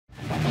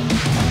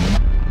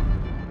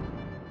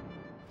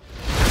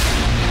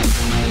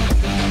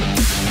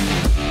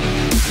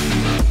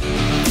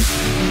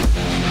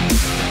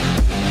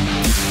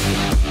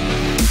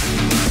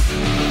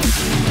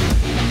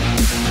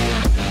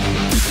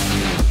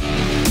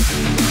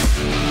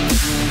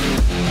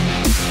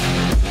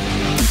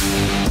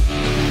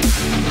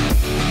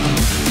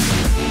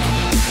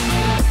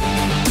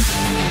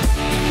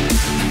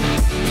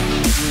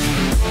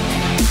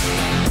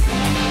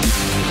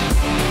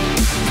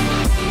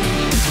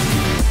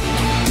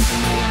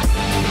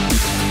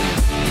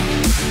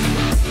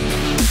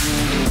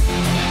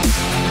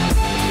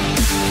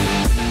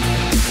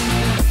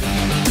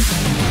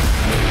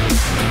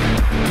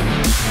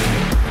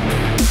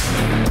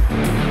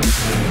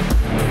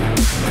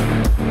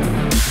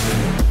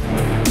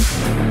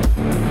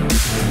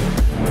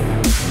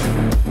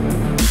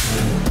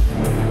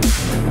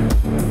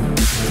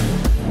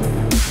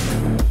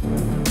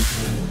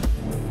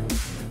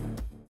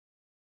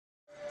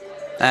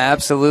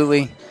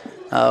Absolutely.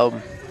 I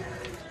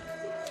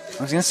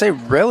was going to say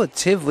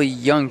relatively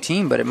young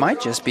team, but it might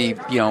just be,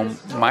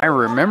 my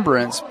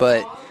remembrance.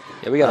 But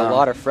yeah, we got a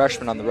lot of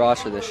freshmen on the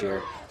roster this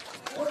year.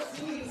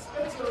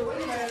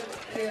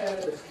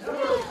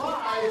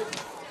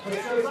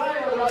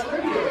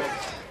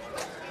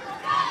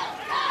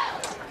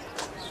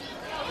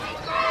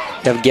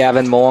 You have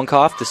Gavin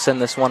Molenkoff to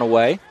send this one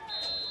away.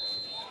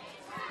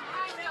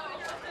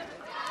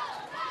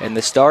 And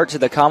the start to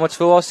the Comets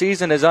football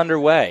season is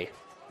underway.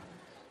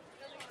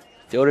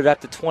 Fielded at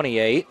the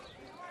 28.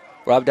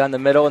 Rob down the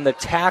middle, and the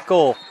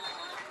tackle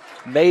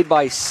made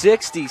by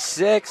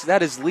 66.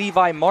 That is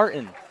Levi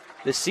Martin,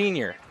 the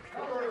senior.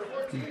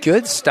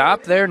 Good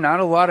stop there. Not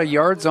a lot of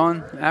yards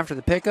on after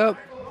the pickup.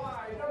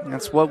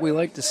 That's what we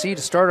like to see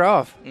to start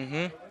off.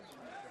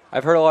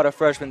 I've heard a lot of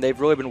freshmen they've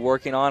really been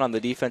working on the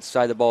defensive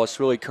side of the ball. It's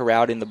really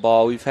corralling the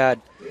ball. We've had,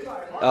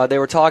 they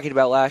were talking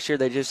about last year,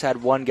 they just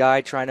had one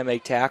guy trying to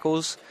make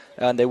tackles,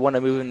 and they want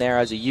to move in there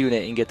as a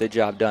unit and get the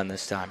job done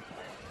this time.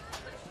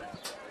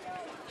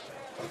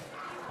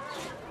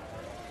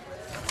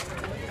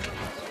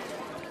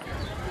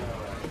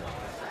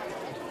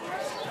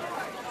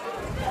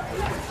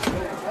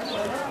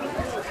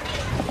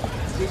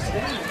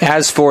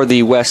 As for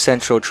the West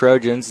Central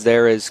Trojans,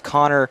 there is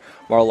Connor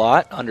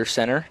Marlott under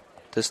center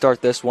to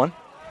start this one.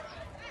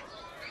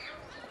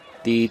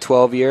 The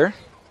 12-year.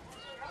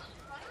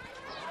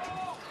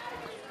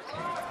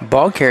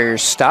 Ball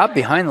carriers stop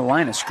behind the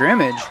line of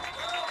scrimmage.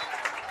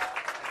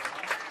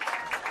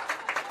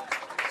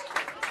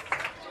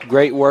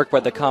 Great work by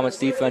the Comets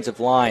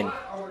defensive line.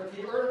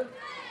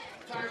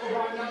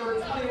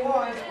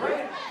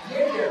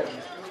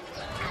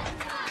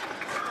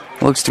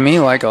 Looks to me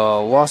like a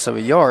loss of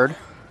a yard.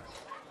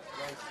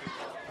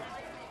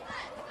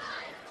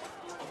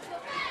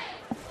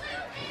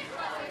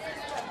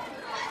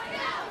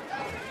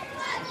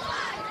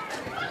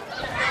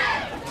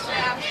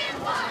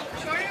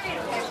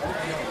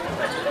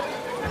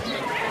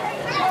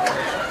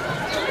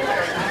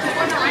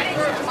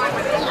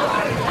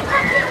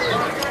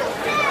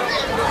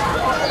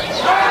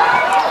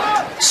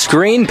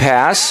 Screen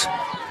pass.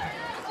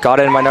 Got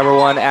in by number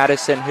 1,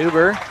 Addison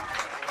Huber.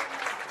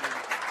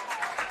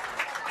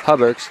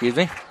 Hubbard, excuse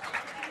me.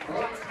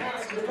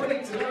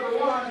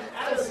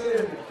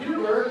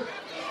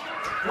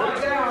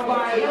 Brought down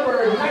by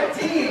number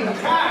 19,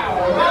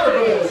 Kyle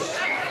Malbush.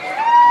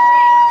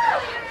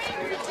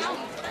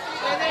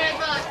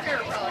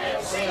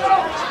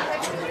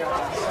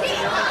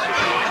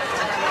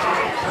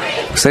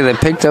 Looks like they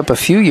picked up a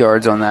few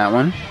yards on that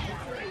one.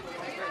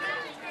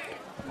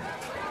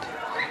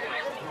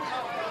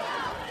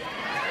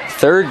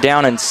 Third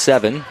down and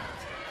 7.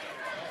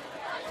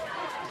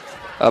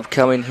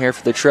 Upcoming here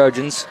for the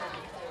Trojans.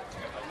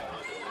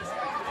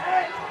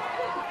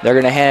 They're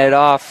going to hand it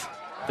off.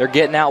 They're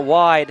getting out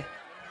wide.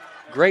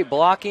 Great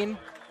blocking.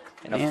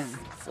 And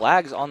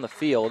flags on the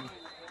field.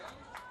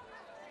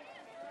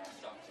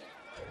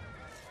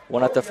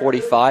 One at the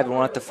 45 and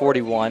one at the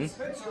 41.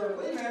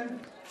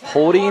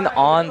 Holding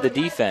on the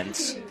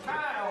defense.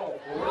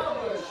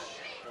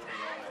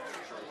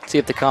 See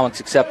if the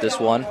Comets accept this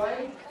one.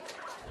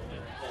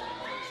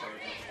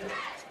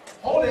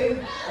 Holding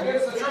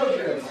against the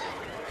Trojans.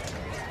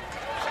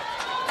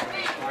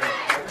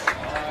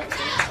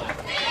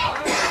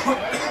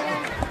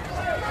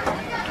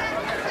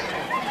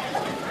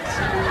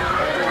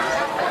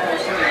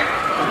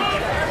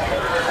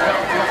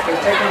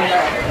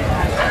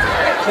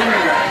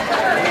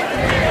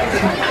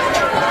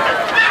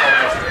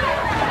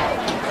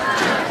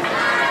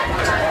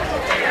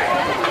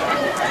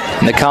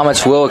 And the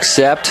Comets will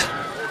accept.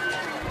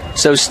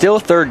 So still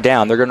third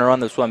down. They're going to run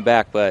this one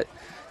back, but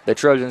the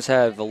Trojans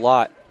have a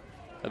lot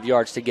of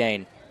yards to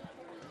gain.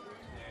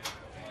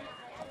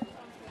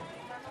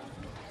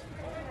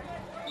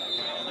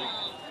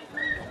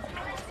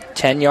 A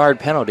 10-yard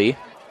penalty.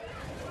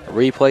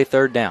 Replay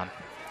third down.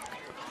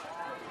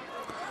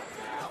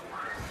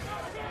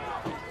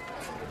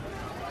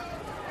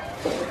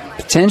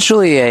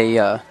 Potentially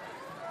a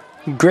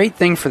great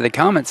thing for the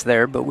Comets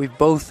there, but we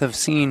both have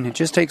seen it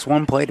just takes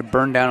one play to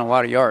burn down a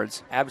lot of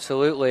yards.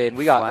 Absolutely, and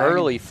we got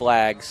early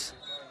flags.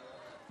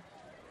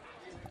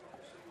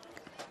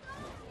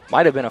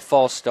 Might have been a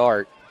false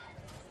start.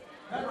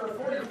 Number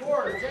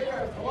 44,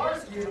 Jacob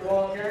Kolarski, the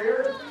ball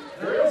carrier.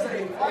 There is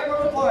a flag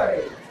on the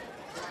play.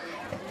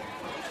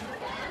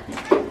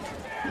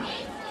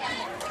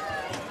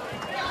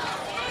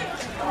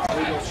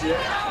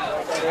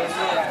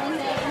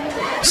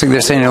 Looks like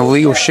they're saying an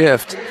illegal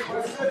shift.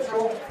 West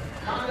Central,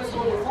 Comets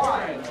will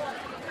decline. And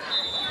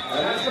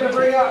that's going to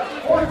bring up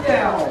fourth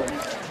down.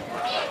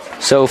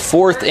 So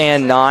 4th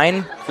and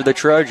 9 for the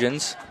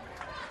Trojans.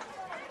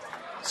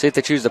 See if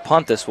they choose to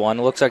punt this one.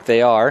 It looks like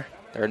they are.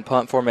 They're in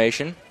punt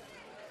formation.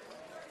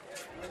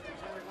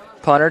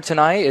 Punter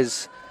tonight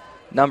is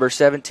number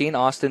 17,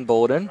 Austin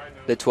Bolden,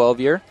 the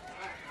 12-year.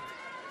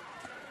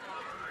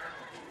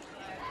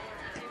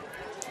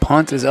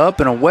 Punt is up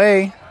and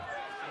away.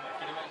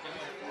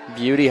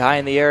 Beauty high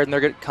in the air,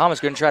 and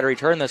Comets going to try to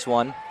return this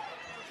one.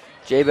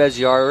 Jabez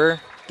Yarber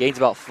gains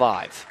about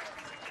 5.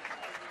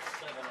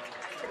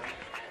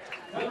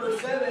 Number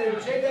 7,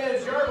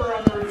 Jabez Yarber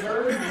on the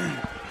return.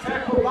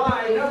 Tackled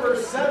by number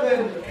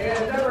 7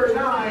 and number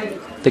 9.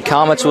 The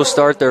Comets will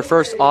start their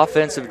first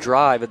offensive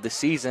drive of the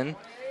season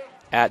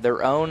at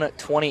their own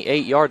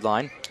 28-yard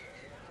line.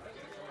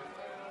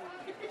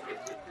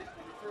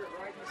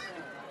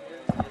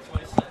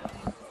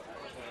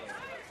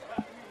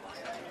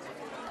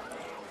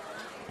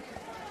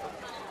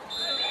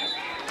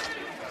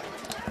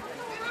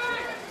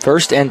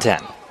 First and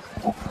 10.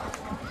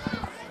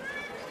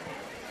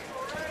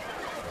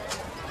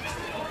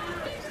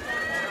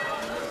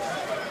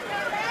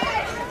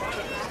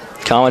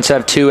 Comets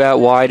have 2 out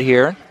wide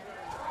here.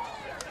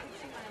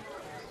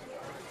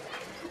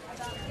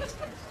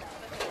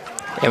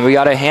 And we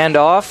got a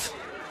handoff.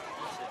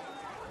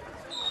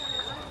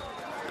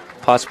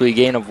 Possibly a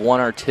gain of 1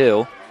 or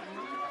 2.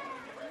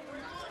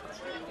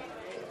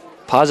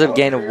 Positive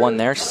gain of 1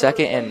 there.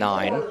 2nd and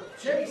 9.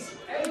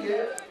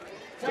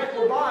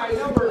 Tackled by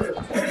number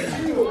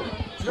 22,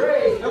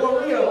 Dre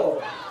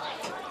Villarreal.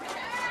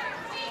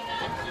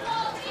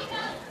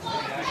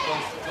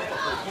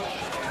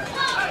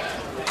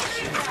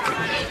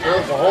 There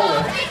was a hole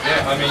in it.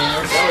 Yeah, I mean,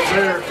 that was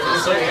there. It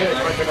was like, hey,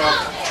 pick it up.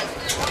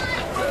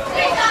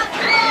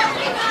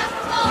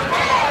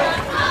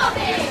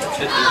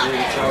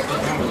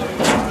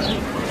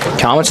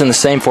 Comets in the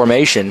same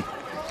formation.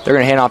 They're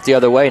going to hand off the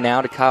other way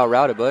now to Kyle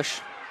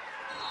Raudebush.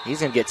 He's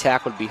going to get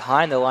tackled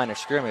behind the line of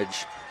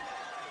scrimmage.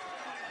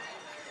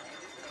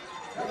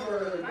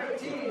 Number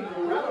 19,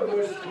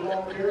 Raudebush, the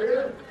ball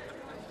carrier.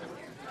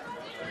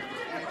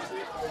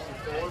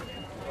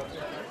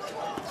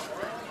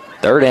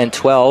 Third and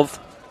 12.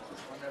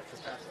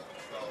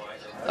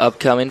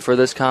 Upcoming for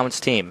this Comets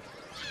team.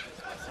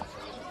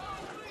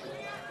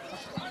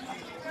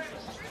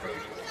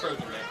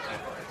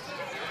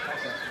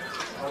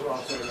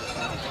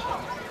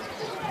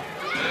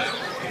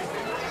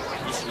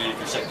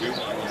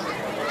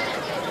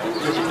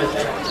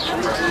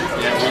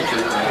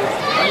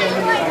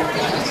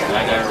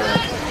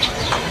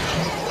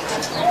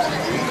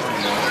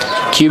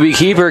 QB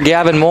keeper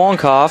Gavin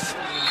Mollenkoff.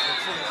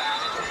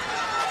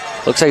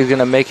 Looks like he's going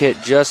to make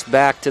it just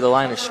back to the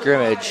line of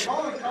scrimmage.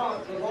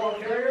 Mollenkoff, the ball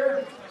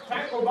carrier.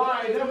 Tackled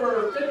by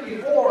number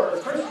 54,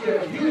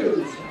 Christian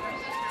Hughes.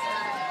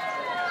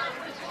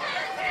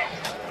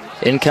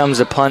 In comes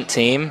the punt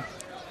team.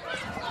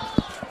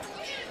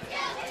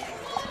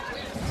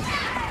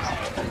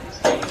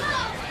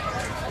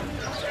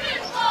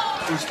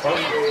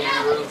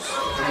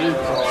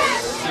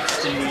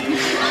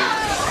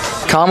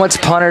 Comets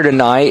punter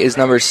tonight is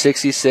number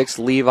 66,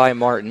 Levi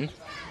Martin.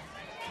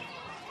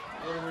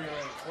 What are we on,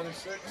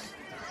 26?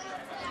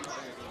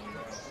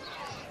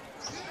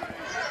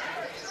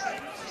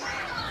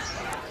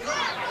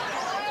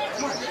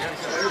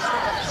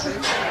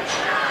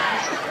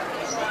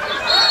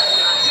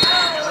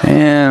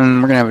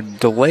 And we're going to have a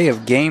delay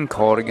of game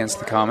called against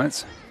the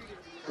Comets.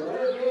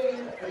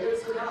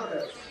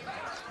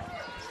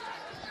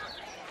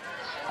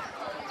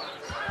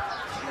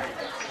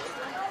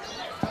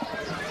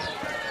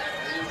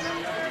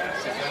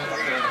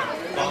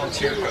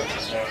 Volunteer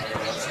coaches.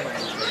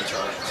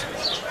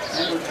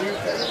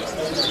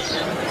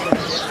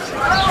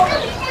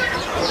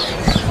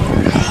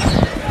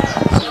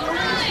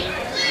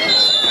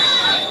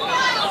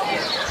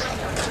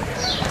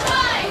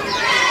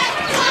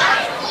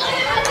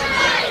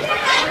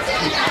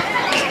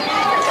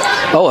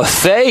 Oh, a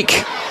fake.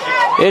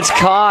 It's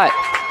caught.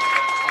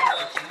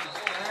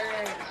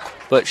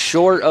 But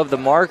short of the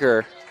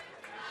marker.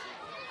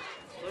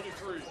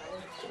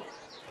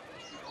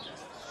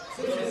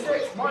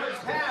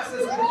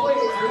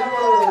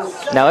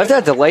 Now, if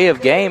that delay of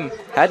game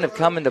hadn't have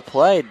come into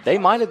play, they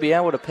might have been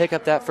able to pick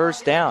up that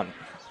first down.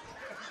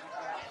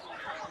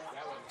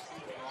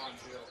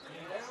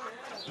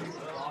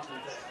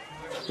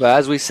 But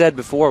as we said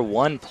before,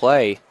 one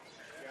play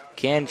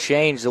can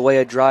change the way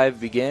a drive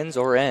begins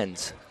or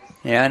ends.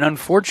 Yeah, and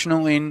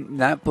unfortunately,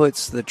 that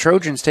puts the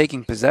Trojans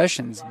taking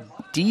possessions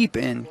deep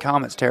in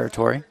Comets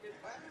territory.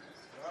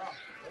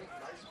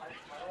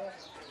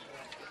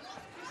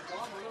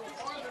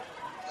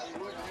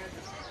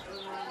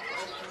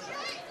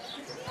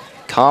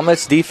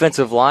 Comets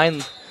defensive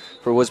line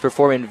was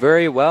performing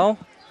very well.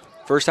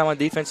 First time on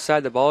the defensive side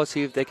of the ball. Let's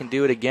see if they can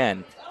do it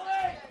again.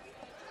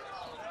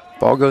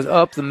 Ball goes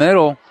up the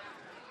middle.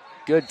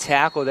 Good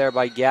tackle there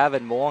by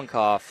Gavin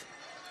Mollenkoff.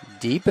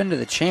 Deep into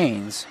the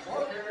chains.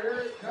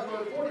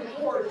 Number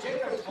 44,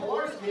 Jacob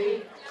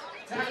Kolarski.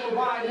 Tackled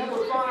by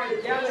number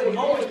 5, Gavin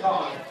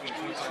Mollenkoff.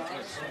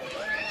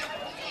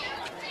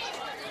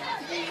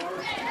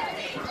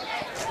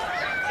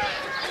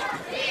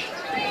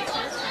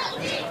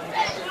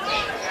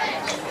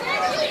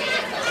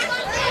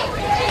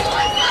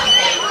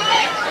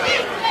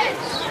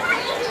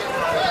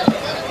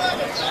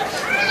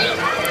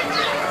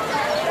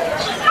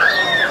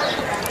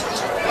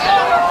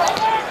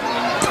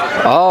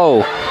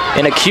 Oh,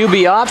 and a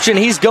QB option.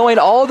 He's going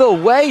all the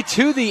way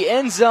to the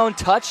end zone.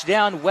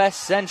 Touchdown,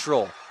 West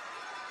Central.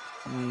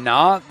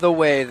 Not the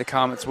way the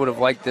Comets would have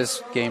liked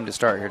this game to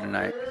start here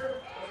tonight.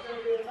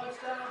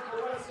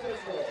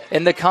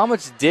 And the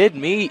Comets did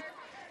meet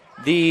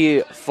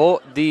the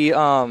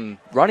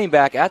running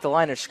back at the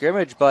line of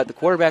scrimmage, but the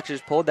quarterback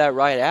just pulled that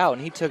right out,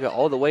 and he took it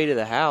all the way to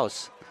the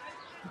house.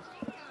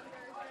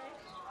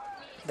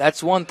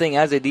 That's one thing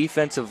as a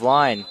defensive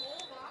line.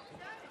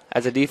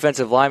 As a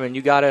defensive lineman,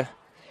 you gotta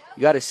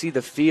see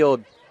the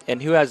field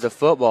and who has the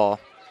football.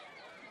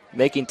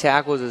 Making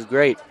tackles is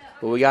great,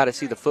 but we got to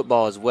see the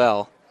football as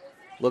well.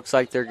 Looks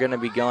like they're going to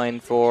be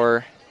going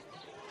for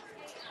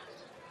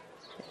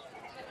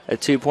a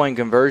 2-point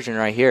conversion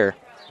right here.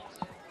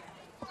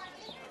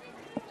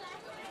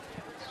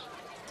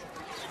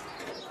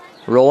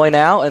 Rolling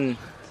out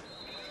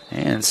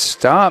and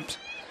stopped.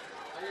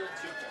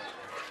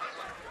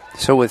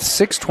 So with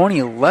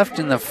 6:20 left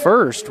in the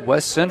first,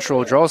 West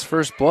Central draws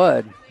first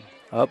blood,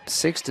 up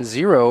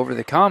 6-0 over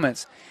the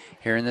Comets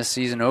here in this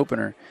season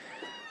opener.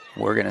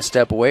 We're going to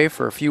step away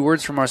for a few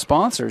words from our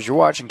sponsors. You're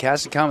watching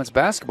Caston Comets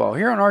basketball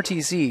here on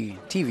RTC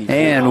TV.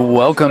 And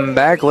welcome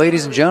back,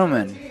 ladies and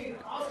gentlemen.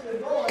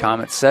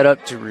 Comets set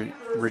up to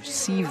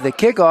receive the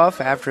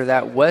kickoff after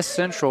that West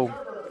Central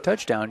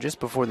touchdown just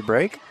before the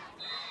break.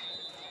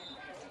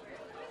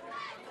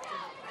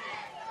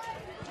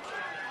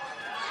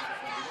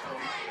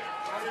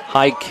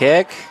 High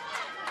kick,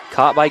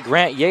 caught by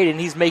Grant Yaden.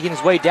 He's making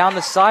his way down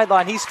the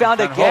sideline. He's found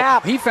a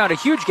gap. He found a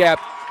huge gap.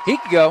 He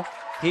could go.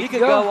 He could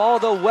go all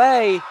the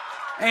way.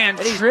 And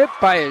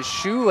tripped by his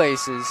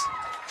shoelaces.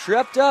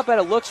 Tripped up, and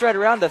it looks right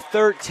around the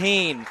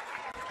 13.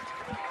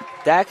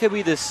 That could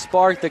be the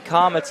spark the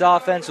Comets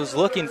offense was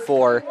looking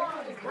for.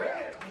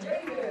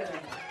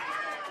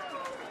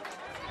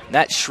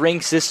 That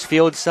shrinks this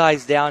field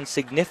size down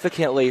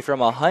significantly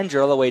from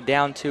 100 all the way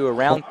down to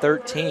around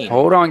 13.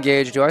 Hold on,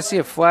 Gage. Do I see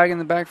a flag in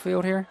the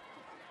backfield here?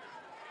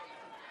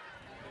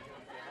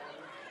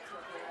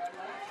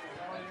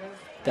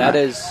 That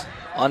is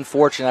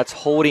unfortunate. That's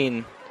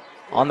holding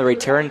on the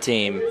return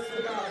team.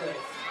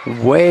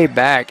 Way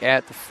back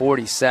at the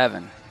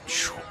 47.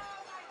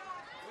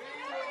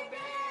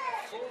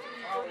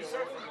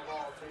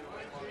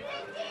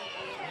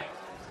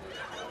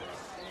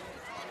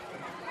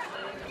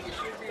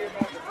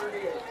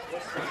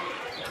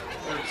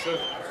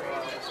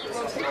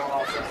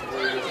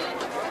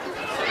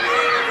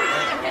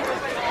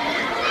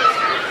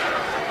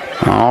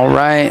 All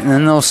right, and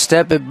then they'll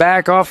step it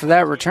back off of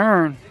that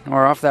return,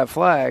 or off that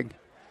flag.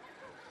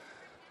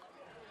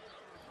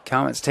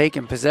 Comets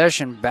taking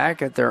possession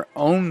back at their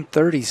own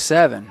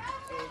 37.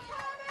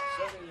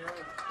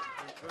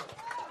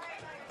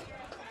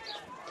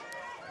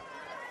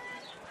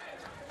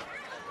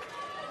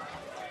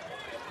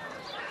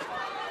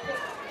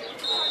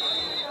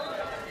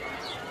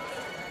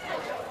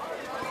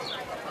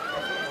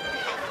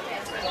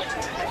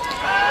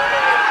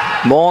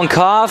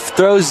 Molenkoff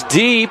throws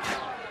deep.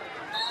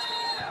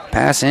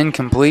 Pass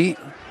incomplete.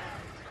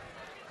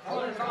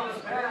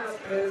 Molenkoff's pass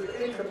is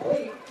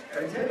incomplete.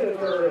 Intended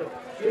for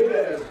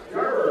Jabez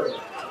Garber.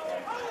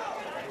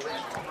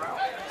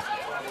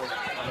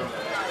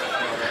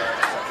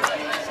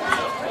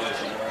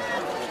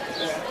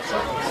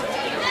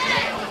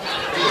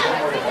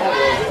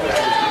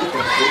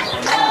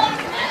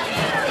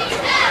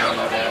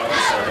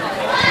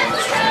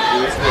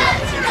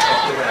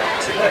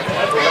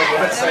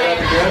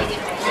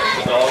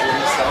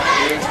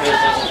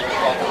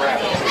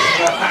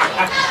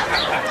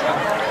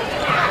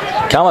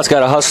 Comets got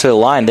to hustle to the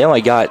line. They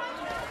only got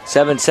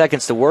 7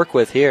 seconds to work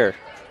with here.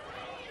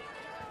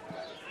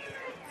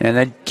 And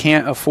they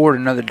can't afford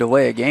another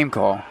delay of game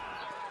call.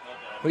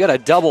 We got a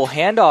double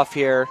handoff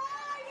here.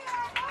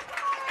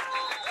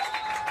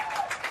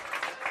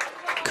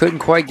 Couldn't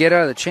quite get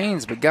out of the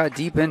chains, but got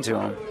deep into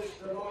him.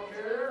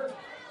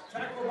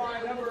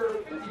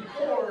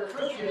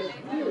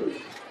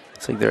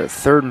 Looks like they're at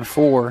 3rd and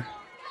 4.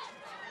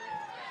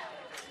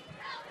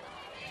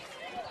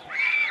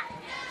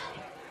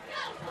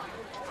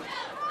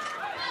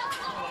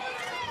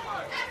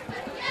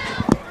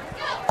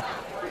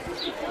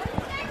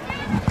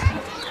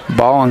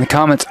 Ball on the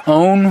Comets'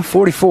 own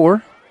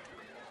 44.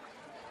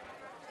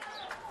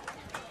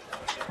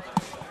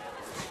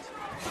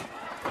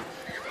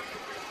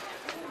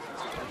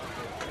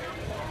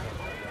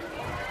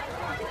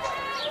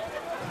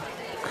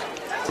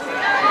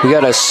 We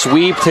got a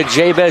sweep to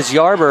Jabez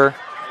Yarber.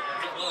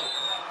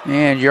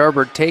 And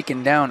Yarber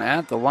taken down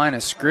at the line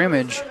of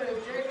scrimmage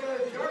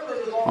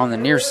on the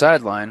near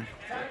sideline.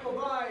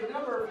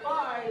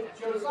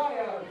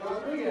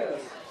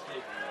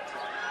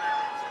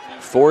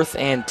 4th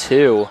and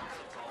 2.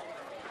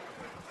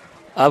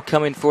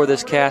 Upcoming for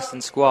this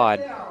Caston squad.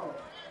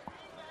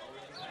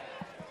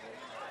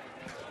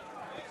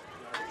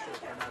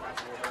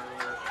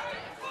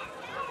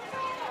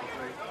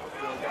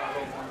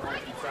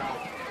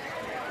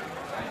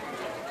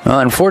 Well,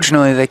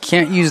 unfortunately, they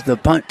can't use the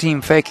punt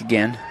team fake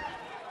again.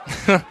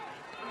 That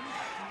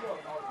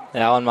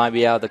one might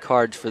be out of the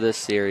cards for this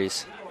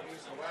series.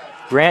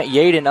 Grant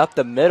Yaden up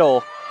the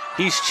middle.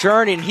 He's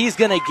churning. He's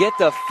going to get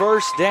the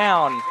first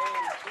down.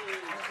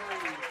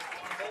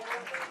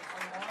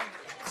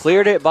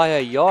 cleared it by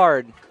a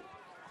yard.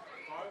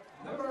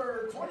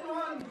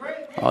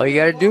 All you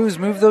got to do is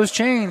move those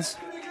chains.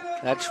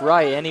 That's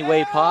right, any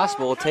way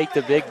possible. Take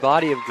the big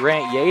body of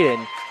Grant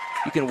Yaden.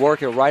 You can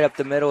work it right up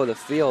the middle of the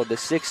field. The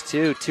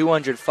 6'2",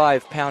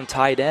 205-pound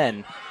tight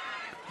end.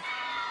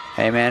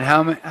 Hey, man,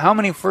 how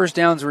many first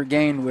downs were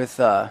gained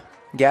with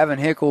Gavin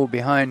Hickle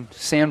behind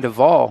Sam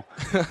Duvall,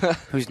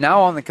 who's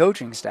now on the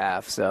coaching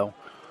staff, so.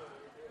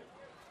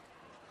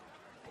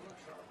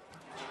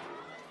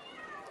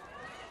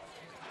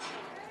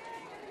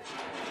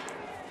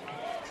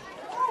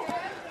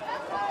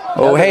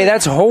 Oh, hey,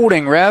 that's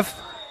holding,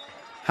 ref.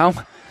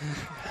 How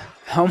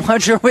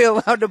much are we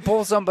allowed to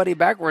pull somebody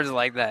backwards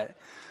like that?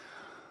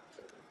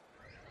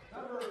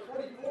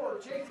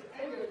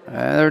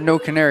 There are no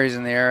canaries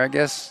in the air. I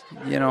guess,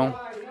 that'll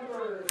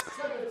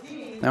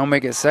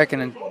make it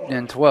 2nd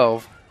and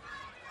 12.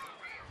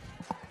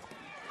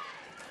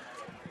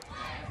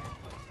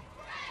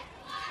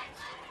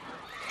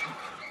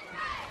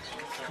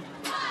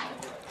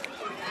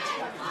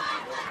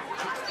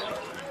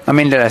 I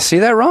mean, did I see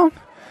that wrong?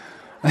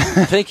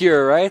 I think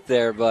you're right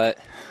there, but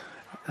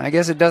I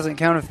guess it doesn't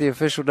count if the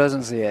official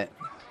doesn't see it.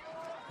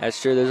 That's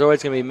true. There's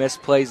always going to be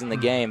missed plays in the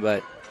game,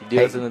 but you do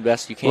everything the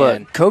best you can.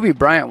 Look, Kobe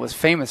Bryant was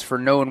famous for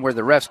knowing where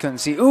the refs couldn't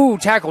see. Ooh,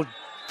 tackle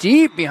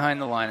deep behind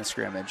the line of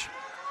scrimmage.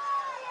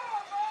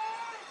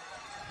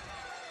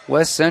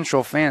 West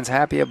Central fans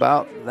happy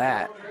about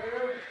that.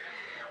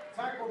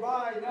 Tackle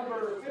by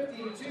number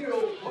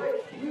 52,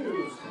 Blake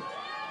Hughes.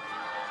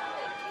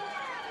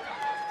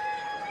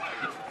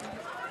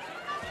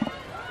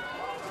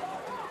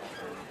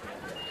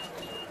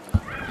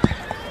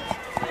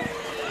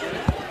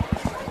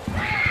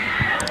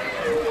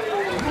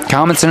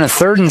 Comets in a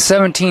 3rd and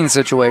 17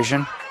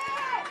 situation.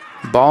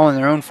 Ball in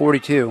their own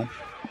 42.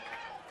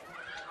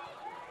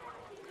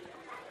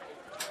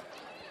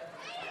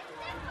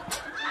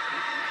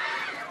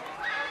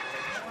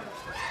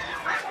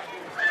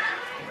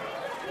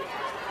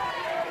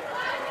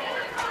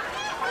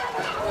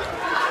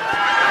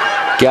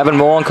 Gavin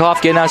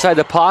Molenkoff getting outside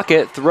the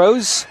pocket,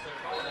 throws.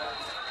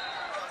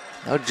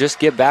 They'll just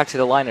get back to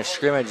the line of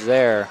scrimmage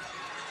there.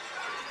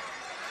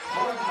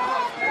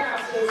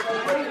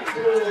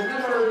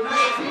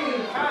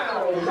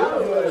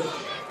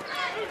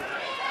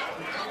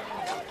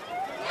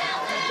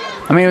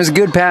 I mean, it was a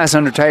good pass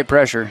under tight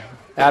pressure.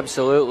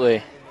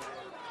 Absolutely.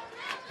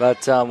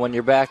 But when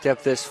you're backed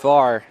up this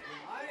far,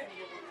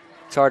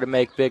 it's hard to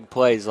make big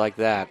plays like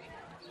that.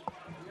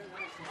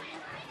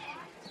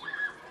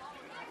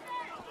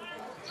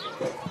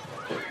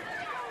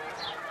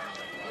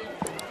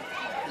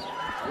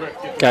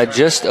 Got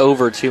just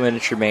over 2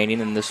 minutes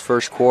remaining in this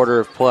first quarter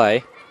of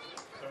play.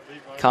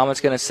 Comet's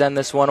going to send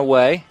this one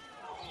away.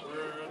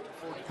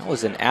 That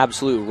was an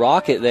absolute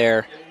rocket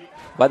there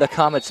by the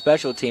Comet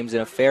special teams,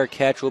 and a fair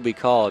catch will be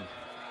called.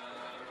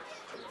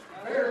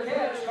 Fair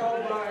catch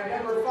called by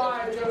number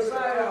 5,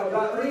 Josiah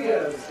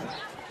Rodriguez.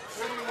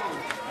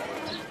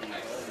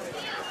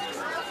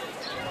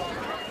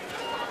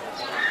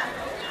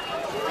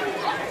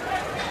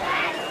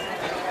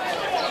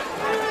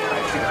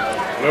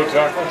 No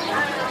tackle.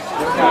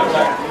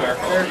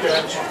 Fair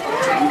catch.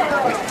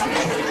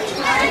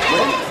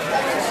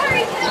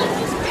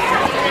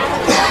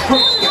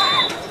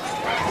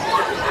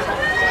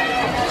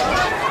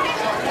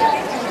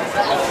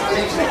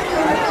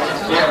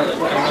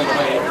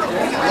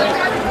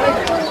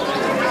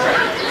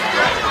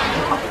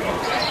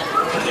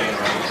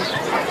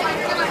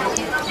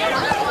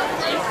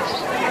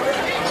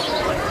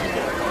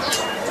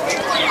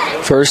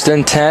 First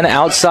and 10,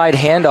 outside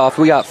handoff.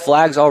 We got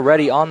flags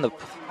already on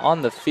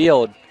the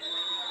field.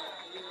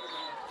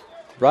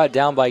 Brought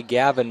down by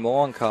Gavin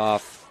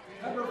Molenkoff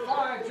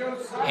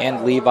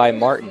and Levi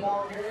Martin.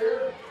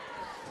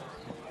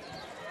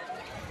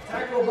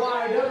 Tackle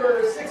by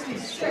number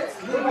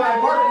 66, Levi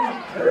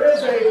Martin. There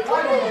is a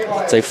flag on the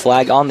play. It's a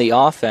flag on the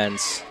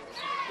offense.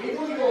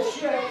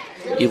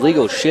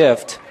 Illegal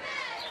shift.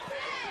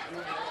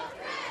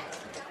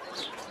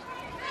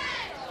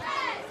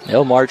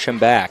 They'll march him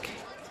back.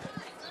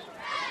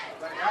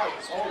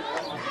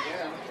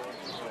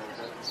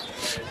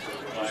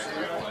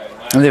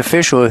 And the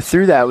official who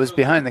threw that was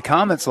behind the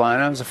Comets line.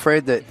 I was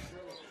afraid that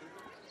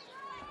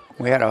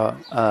we had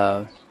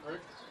a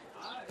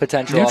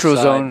Potential neutral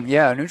offside. zone.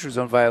 Yeah, neutral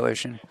zone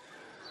violation.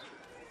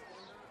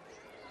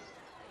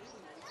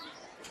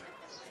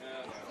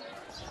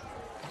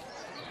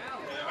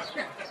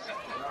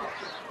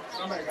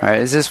 All right,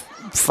 is this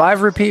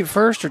 5 repeat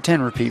first or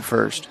 10 repeat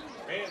first?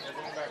 I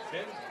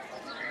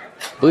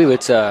believe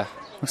it's a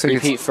Looks like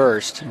repeat it's,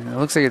 first. It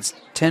looks like it's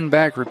 10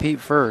 back, repeat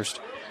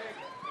first.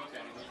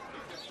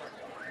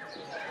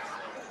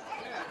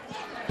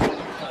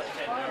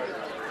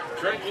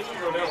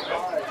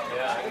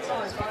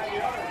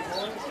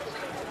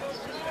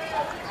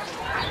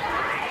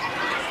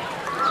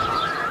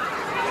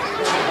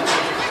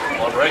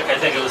 Rick. I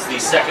think it was the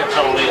second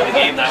penalty of the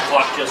game. That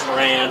clock just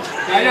ran.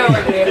 I know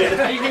it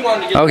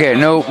did. Okay,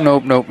 nope.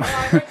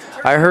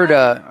 I heard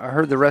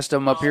the rest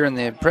of them up here in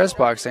the press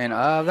box saying,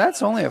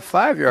 that's only a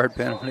 5-yard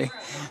penalty.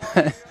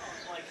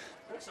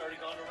 Rick's already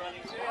gone to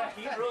running.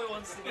 He really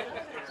wants to get it.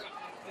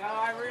 No,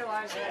 I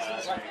realized that. So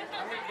it's like,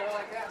 I wouldn't go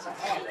like that. So,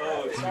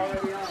 oh, it's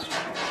already on.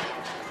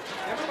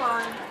 Never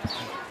mind.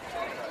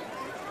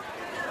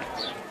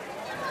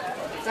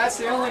 That's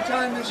the only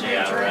time this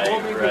year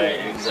will be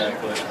good.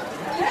 Exactly.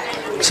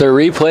 So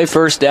replay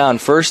first down,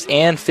 1st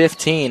and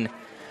 15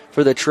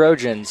 for the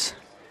Trojans.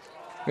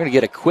 We're going to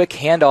get a quick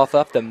handoff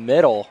up the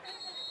middle.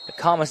 The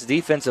Comets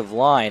defensive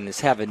line is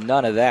having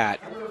none of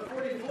that.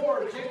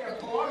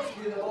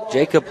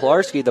 Jacob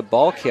Pilarski, the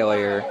ball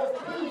carrier.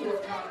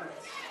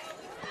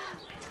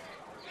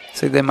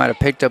 So they might have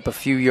picked up a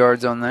few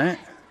yards on that.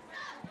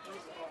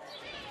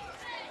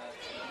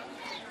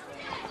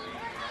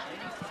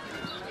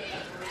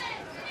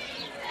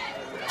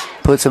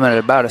 Puts them at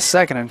about a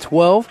 2nd and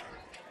 12.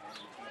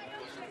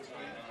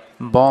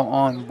 Ball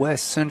on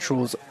West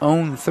Central's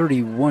own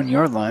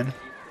 31-yard line.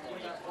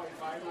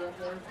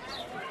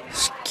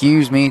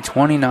 Excuse me,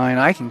 29.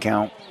 I can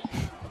count.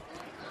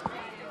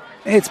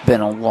 It's been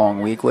a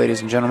long week,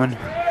 ladies and gentlemen.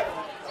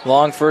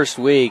 Long first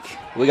week.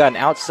 We got an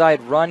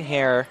outside run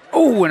here.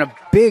 Oh, and a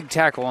big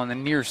tackle on the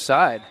near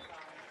side.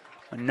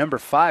 Number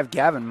 5,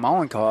 Gavin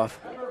Mollenkoff.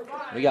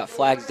 We got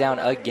flags down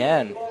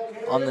again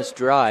on this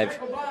drive.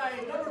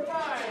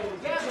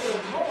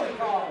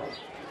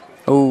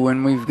 Oh,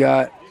 and we've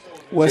got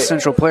West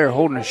Central player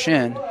holding a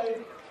shin.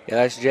 Yeah,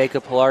 that's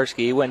Jacob Pilarski.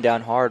 He went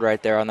down hard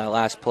right there on that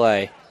last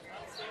play.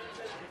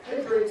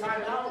 Injury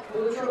timeout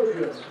for the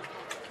Trojans.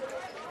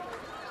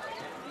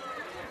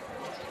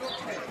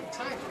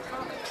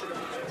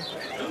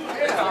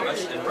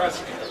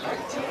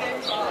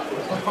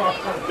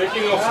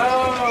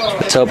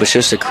 Let's hope it's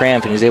just a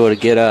cramp and he's able to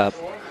get up.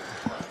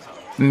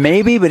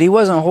 Maybe, but he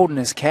wasn't holding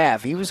his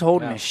calf. He was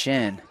holding his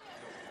shin.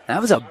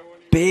 That was a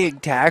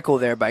big tackle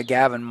there by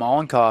Gavin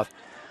Mollenkoff.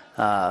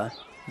 The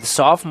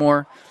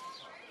sophomore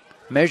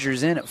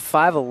measures in at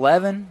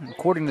 5'11",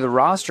 according to the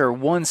roster,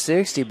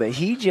 160, but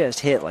he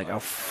just hit like a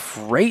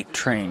freight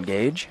train,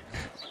 Gage.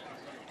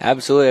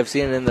 Absolutely. I've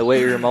seen it in the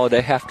weight room all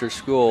day after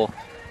school.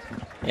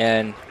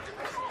 And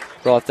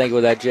we're all thinking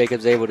with that,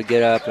 Jacob's able to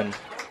get up and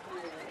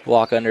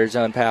walk under his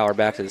own power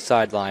back to the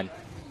sideline.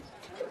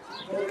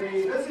 For the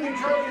visiting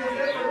Trojans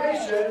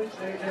information,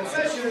 the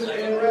concessions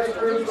and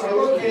restrooms are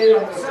located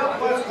on the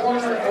southwest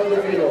corner of the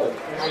field.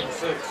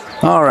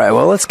 All right,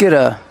 well, let's get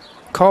a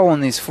call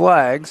on these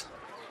flags.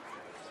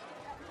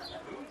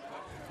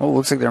 Oh,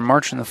 looks like they're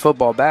marching the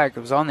football back. It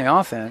was on the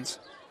offense.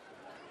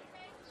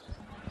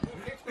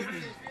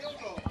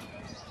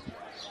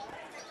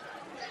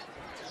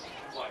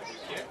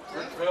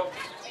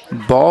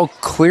 Ball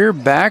clear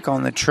back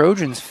on the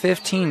Trojans'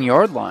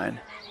 15-yard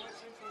line.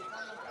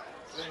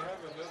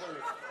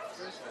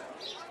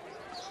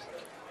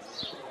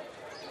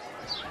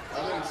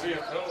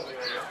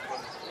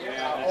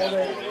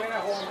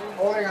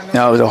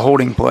 No, it was a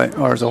holding play,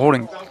 or it was a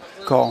holding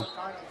call.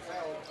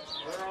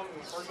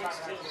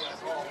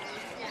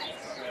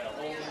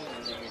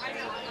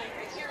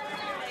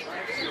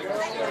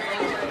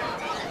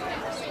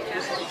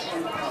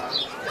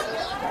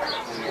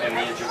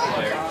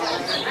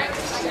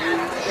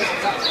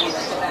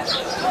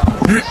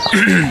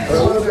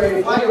 There was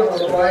a flag on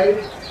the right,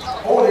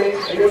 holding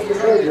against the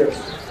Trojans.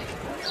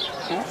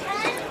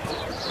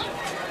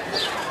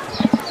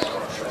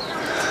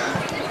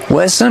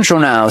 West Central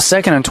now,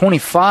 2nd and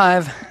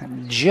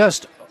 25,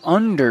 just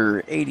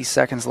under 80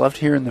 seconds left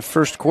here in the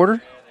first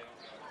quarter.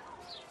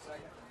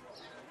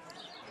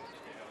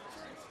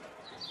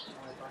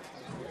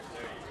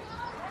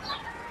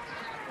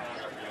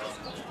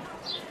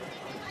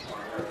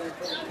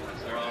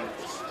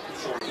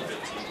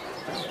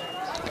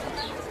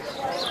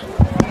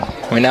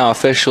 We now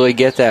officially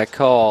get that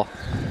call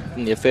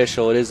from the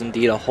official. It is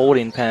indeed a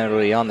holding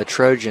penalty on the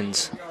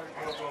Trojans.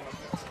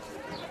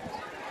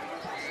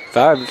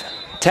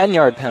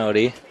 10-yard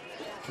penalty.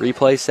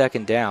 Replay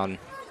 2nd down.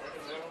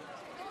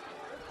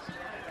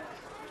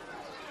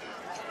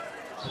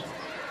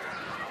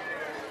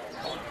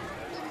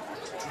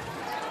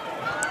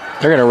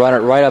 They're going to run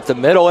it right up the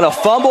middle, and a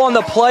fumble on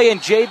the play,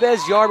 and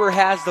Jabez Yarber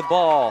has the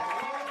ball.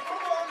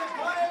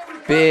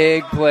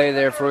 Big play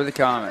there for the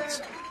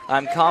Comets.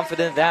 I'm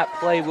confident that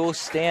play will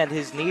stand.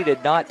 His knee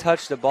did not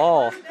touch the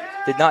ball,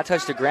 did not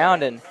touch the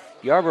ground, and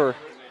Yarber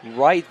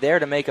right there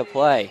to make a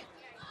play.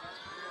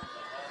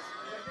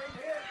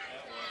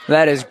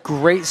 That is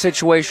great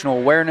situational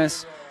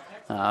awareness.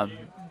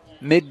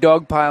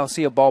 Mid-dog pile,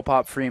 see a ball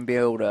pop free and be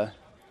able to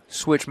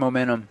switch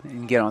momentum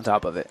and get on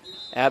top of it.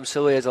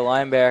 Absolutely, as a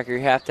linebacker,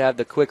 you have to have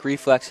the quick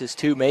reflexes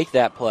to make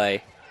that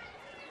play.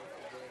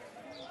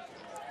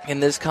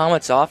 And this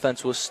Comets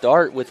offense will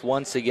start with,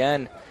 once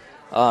again,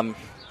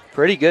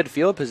 pretty good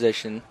field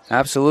position.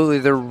 Absolutely,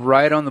 they're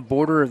right on the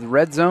border of the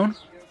red zone.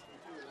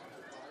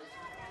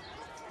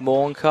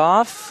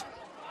 Mollenkoff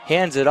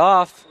hands it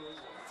off.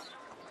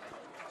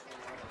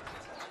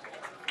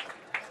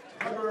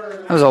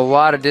 That was a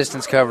lot of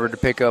distance covered to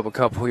pick up a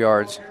couple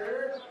yards.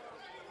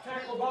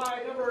 Tackled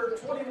by number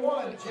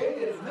 21,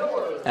 Jaden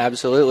Miller.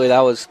 Absolutely,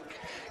 that was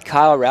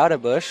Kyle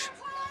Raudebush.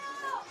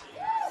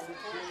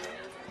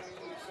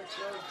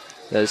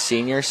 The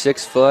senior,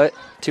 6 foot,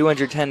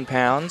 210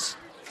 pounds.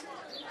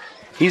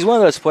 He's one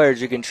of those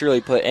players you can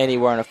truly put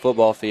anywhere on a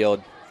football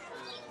field.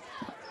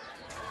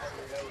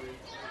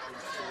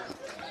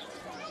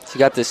 He's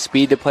got the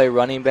speed to play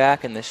running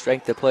back and the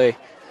strength to play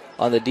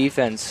on the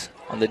defense,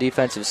 on the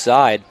defensive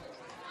side.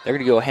 They're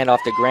going to go hand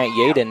off to Grant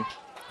Yaden.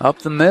 Up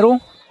the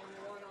middle.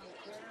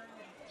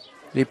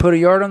 Did he put a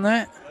yard on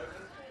that?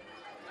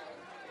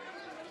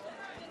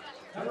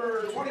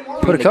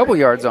 Put a couple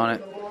yards on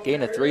it.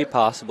 Gain of 3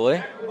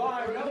 possibly.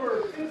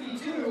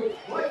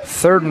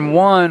 3rd and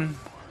 1.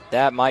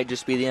 That might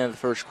just be the end of the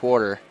first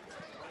quarter.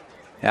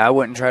 Yeah, I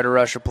wouldn't try to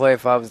rush a play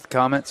if I was the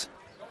Comets.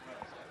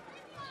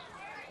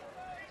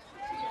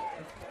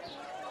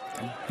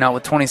 Not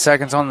with 20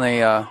 seconds on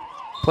the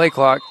play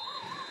clock.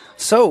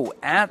 So,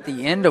 at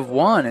the end of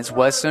 1, it's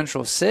West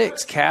Central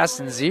 6,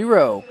 Caston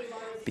 0.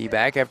 Be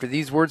back after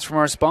these words from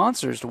our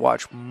sponsors to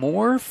watch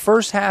more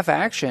first half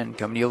action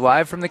coming to you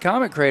live from the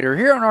Comet Crater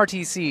here on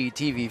RTC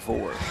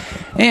TV4.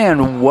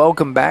 And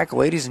welcome back,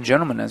 ladies and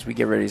gentlemen, as we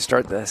get ready to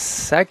start the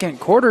second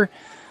quarter.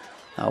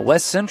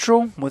 West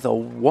Central with a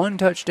 1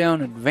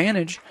 touchdown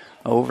advantage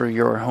over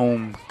your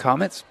home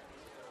Comets.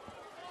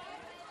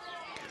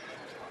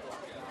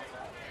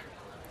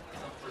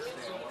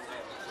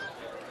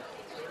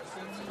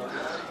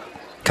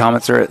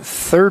 Comets are at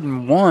 3rd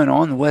and 1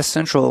 on the West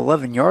Central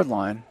 11-yard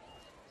line.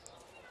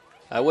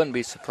 I wouldn't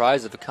be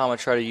surprised if the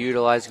Comets try to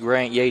utilize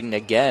Grant Yaden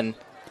again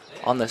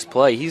on this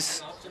play.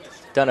 He's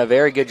done a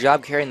very good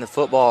job carrying the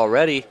football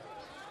already.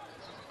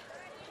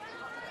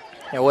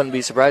 I wouldn't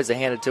be surprised to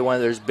hand it to one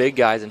of those big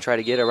guys and try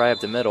to get it right up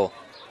the middle.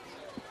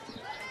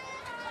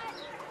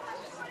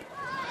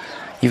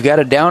 You've got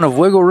a down of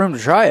wiggle room to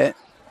try it.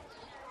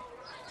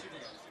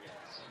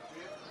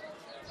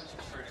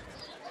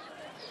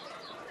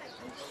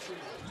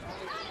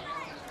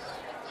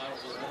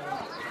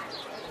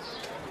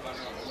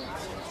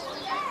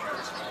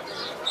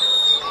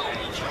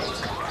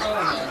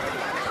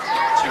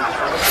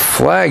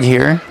 Flag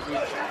here.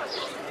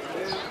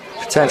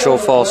 Potential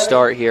false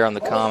start here on the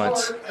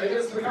Comets.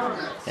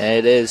 And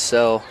it is,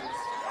 so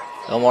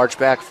they'll march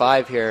back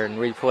 5 here and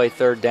replay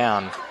 3rd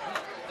down.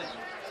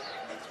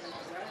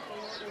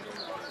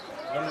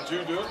 Number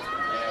 2, do it.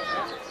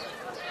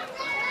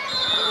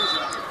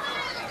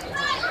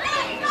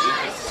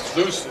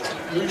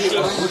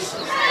 Lucius.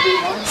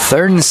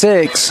 3rd and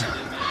 6.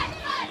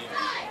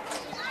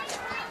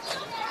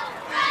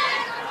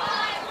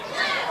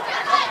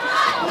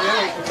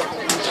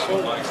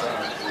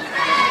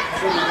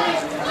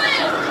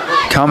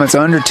 Comets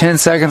under 10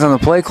 seconds on the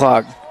play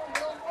clock.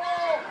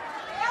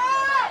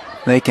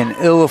 They can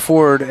ill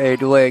afford a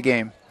delay of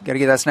game. Got to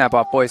get that snap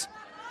off, boys.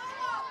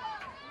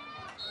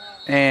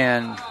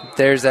 And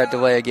there's that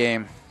delay of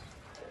game.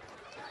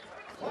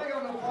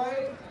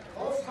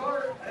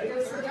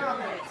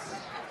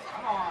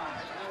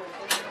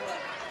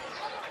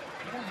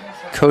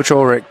 Coach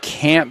Ulrich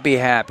can't be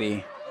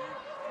happy.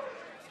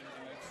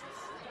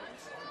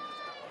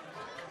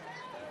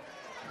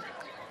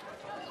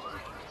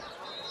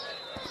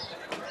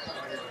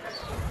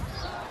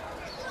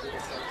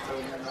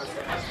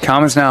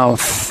 Comets now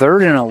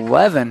 3rd and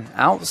 11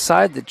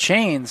 outside the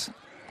chains.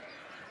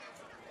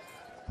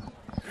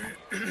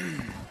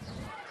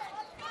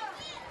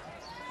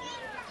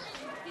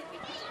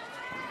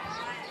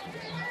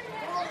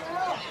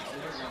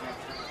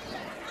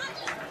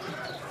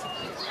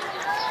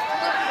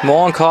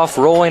 Mollenkoff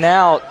rolling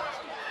out.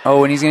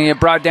 Oh, and he's going to get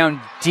brought down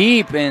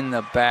deep in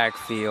the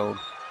backfield.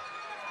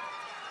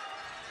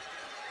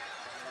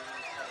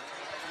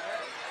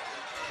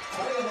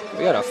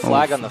 We got a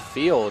flag on the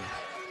field.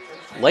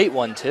 Late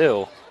one,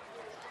 too.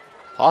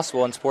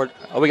 Possible in sport.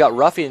 Oh, we got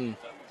roughing.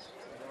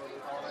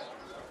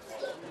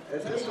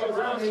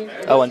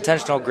 Oh,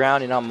 intentional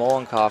grounding on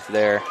Mollenkoff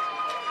there.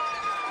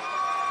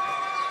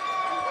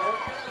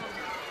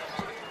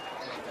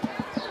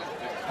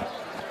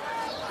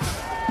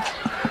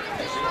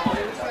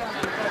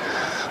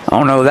 I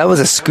don't know, that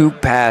was a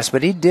scoop pass,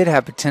 but he did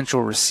have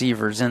potential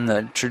receivers in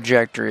the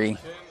trajectory.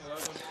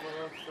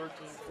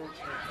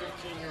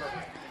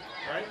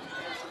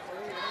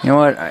 You know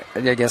what?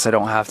 I guess I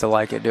don't have to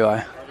like it, do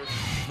I?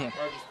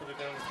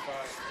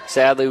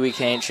 Sadly, we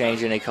can't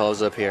change any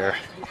calls up here.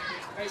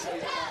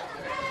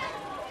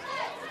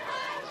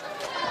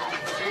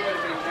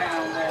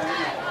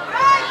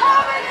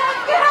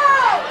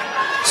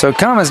 So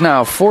Comets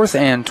now 4th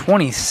and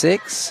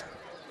 26.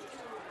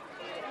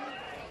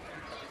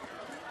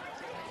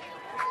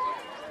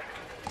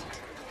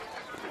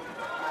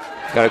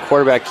 Got a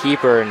quarterback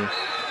keeper, and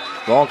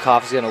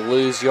Mollenkoff is going to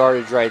lose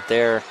yardage right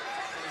there.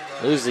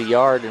 Lose the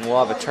yard, and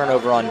we'll have a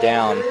turnover on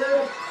down.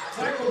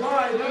 Tackled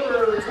by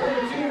number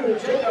 22,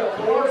 Jacob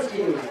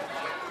Kowarski.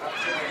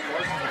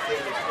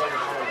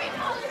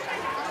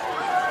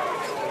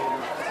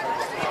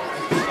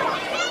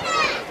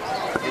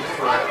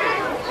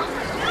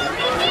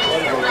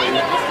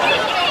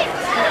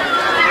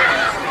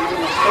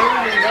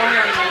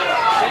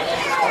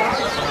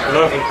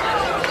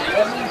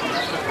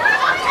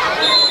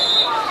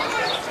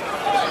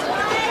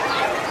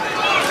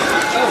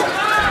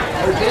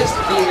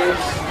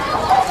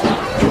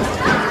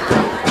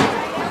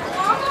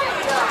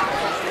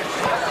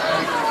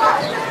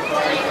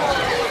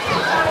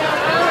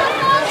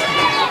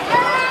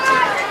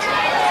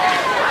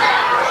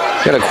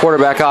 Got a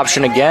quarterback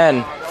option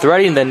again,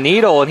 threading the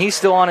needle, and he's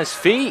still on his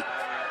feet.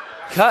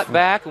 Cut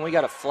back, and we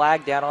got a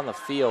flag down on the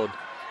field.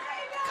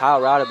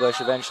 Kyle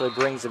Raudebush eventually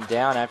brings him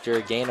down after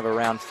a gain of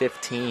around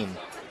 15.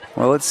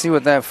 Well, let's see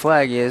what that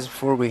flag is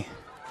before we...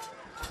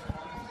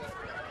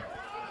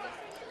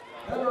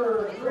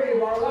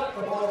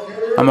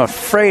 I'm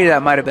afraid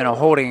that might have been a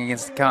holding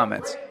against the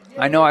Comets.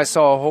 I know I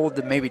saw a hold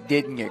that maybe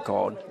didn't get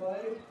called.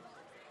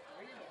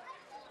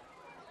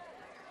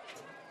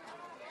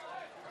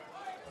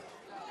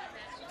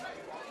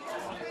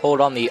 Hold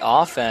on the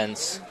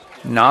offense.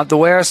 Not the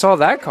way I saw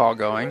that call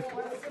going.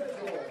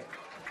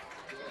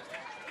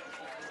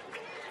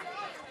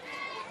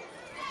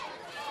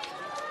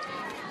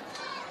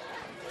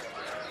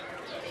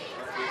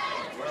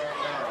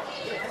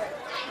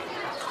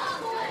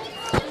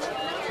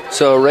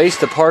 So erase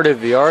the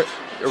positive yardage.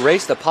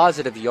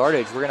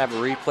 We're gonna have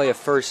a replay of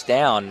first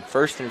down,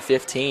 1st and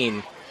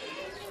 15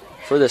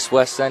 for this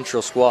West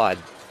Central squad.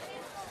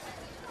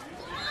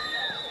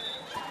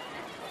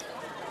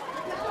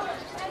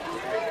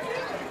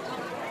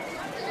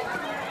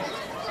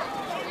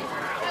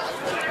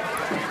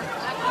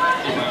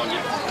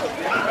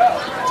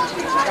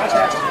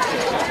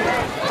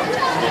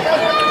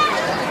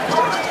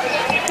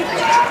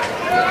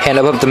 Hand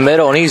up the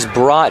middle, and he's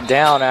brought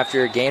down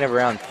after a gain of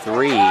around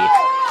 3.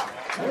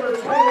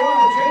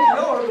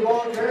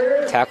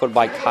 Tackled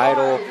by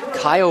Kyle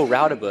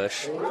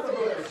Raudebush.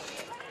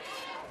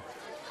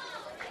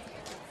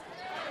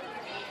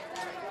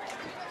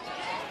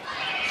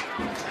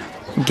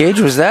 Gage,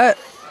 was that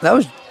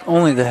was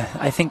only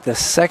I think the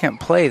second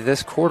play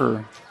this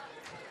quarter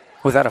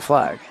without a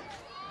flag.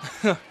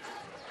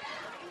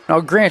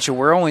 Now, grant you,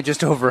 we're only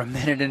just over a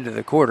minute into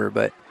the quarter,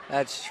 but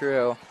that's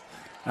true.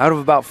 Out of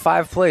about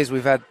 5 plays,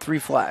 we've had 3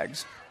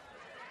 flags.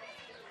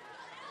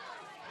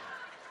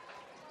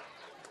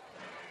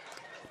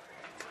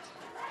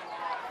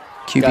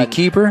 QB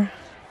keeper.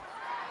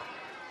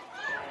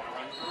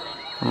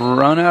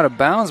 Run out of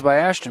bounds by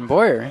Ashton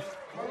Boyer.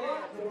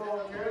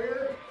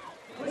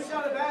 Pushed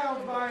out of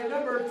bounds by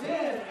number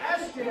 10,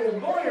 Ashton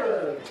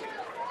Boyer.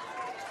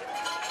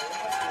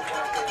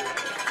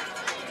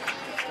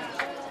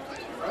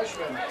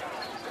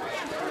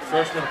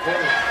 Freshman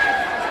quarter.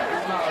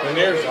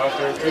 Lanier's out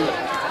there too.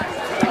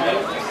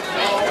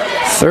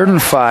 3rd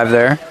and 5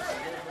 there.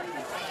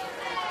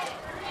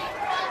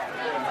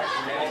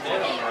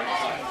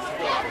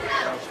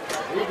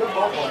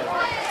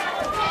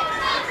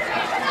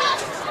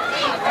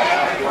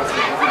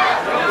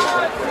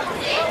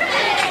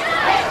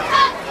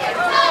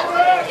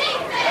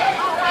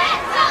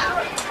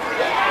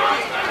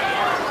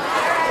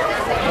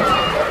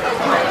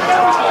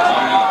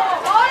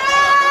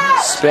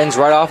 Spins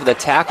right off of the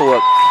tackle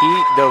of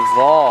Pete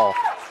Duvall.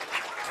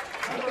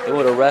 It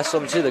would have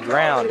wrestled him to the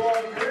ground.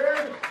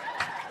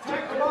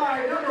 Tackled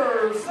by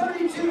number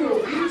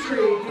 72,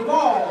 Petrie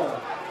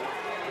Duvall.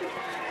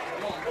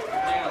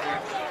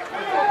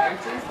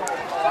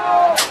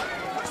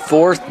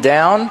 Fourth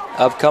down,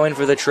 upcoming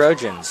for the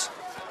Trojans.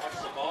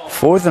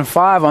 4th and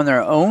 5 on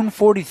their own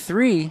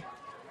 43.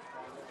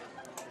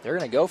 They're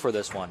going to go for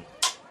this one.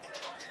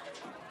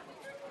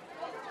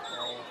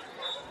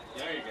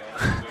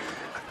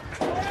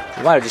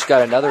 We might have just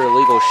got another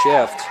illegal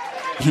shift.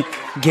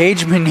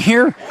 Gage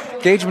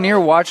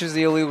Manier watches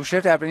the illegal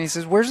shift happen and he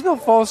says, "Where's the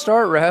false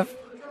start, ref?"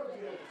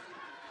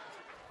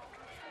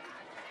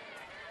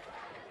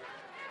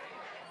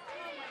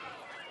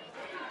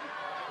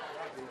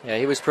 Yeah,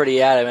 he was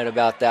pretty adamant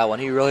about that one.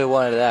 He really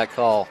wanted that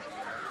call.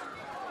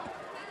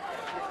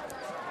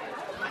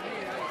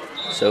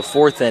 So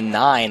 4th and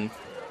 9.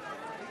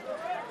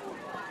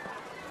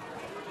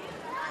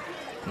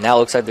 Now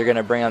looks like they're going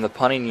to bring on the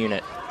punting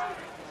unit.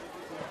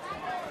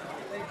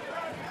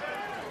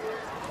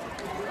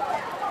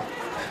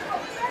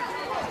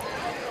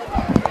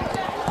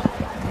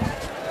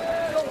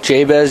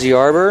 Jabez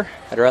Yarber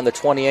at around the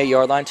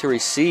 28-yard line to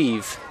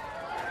receive.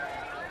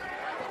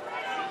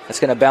 That's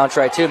going to bounce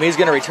right to him. He's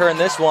going to return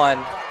this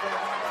one.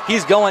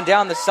 He's going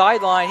down the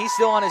sideline. He's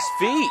still on his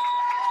feet.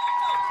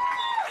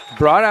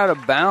 Brought out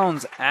of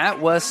bounds at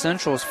West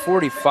Central's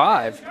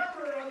 45.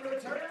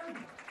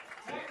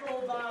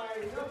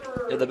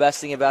 The best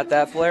thing about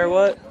that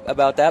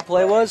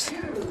play was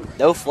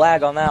no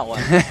flag on that one.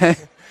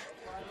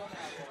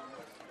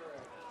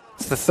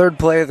 It's the 3rd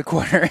play of the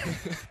quarter.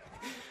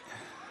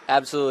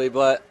 Absolutely,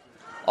 but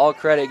all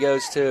credit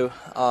goes to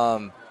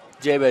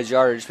Jabez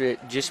Yarder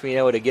just being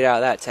able to get out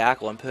of that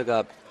tackle and pick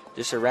up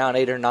just around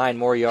 8 or 9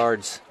 more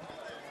yards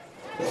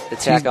to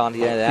tack on to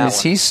the end of that one.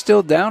 Is he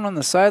still down on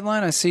the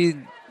sideline? I see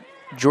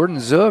Jordan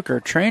Zook, our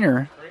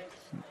trainer.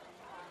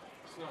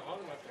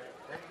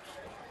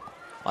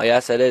 Oh,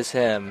 yes, that is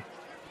him.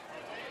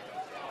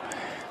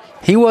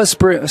 He was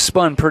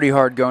spun pretty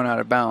hard going out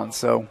of bounds,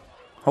 so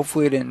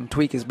hopefully it didn't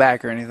tweak his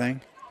back or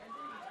anything.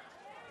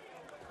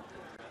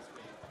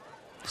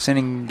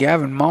 Sending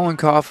Gavin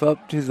Mollenkoff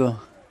up to the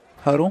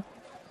huddle.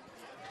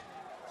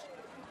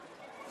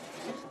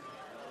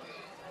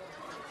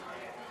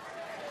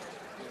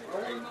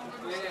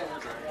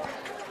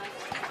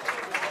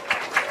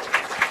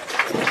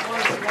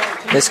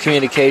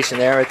 Miscommunication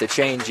there at the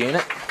change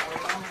unit.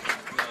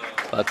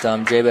 But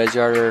Jabez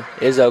Yarder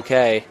is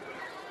okay.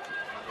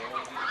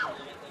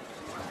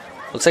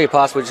 Looks like he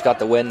possibly just got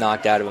the wind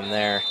knocked out of him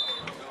there.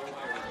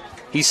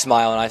 He's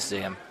smiling, I see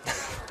him.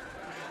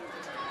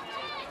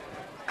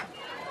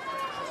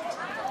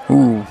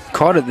 Ooh,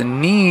 caught at the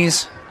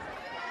knees.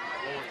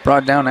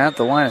 Brought down at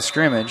the line of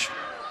scrimmage.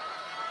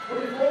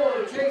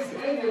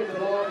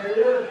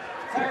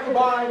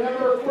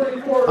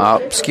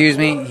 Excuse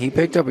me, he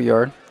picked up a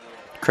yard.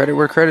 Credit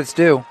where credit's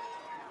due.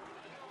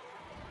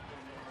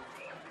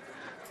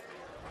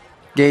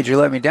 Gage, you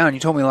let me down. You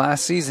told me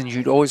last season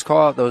you'd always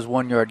call out those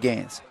 1 yard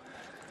gains.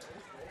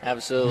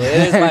 Absolutely.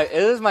 It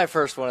is my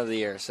first one of the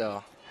year,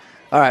 so.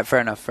 All right, fair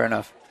enough, fair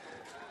enough.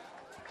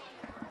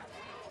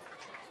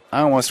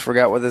 I almost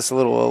forgot what this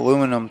little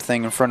aluminum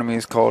thing in front of me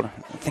is called.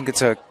 I think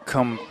it's a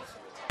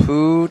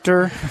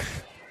computer.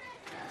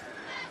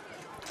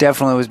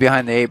 Definitely was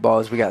behind the 8 ball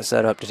as we got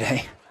set up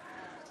today.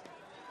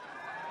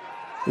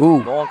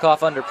 Ooh.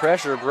 Mollenkoff under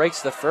pressure,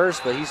 breaks the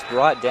first, but he's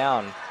brought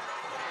down.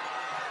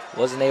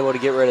 Wasn't able to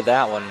get rid of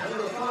that one.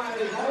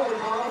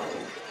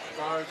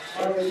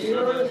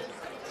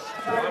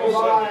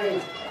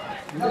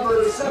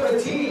 Number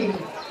 17,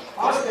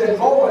 Austin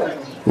Bowen.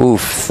 Oof,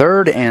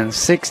 3rd and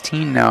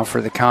 16 now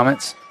for the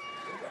Comets.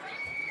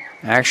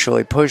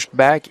 Actually pushed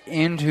back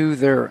into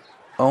their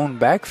own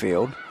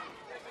backfield.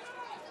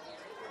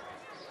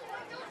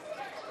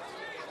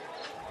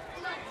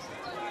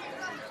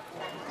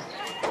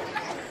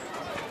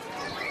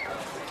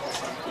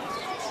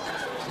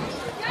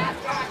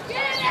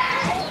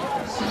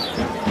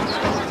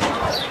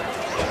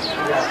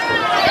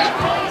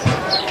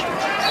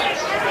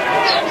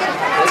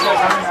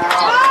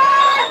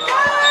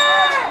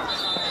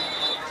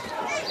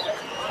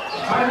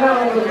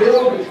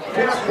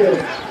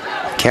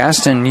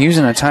 Caston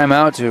using a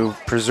timeout to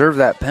preserve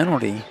that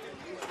penalty.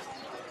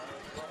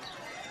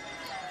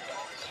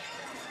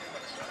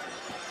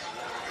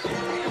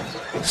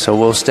 So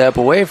we'll step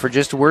away for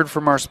just a word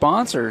from our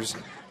sponsors.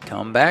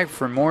 Come back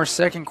for more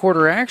second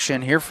quarter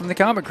action here from the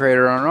Comet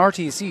Creator on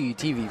RTC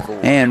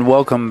TV4. And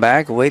welcome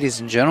back,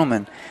 ladies and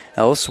gentlemen.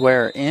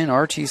 Elsewhere in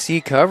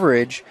RTC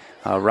coverage,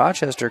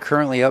 Rochester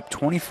currently up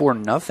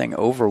 24-0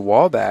 over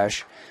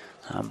Wabash.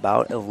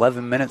 About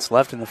 11 minutes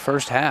left in the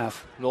first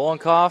half.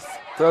 Mollenkoff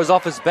throws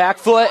off his back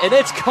foot, and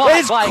it's caught.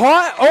 It's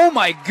caught? Oh,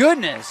 my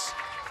goodness.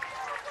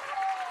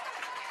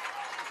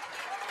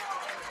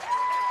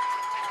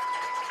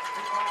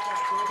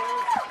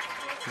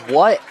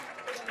 What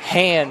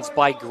hands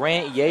by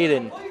Grant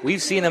Yaden.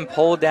 We've seen him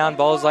pull down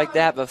balls like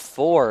that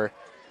before.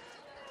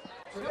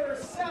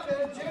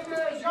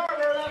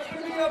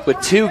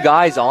 With 2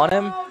 guys on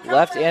him,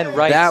 left and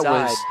right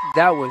side.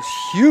 That was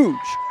huge.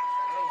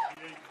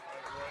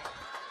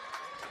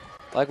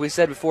 Like we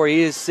said before,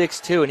 he is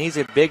 6'2", and he's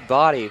a big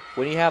body.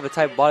 When you have a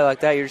type of body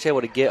like that, you're just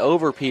able to get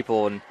over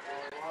people, and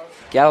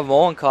Gavin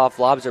Mollenkoff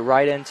lobs it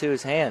right into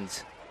his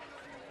hands.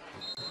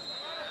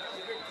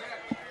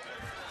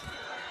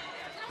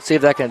 Let's see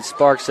if that can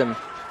spark some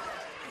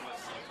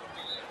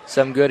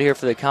good here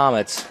for the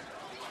Comets.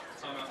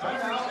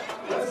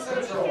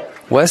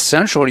 West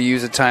Central to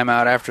use a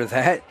timeout after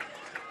that.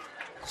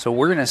 So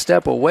we're going to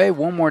step away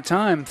one more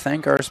time.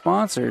 Thank our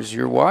sponsors.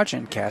 You're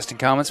watching Caston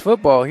Comets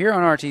football here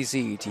on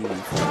RTC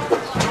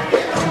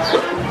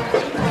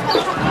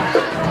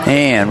TV4.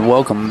 And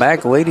welcome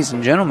back, ladies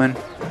and gentlemen.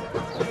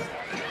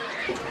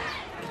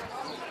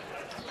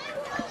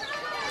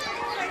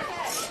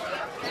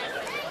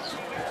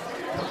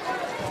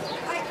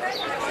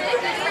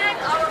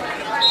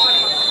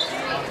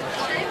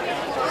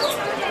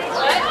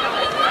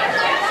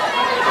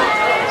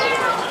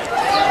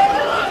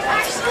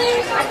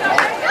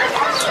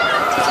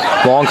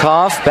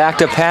 Mollenkoff back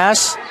to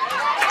pass.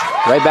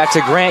 Right back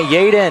to Grant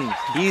Yaden.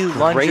 He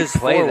lunges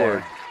forward.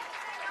 There.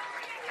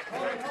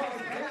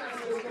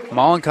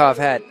 Mollenkoff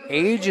had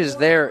ages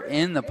there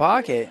in the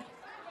pocket.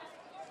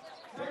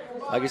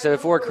 Like I said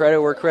before,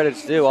 credit where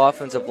credit's due.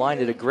 Offensive line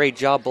did a great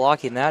job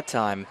blocking that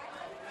time.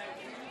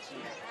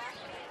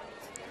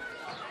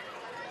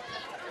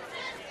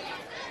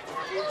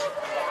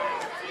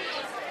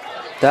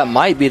 That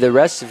might be the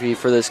recipe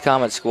for this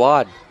Comet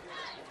squad.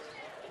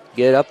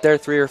 Get up there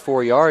 3 or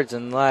 4 yards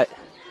and let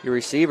your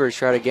receivers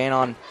try to gain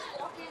on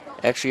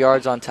extra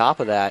yards on top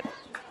of that.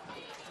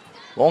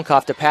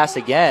 Mollenkoff to pass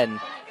again.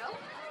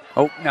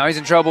 Oh, now he's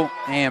in trouble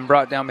and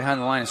brought down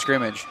behind the line of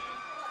scrimmage.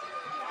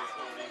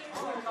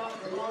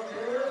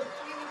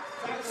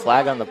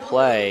 Flag on the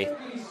play. You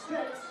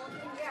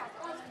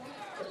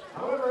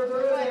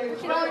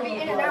can only be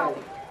in and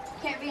out.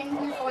 Can't be in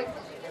here for like.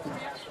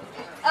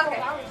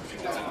 Okay.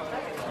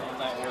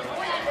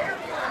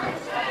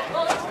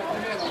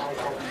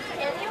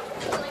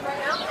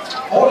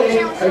 Holding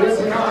against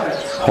the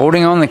Comets.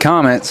 Holding on the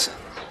Comets.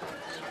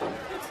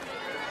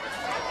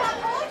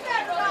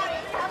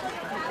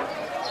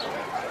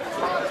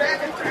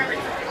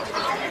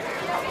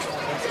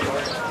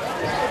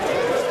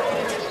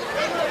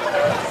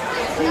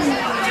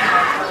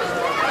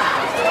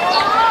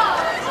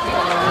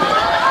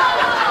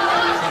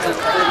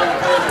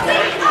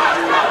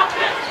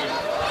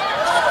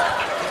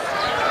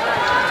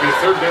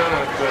 Third down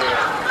at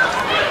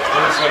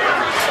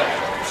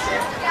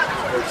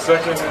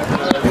second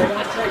and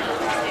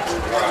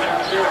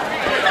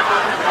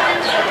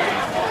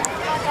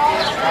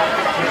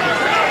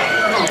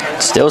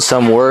Still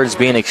some words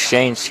being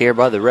exchanged here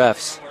by the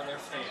refs,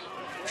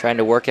 trying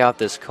to work out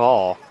this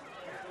call.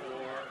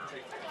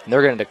 And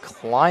they're going to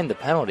decline the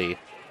penalty.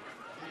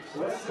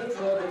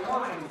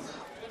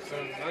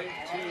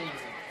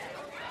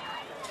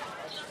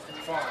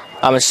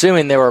 I'm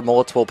assuming there were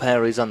multiple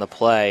penalties on the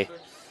play.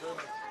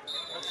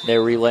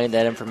 They're relaying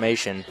that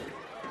information.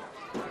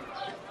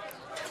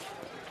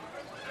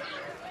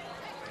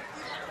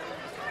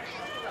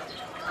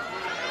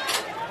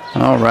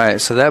 All right,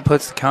 so that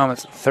puts the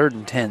Comets at 3rd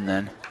and 10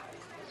 then.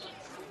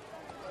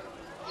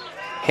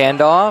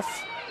 Handoff.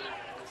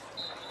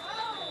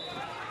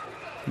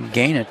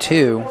 Gain of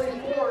 2.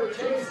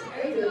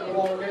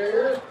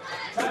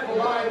 Tackled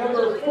by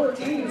number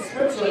 14,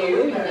 Spencer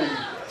Lehman.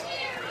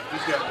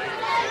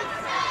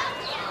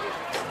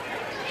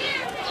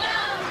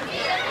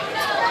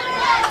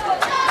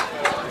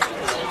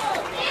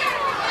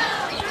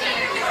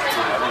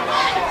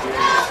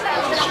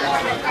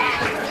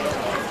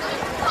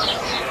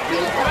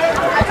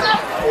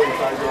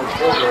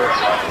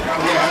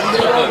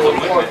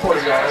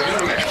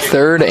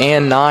 Third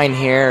and 9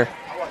 here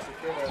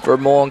for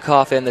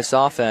Molenkoff in this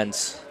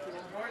offense.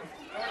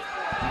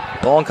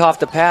 Molenkoff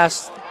to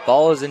pass,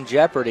 ball is in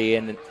jeopardy,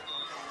 and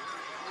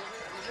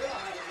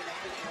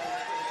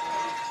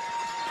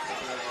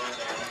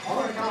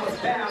Molenkoff's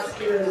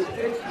pass is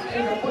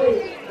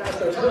incomplete.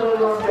 That's a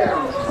turnover on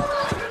down.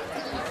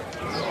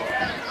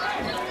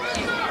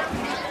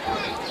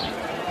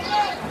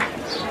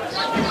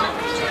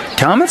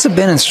 Comets have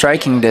been in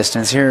striking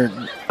distance here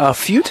a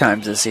few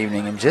times this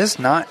evening and just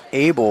not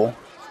able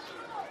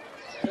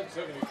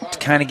to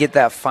kind of get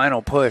that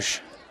final push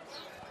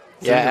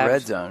through the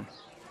red zone.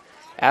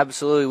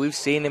 Absolutely. We've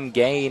seen him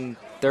gain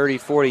 30,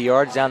 40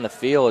 yards down the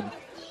field,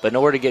 but in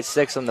order to get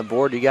 6 on the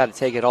board, you got to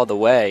take it all the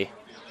way.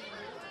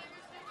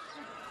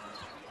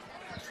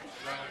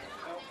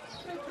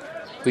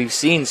 We've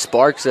seen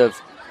sparks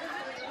of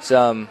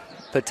some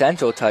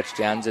potential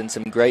touchdowns and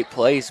some great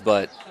plays,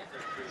 but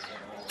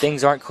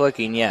things aren't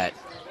clicking yet.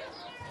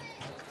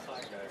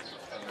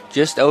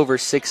 Just over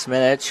 6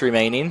 minutes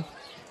remaining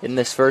in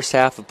this first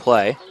half of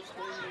play.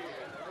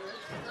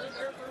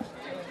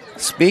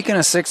 Speaking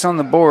of 6 on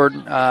the board,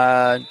 it's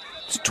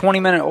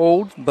 20-minute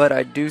old, but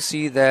I do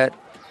see that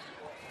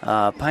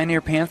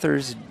Pioneer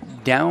Panthers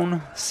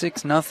down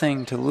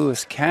 6-0 to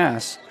Lewis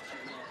Cass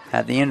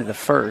at the end of the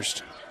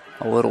first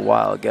a little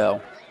while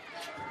ago.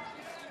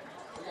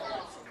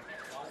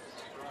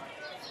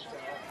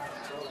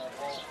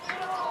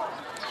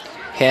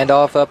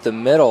 Handoff up the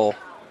middle.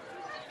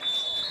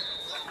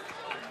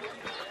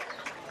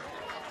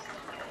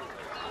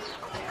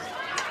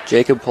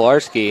 Jacob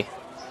Pilarski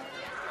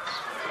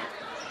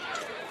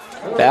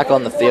back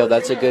on the field.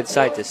 That's a good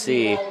sight to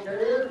see.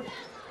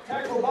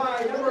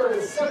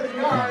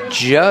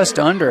 Just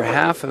under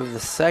half of the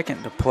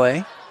second to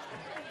play.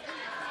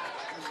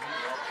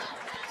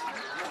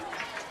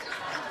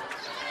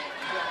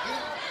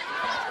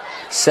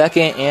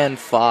 Second and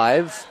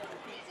 5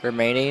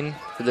 remaining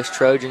for this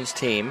Trojans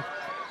team.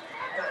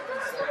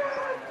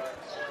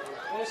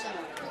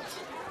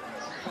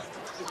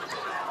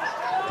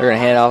 They're going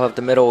to hand off up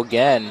the middle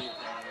again.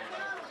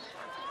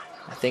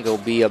 I think it'll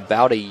be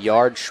about a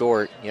yard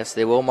short. Yes,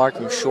 they will mark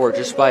him short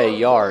just by a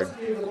yard.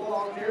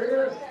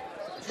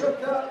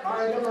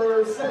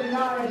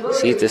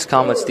 See if this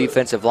Comets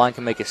defensive line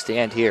can make a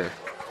stand here.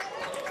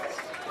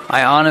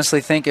 I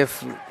honestly think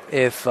if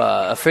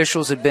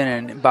officials had been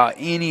in about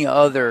any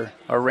other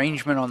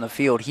arrangement on the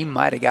field, he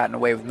might have gotten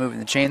away with moving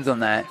the chains on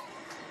that.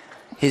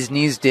 His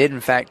knees did,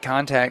 in fact,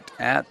 contact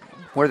at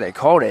where they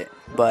called it,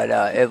 but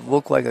it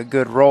looked like a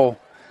good roll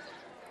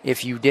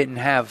if you didn't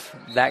have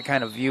that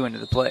kind of view into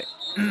the play.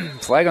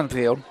 Flag on the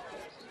field.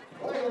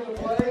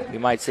 We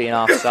might see an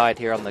offside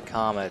here on the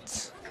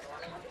Comets.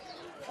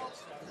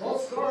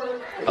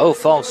 Oh,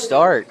 false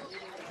start.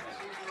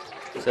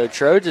 So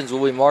Trojans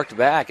will be marked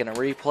back in a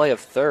replay of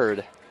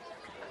third.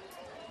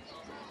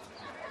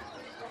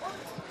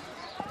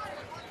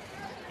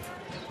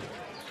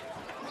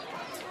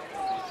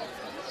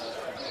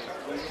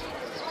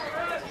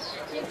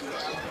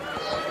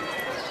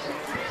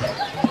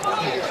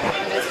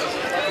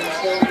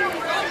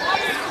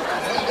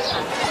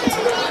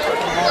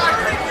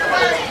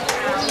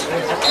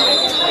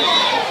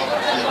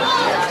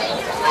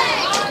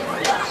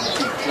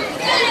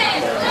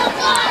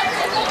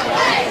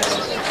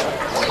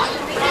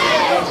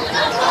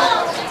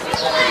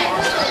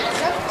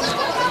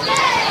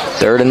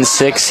 Third and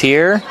 6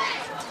 here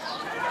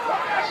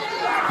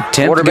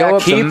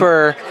Quarterback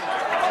keeper.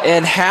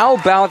 And how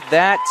about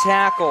that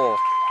tackle?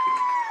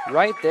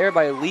 Right there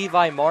by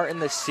Levi Martin,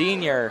 the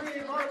senior.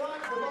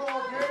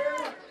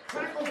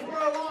 Tackle for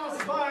a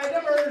loss by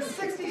number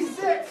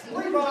 66,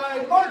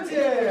 Levi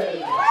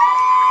Martin.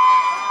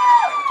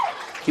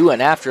 He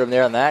went after him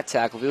there on that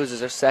tackle. If he was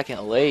his second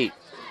late,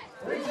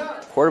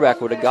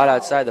 quarterback would have got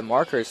outside the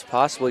markers,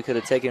 possibly could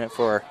have taken it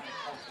for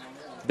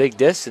a big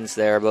distance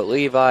there, but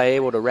Levi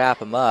able to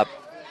wrap him up.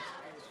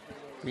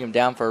 Bring him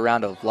down for a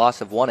round of loss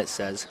of 1, it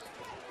says.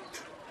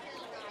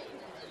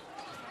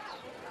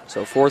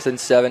 So 4th and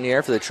 7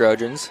 here for the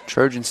Trojans.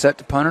 Trojans set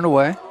to punt it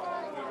away.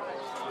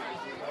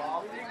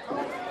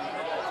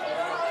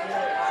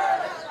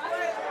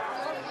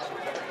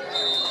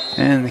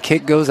 And the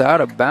kick goes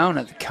out of bounds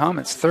at the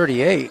Comets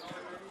 38.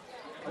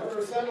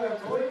 Number 7,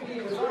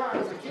 Koichi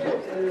Bizarre. The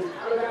kick is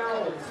out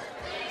of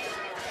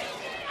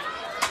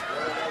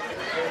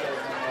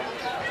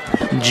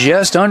bounds.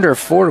 Just under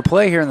 4 to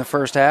play here in the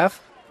first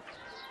half.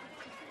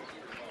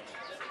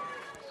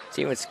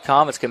 See what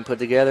Comets can put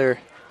together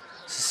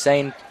a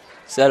sustained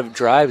set of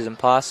drives and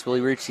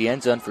possibly reach the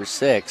end zone for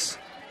 6.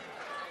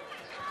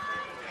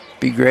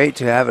 Be great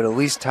to have it at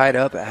least tied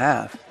up at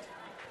half.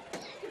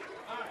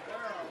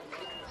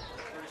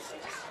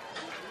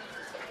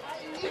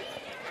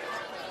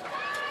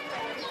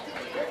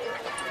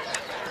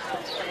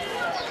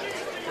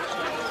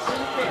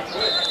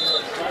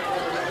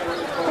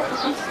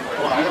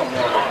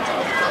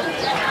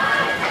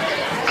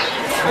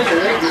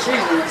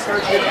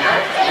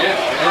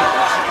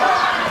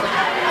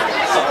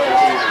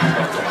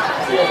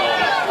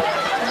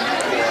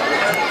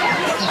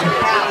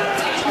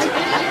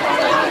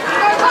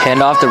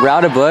 Hand off to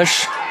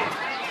Raudebush.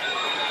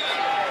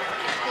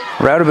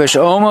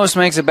 Raudebush almost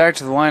makes it back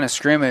to the line of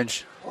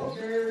scrimmage.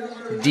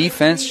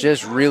 Defense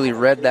just really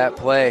read that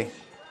play.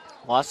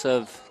 Loss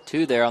of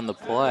 2 there on the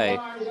play.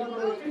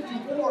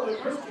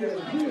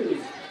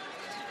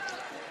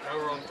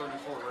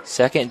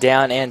 Second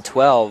down and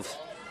 12.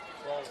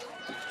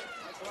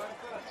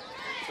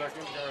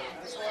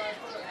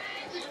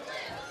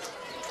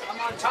 I'm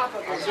on top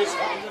of this.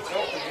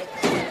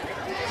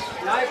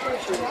 I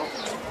appreciate it.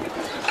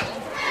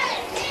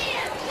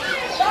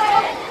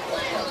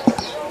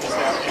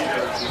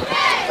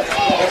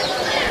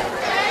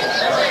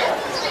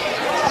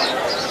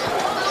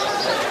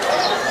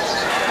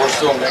 We're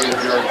still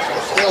negative yards.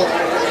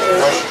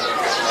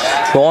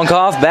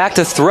 Bolenkoff back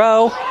to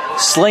throw,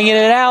 slinging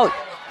it out.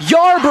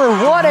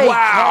 Yarber, what a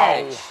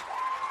catch!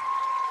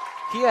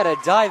 He had a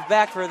dive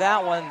back for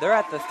that one. They're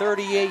at the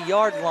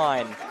 38-yard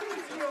line.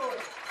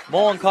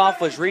 Molenkoff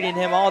was reading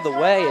him all the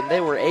way, and they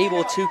were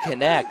able to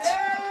connect.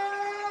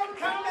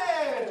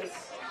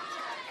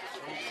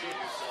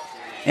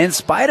 In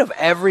spite of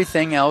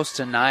everything else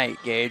tonight,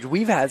 Gage,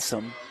 we've had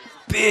some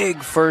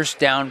big first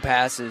down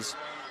passes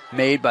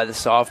made by the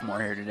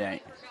sophomore here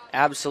today.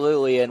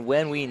 Absolutely, and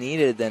when we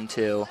needed them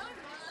to.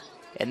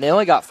 And they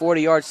only got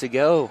 40 yards to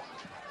go.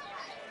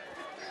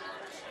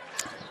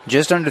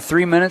 Just under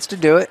 3 minutes to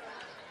do it.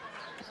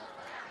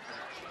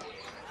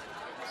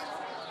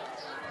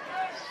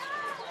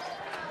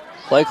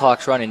 Play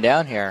clock's running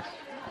down here.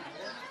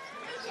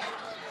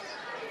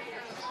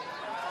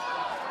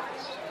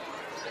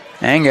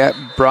 And got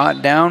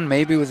brought down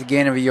maybe with a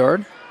gain of a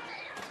yard.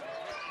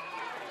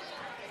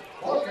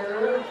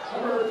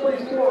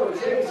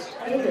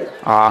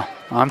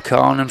 I'm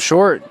calling him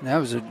short. That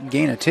was a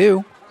gain of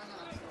 2.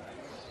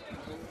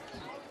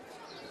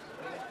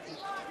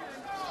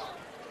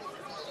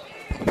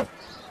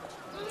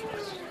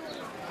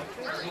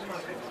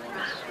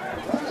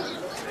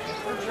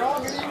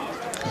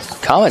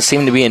 Comets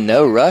seem to be in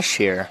no rush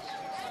here.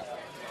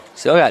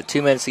 Still got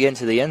 2 minutes to get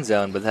into the end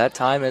zone, but that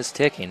time is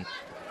ticking.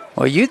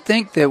 Well, you'd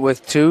think that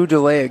with 2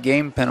 delay of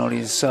game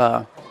penalties,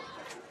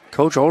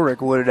 Coach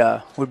Ulrich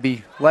would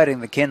be lighting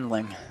the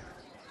kindling.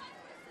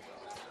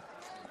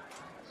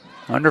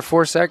 Under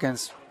 4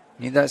 seconds.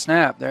 Need that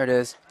snap. There it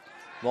is.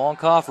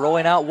 Molenkoff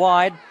rolling out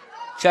wide.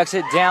 Checks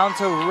it down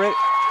to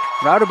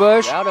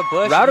Raudebush.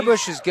 Raudebush.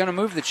 Raudebush is going to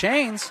move the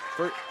chains.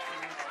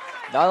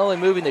 Not only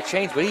moving the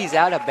chains, but he's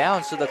out of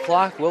bounds, so the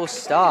clock will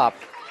stop.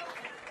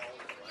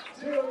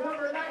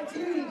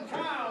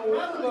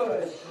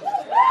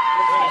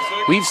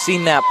 We've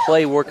seen that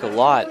play work a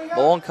lot.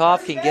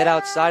 Molenkoff can get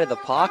outside of the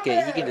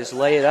pocket. He can just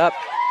lay it up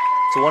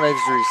to one of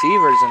his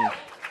receivers and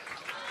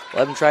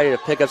let him try to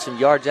pick up some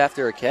yards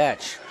after a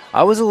catch.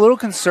 I was a little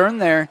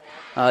concerned there.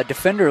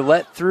 Defender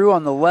let through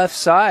on the left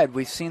side.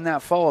 We've seen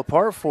that fall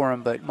apart for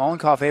him, but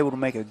Molenkoff able to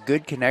make a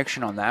good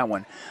connection on that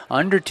one.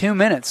 Under 2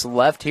 minutes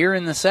left here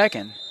in the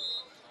second.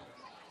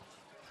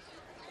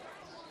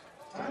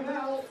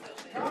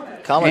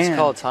 Comets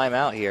call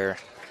timeout here.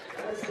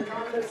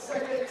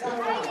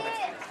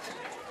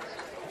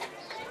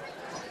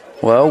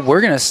 Well, we're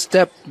going to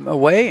step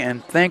away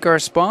and thank our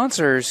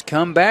sponsors.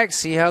 Come back,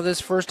 see how this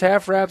first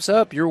half wraps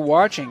up. You're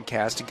watching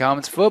Caston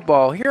Comets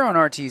football here on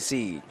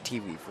RTC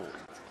TV4.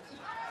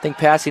 I think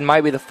passing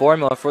might be the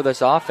formula for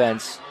this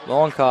offense.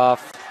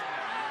 Molenkoff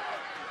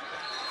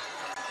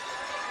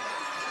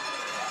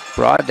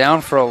Brought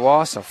down for a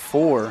loss of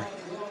 4.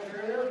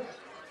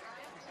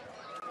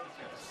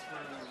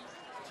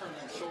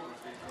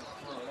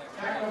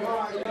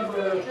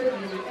 Number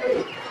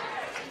 58.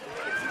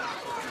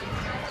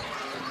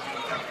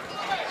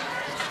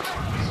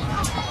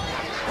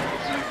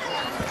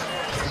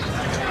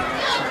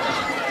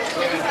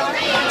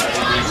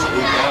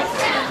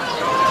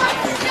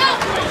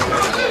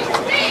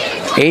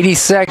 80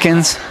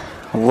 seconds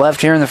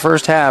left here in the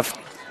first half.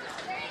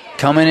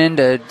 Coming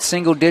into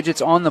single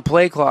digits on the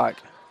play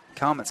clock.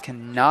 Comets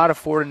cannot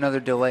afford another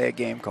delay at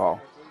game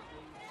call.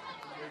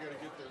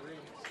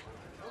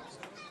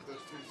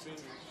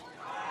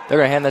 They're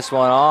going to hand this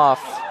one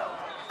off.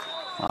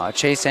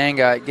 Chase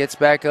Angot gets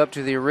back up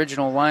to the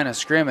original line of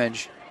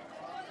scrimmage.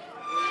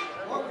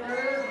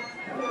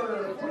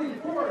 Number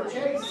 44,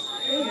 Chase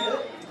Angot.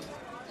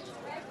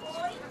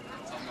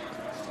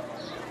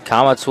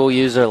 Comets will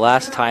use their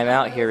last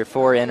timeout here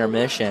before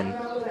intermission.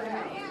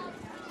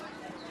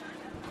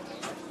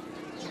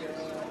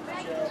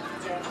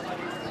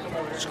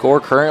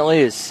 Score currently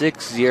is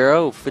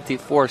 6-0,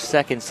 54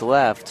 seconds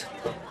left.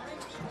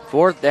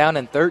 4th down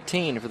and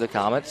 13 for the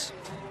Comets.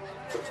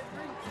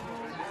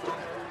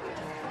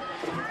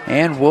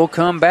 And we'll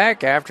come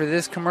back after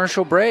this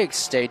commercial break.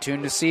 Stay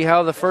tuned to see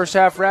how the first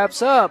half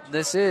wraps up.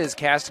 This is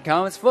Caston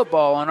Comets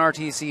football on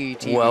RTC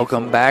TV.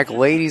 Welcome back,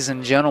 ladies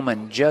and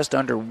gentlemen. Just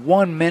under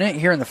 1 minute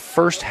here in the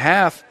first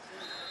half.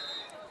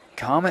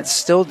 Comets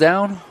still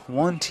down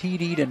 1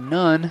 TD to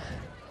none.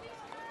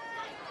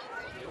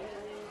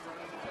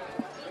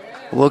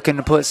 Looking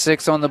to put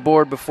 6 on the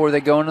board before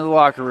they go into the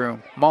locker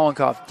room.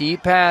 Mollenkoff,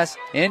 deep pass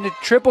into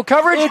triple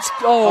coverage.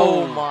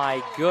 Oh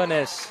my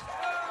goodness.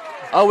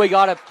 Oh, we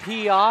got a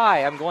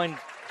PI. I'm going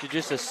to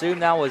just assume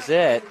that was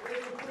it.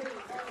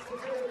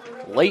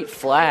 Late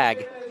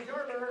flag.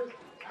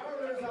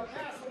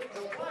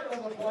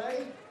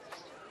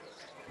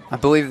 I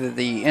believe that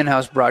the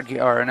in-house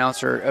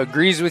announcer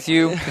agrees with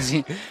you because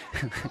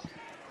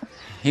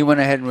he went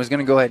ahead and was going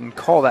to go ahead and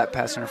call that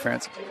pass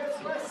interference.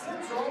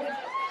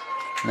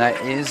 And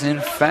that is,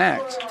 in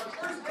fact.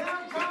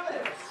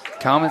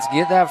 Comets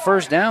get that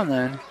first down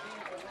then.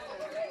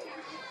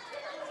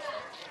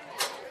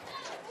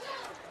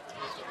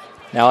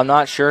 Now, I'm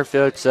not sure if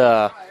it's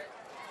I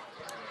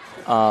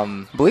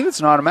believe it's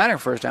an automatic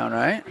first down,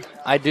 right?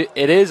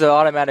 It is an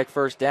automatic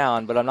first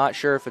down, but I'm not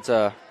sure if it's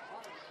a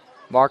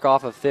mark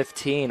off of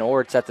 15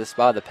 or it's at the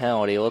spot of the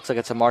penalty. It looks like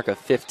it's a mark of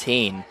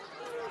 15.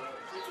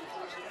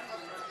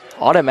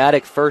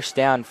 Automatic first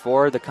down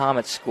for the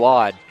Comets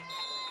squad.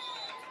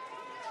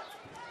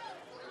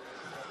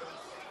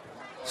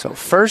 So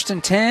 1st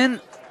and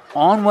 10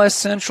 on West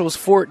Central's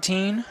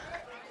 14.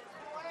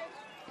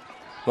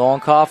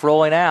 Mollenkoff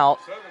rolling out.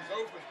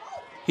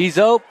 He's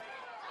open.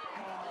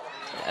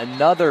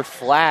 Another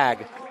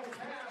flag.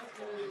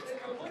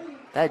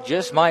 That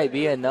just might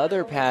be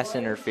another pass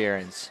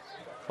interference.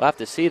 We'll have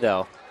to see,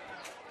 though.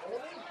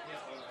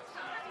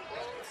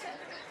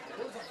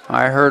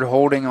 I heard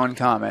holding on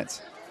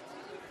Comets.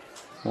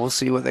 We'll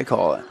see what they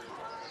call it.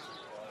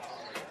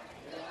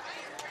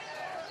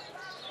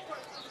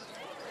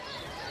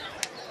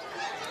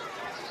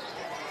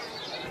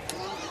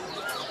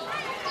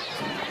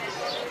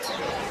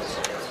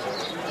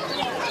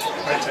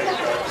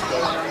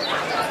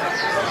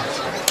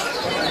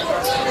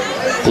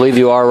 I believe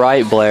you are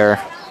right,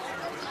 Blair.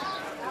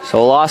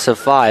 So a loss of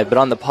 5, but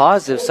on the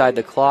positive side,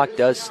 the clock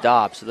does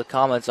stop, so the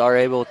Comets are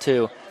able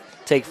to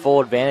take full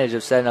advantage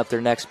of setting up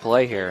their next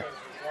play here.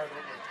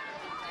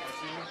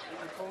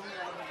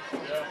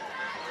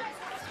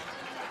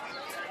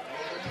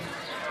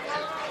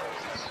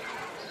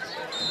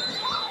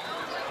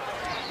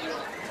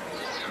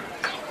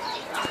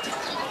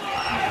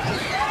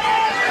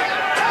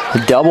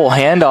 A double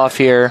handoff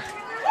here.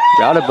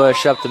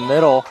 Raudebush up the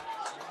middle.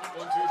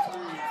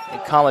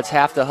 And Comets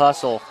have to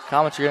hustle.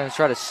 Comets are going to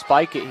try to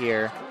spike it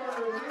here.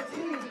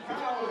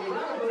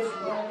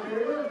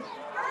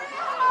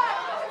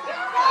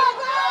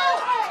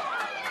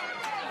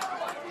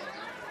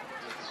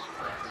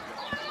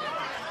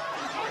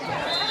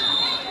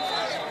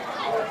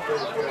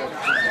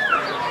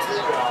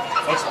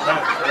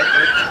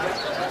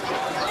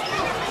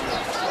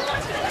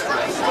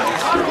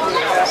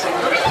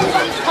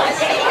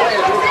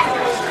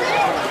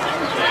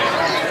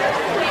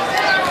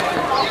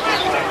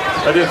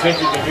 I didn't think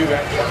you could do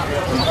that.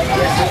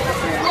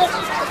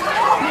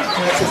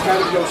 It's just got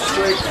to go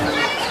straight, man.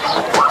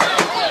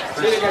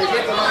 Really got to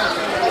get the line.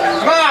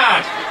 Come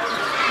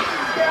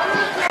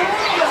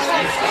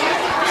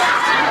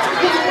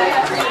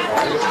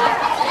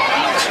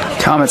on!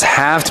 Comets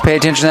have to pay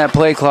attention to that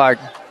play clock.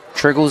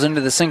 Trickles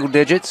into the single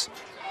digits.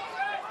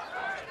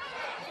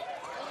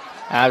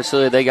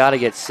 Absolutely, they got to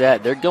get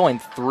set. They're going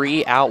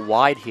 3 out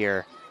wide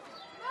here.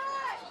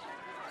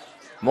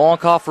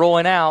 Mollenkoff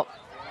rolling out.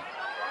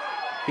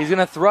 He's going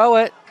to throw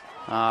it.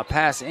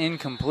 Pass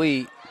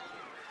incomplete.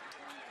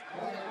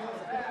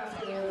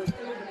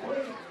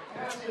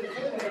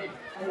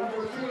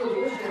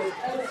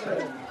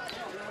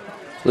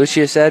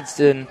 Lucius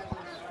Edston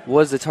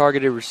was the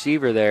targeted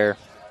receiver there.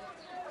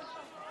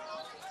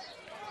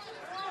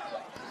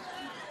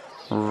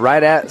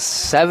 right at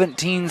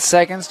 17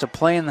 seconds to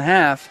play in the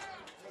half.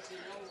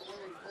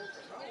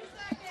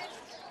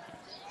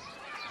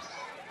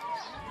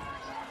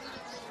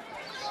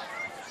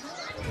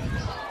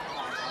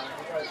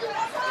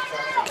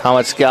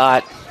 Comets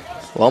got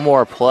one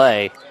more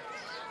play. You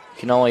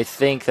can only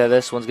think that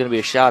this one's going to be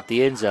a shot at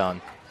the end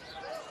zone.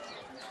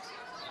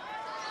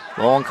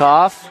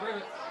 Lowenkoff.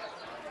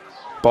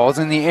 Ball's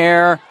in the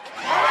air.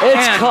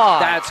 It's And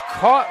caught. That's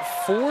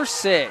caught for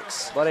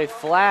 6. But a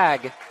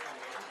flag.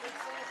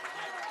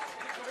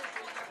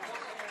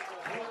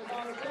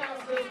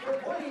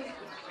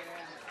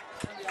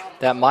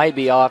 That might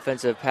be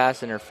offensive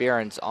pass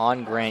interference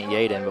on Grant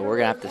Yaden, but we're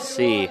going to have to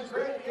see.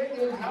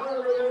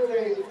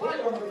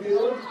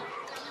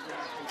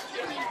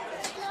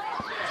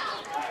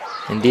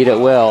 Indeed it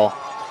will.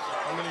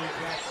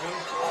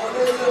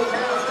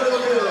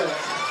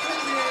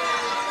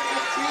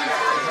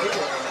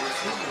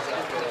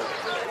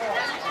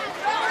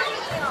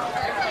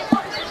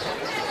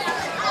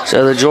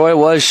 So the joy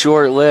was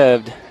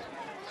short-lived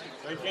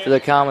for the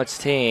Comets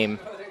team.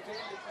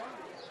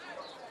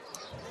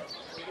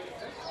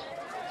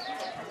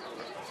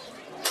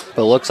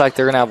 But it looks like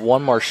they're going to have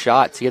one more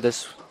shot to get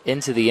this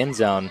into the end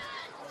zone.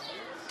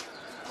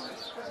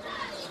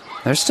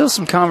 There's still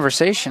some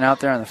conversation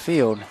out there on the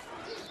field.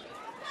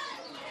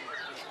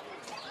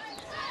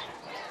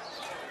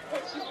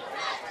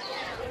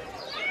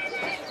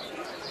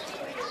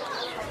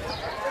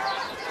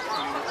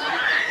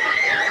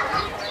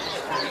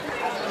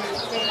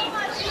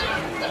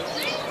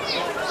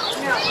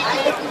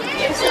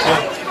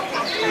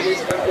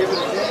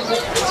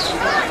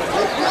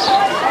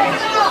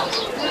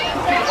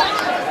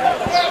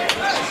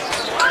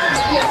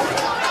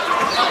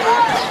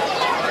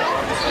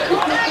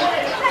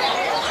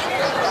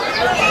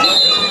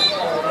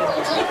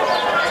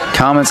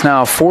 Comets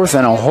now 4th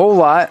and a whole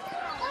lot.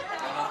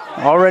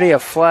 Already a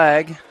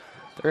flag.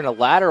 They're in a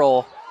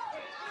lateral.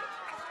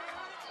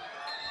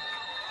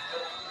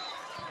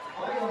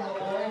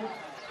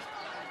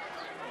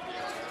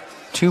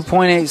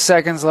 .8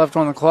 seconds left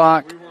on the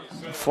clock.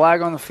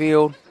 Flag on the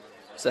field.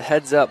 It's a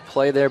heads-up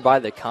play there by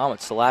the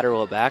Comets to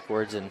lateral it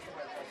backwards and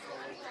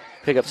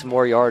pick up some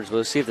more yards.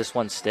 We'll see if this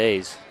one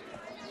stays.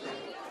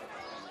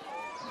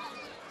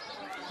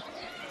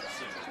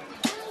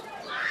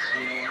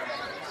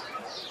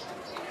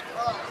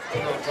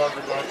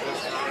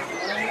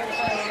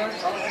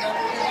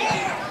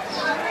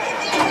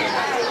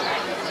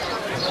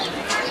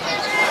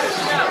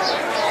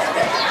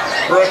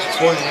 We're up to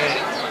 28.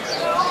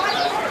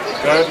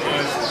 That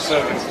is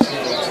 17,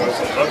 so it's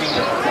 11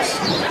 yards.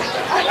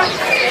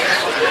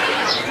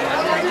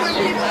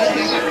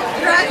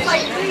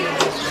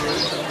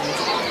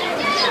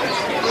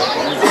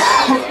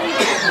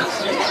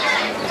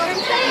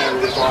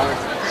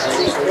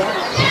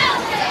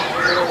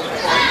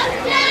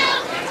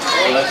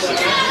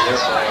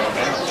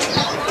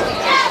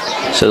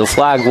 So the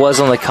flag was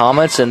on the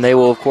Comets, and they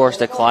will, of course,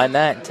 decline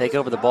that and take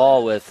over the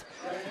ball with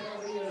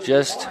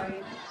just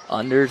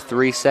under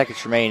 3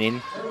 seconds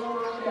remaining.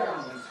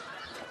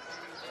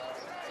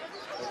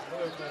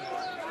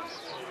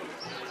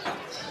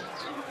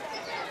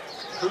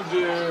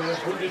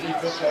 Who did he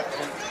pitch that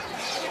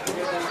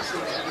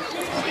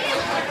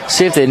to?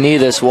 See if they need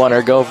this one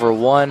or go for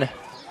one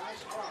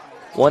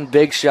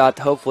big shot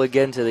to hopefully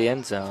get into the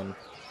end zone.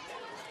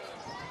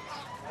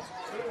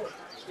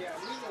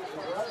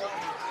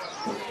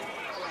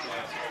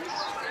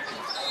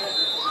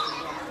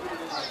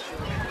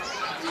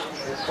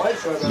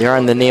 They're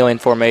in the kneeling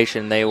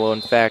formation. They will,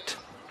 in fact,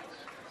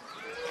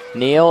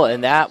 kneel,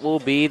 and that will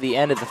be the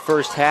end of the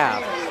first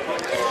half.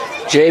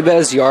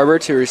 Jabez Yarber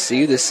to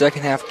receive the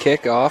second half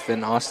kickoff,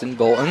 and Austin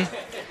Bolton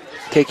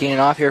kicking it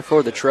off here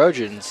for the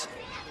Trojans.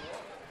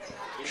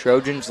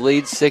 Trojans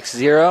lead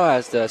 6-0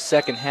 as the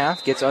second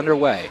half gets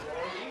underway.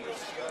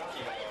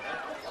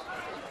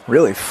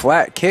 Really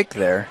flat kick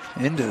there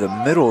into the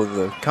middle of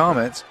the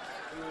Comets.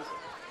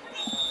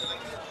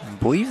 I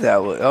believe that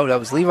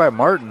was Levi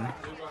Martin.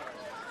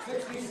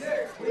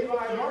 66,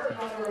 Levi Martin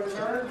on the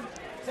return.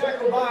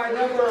 Tackled by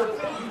number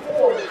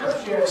 54,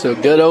 Christian. So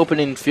good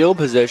opening field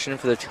position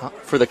for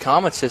the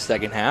Comets this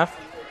second half.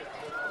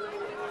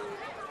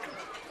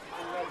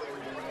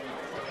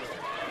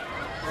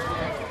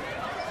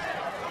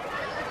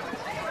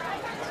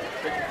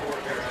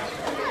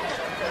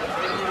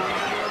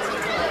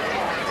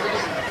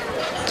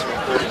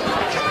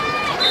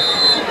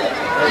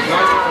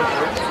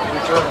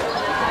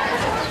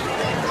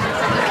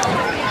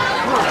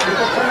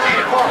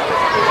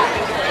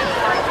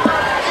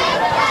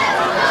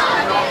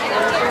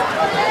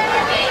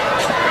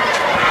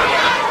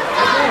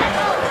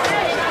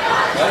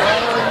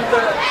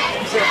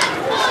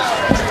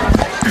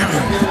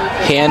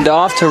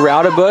 Handoff to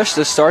Raudebush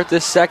to start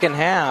this second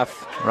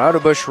half.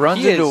 Raudebush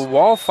runs into a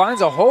wall,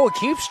 finds a hole,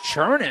 keeps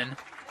churning.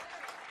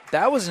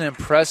 That was an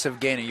impressive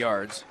gain of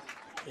yards.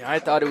 Yeah, I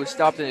thought it was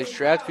stopped in his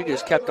tracks. If he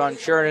just kept on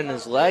churning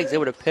his legs, they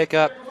would have picked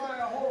up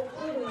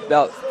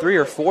about 3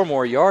 or 4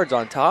 more yards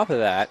on top of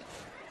that.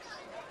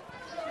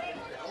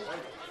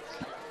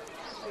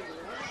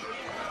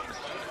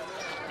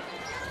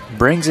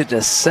 Brings it to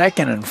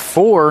 2nd and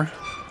 4.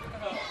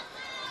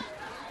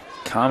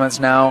 Comets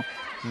now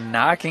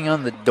knocking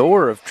on the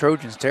door of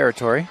Trojans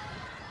territory.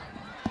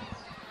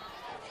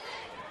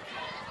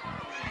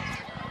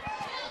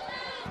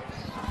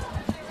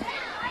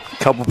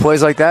 A couple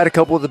plays like that, a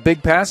couple of the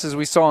big passes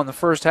we saw in the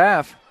first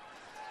half.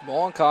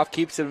 Molenkoff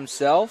keeps it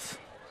himself.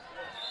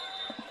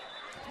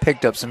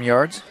 Picked up some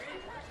yards.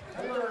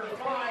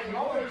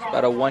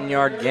 About a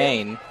 1-yard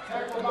gain.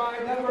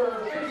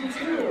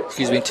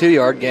 Excuse me,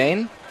 2-yard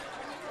gain.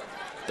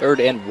 3rd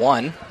and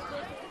 1.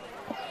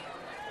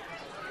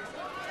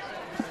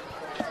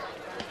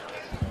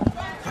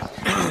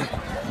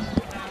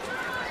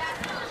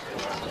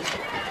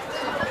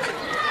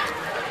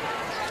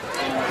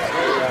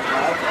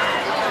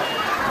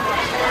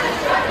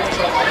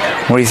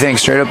 What do you think?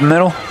 Straight up the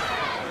middle?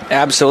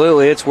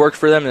 Absolutely, it's worked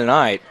for them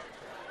tonight.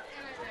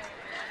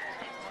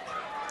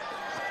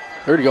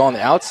 They're to go on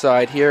the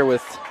outside here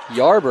with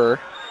Yarber.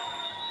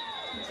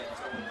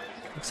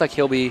 Looks like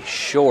he'll be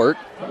short.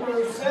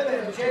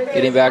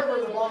 Getting back,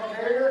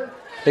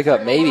 pick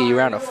up maybe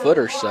around a foot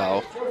or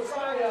so.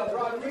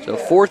 So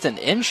 4th and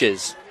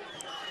inches.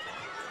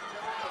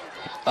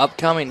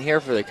 Upcoming here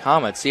for the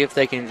Comets. See if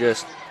they can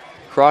just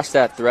cross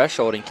that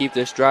threshold and keep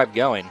this drive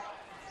going.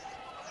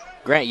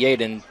 Grant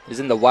Yaden is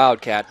in the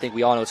Wildcat. I think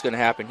we all know what's going to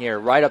happen here.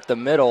 Right up the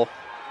middle.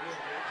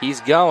 He's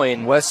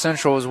going. West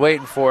Central is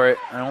waiting for it.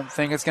 I don't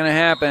think it's going to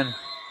happen.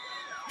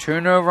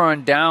 Turnover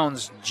on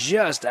downs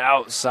just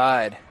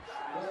outside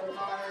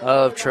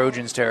of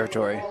Trojans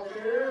territory.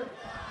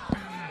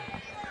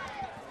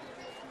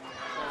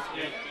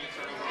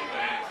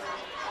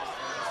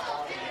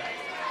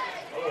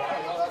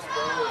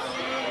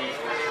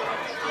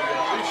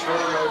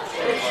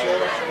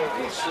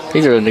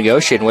 These are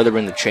negotiating whether to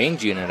bring the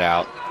change unit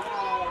out.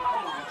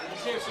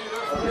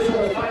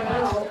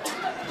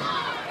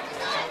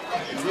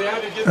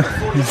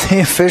 The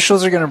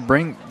officials are going to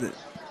bring...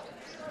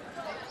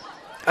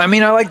 I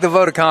mean, I like the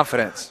vote of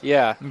confidence.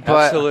 Yeah,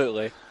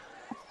 absolutely.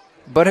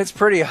 But it's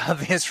pretty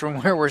obvious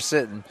from where we're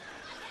sitting.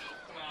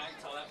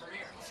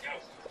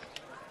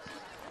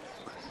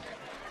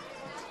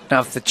 Now,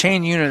 if the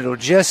chain unit will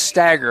just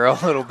stagger a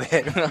little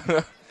bit.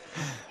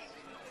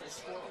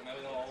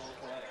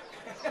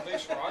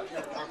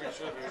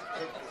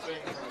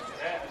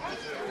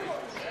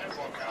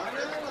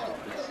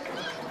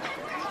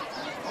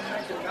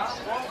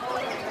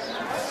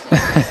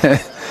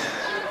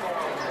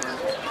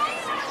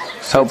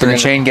 Hoping the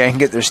chain gang can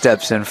get their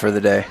steps in for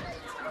the day.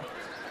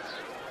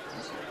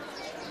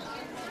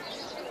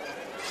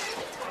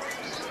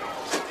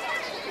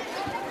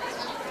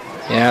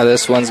 Yeah,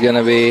 this one's going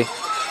to be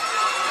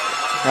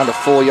around a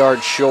full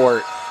yard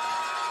short.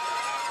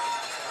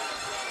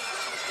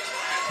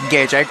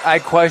 Gage, I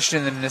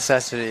question the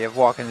necessity of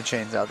walking the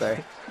chains out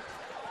there.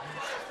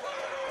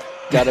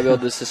 Got to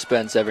build the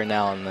suspense every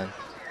now and then.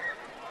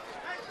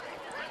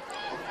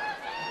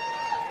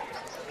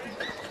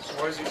 So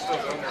why is he still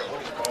down there?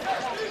 What is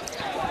he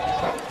called?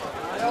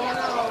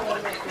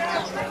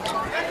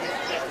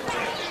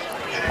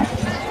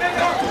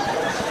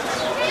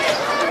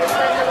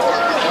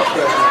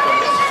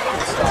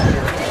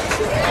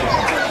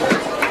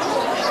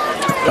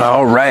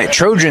 All right,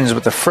 Trojans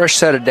with a fresh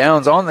set of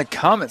downs on the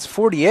Comets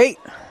 48.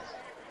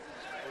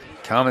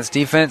 Comets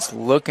defense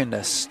looking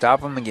to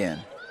stop them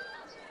again.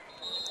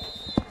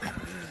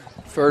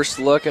 First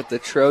look at the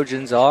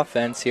Trojans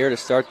offense here to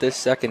start this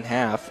second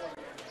half.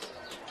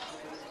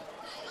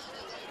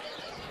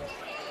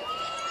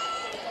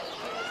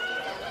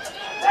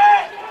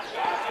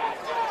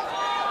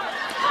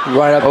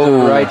 Right up the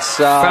right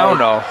side.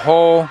 Found a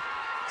hole.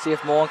 See if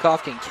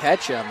Molenkoff can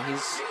catch him.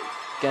 He's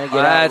going to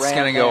get That's outran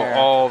going to go there.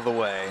 all the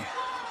way.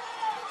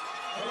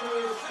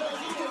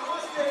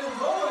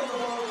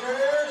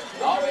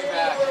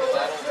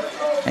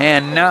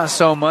 And not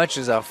so much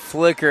as a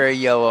flicker of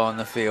yellow on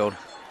the field.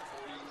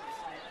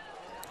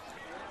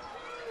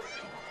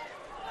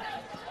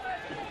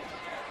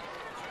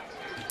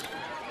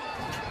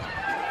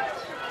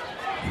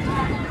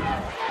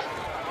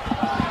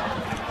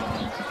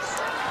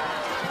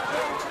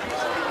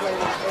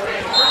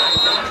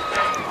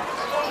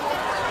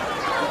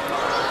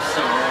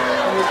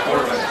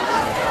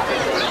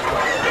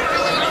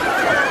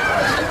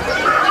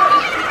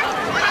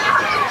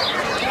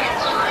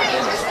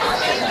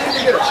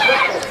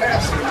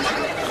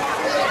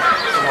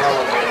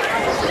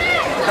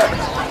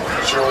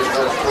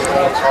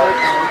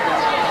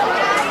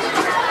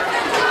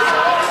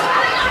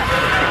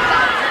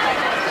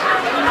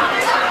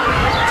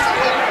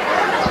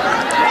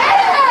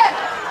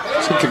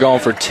 They're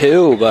going for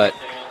two, but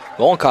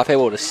Molenkoff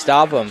able to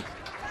stop him.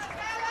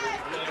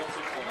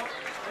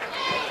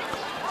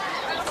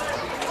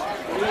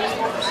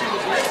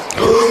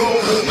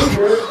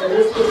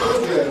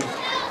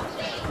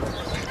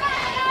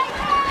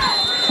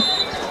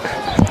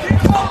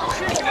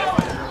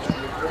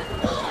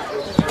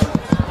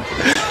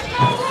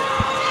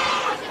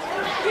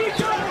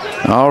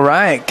 All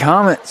right,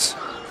 Comets.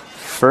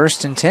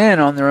 1st and 10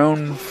 on their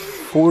own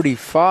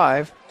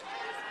 45.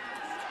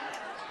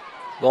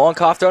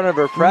 Mollenkoff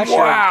under pressure.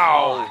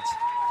 Wow.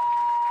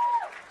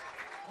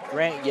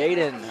 Grant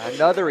Yaden,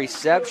 another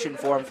reception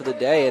for him for the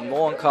day, and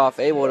Mollenkoff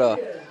able to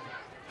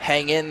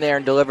hang in there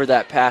and deliver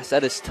that pass.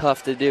 That is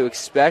tough to do,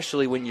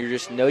 especially when you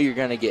just know you're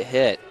going to get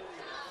hit.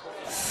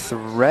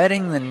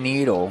 Threading the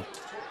needle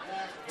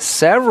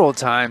several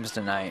times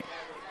tonight.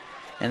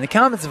 And the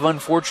Comets have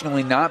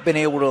unfortunately not been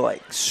able to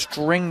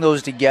string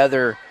those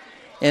together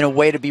in a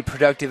way to be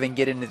productive and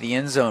get into the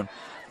end zone.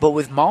 But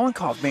with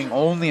Mollenkoff being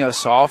only a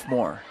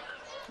sophomore,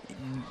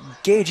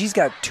 Gage, he's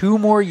got 2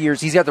 more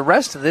years. He's got the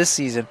rest of this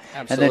season.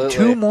 Absolutely. And then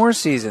 2 more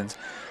seasons.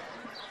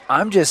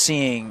 I'm just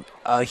seeing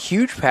a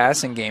huge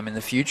passing game in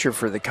the future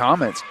for the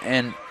Comets,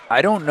 and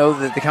I don't know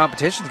that the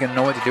competition is going to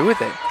know what to do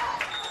with it.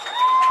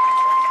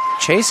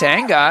 Chase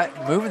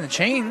Angot moving the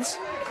chains.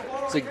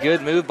 It's a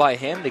good move by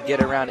him to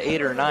get around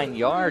 8 or 9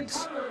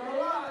 yards.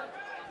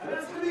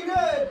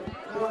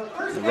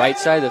 The right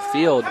side of the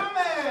field.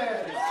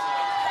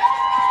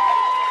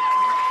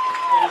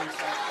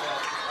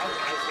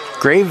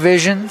 Great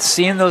vision,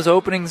 seeing those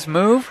openings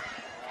move,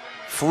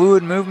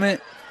 fluid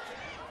movement,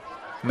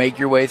 make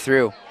your way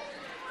through.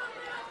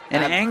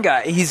 And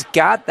Angot, he's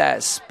got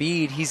that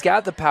speed, he's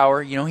got the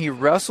power. You know, he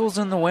wrestles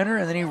in the winter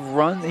and then he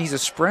runs. He's a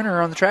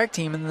sprinter on the track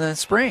team in the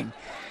spring.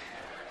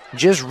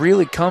 Just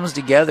really comes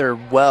together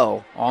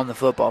well on the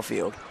football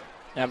field.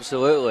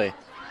 Absolutely.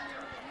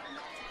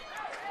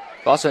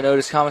 I've also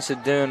noticed Comets are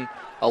doing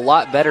a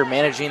lot better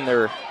managing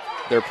their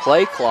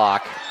play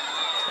clock.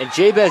 And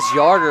Jabez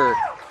Yarber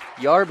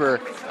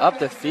up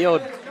the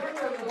field.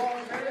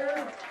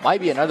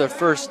 Might be another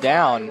first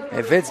down.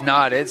 If it's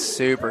not, it's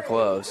super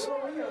close.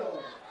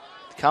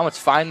 The Comets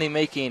finally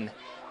making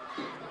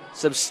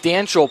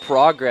substantial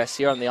progress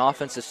here on the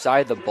offensive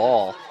side of the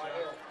ball.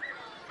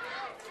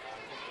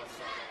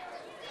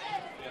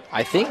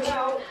 I think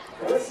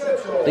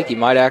he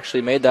might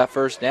actually made that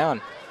first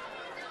down.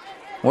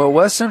 Well,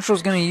 West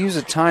Central's going to use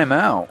a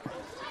timeout.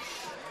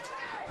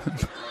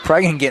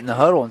 Probably going to get in the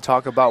huddle and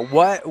talk about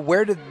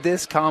where did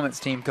this Comets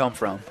team come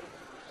from?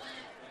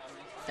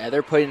 Yeah,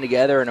 they're putting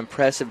together an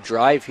impressive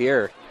drive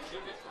here.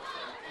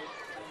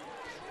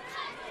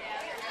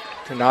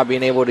 To not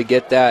being able to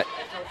get that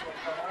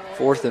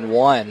 4th and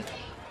 1.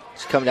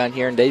 Just come down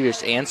here and they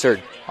just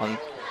answered on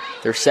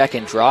their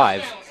second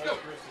drive.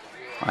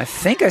 I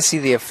think I see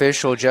the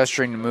official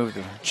gesturing to move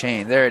the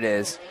chain. There it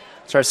is.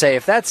 So I say,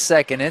 if that's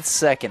second, it's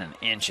second in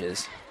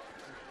inches.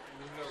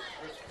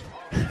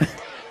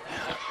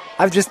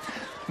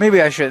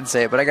 Maybe I shouldn't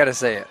say it, but I got to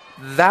say it.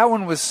 That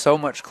one was so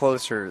much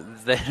closer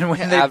than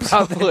when they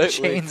brought the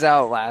chains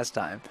out last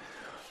time.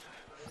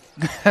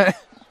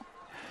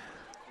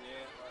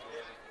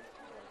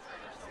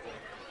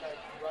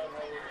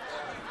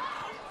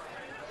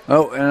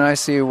 Oh, and I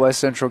see West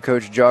Central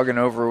coach jogging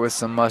over with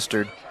some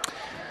mustard.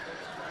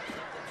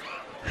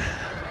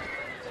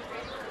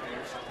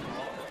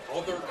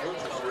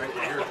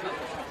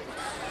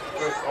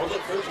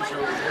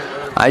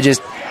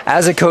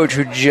 As a coach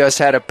who just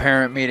had a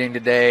parent meeting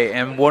today,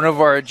 and one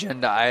of our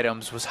agenda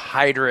items was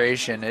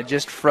hydration, it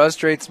just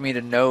frustrates me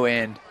to no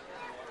end.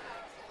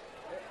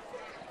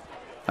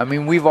 I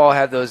mean, we've all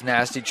had those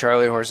nasty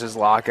Charlie horses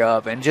lock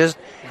up, and just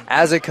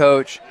as a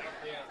coach,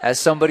 as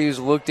somebody who's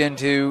looked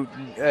into,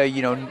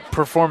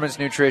 performance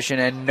nutrition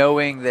and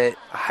knowing that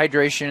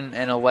hydration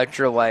and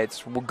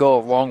electrolytes will go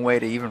a long way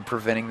to even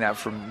preventing that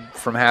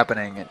from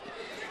happening. And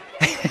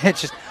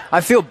it's just,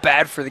 I feel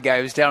bad for the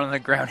guy who's down on the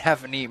ground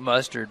having to eat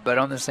mustard, but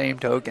on the same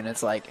token,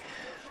 it's like,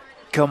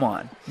 come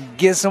on,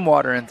 get some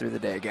water in through the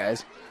day,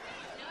 guys.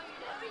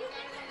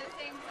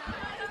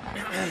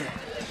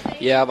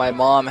 Yeah, my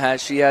mom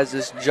has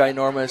this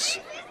ginormous,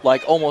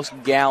 almost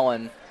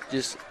gallon,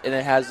 and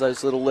it has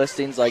those little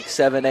listings like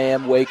 7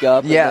 a.m. wake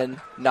up, and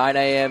then 9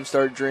 a.m.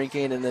 start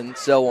drinking, and then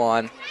so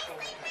on.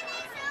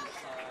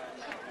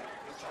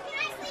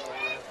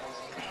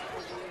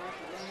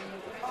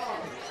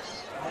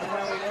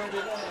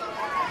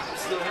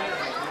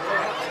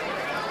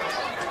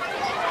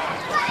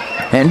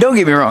 And don't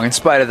get me wrong, in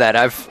spite of that,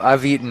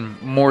 I've eaten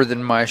more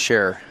than my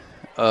share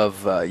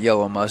of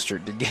yellow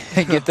mustard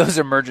to get those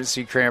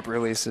emergency cramp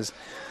releases.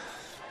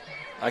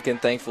 I can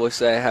thankfully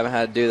say I haven't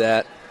had to do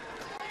that.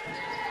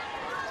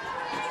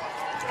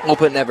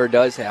 Hope it never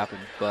does happen,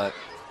 but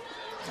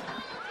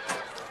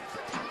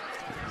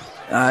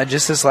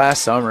just this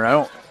last summer,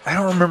 I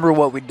don't remember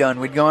what we'd done.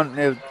 We'd gone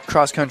a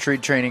cross country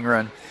training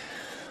run,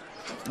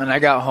 and I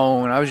got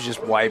home and I was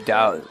just wiped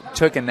out.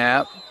 Took a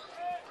nap.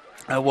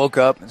 I woke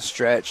up and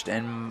stretched,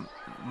 and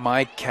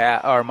my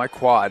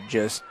quad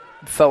just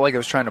felt like I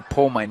was trying to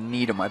pull my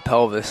knee to my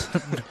pelvis,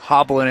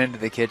 hobbling into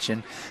the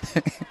kitchen.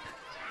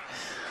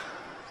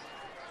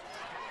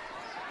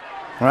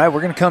 All right, we're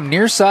going to come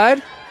near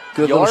side.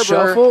 Good little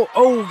shuffle.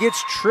 Oh,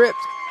 gets tripped.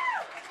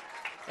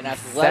 An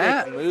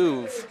athletic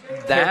move.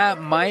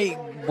 That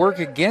might work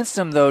against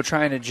him, though,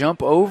 trying to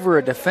jump over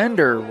a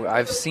defender.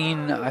 I've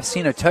seen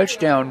a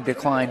touchdown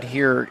declined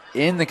here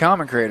in the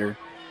Common Crater.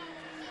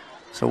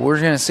 So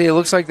we're going to see. It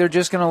looks like they're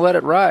just going to let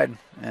it ride,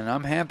 and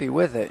I'm happy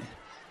with it.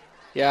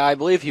 Yeah, I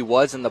believe he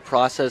was in the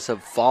process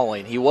of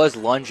falling. He was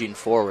lunging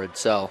forward,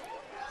 so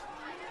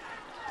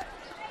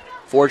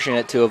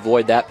fortunate to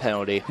avoid that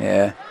penalty.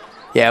 Yeah.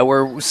 Yeah,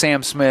 where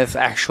Sam Smith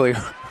actually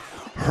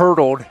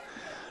hurdled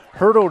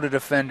a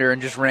defender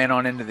and just ran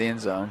on into the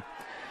end zone.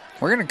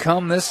 We're going to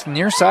come this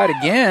near side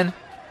again.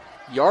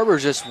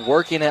 Yarber's just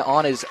working it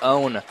on his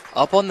own,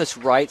 up on this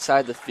right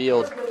side of the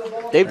field.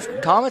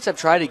 Comets have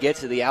tried to get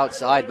to the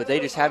outside, but they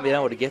just haven't been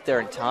able to get there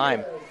in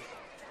time.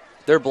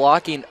 They're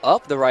blocking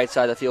up the right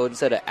side of the field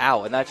instead of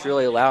out, and that's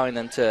really allowing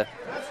them to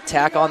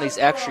tack on these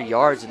extra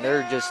yards, and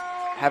they're just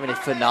having a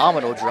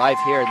phenomenal drive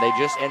here, and they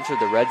just entered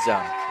the red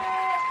zone.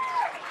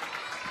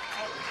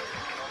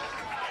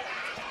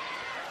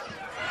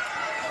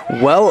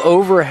 Well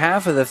over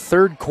half of the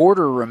third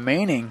quarter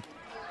remaining.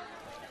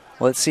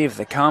 Let's see if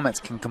the Comets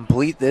can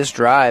complete this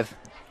drive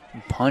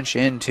and punch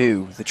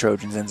into the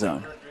Trojans' end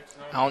zone.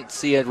 I don't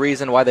see a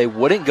reason why they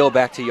wouldn't go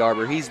back to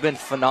Yarber. He's been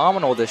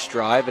phenomenal this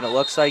drive, and it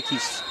looks like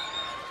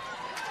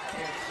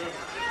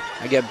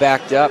I get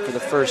backed up for the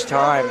first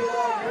time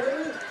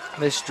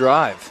this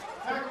drive.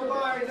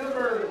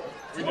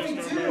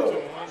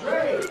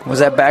 Was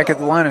that back at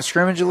the line of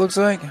scrimmage, it looks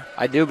like?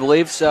 I do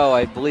believe so.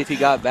 I believe he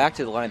got back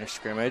to the line of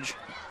scrimmage.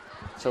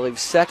 So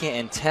leaves 2nd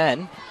and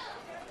 10.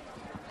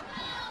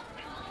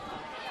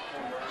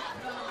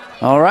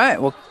 All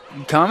right, well,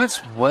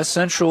 Comets, West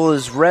Central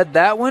has read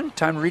that one.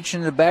 Time to reach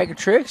into the bag of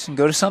tricks and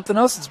go to something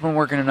else that's been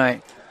working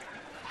tonight.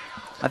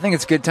 I think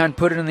it's a good time to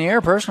put it in the air,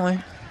 personally.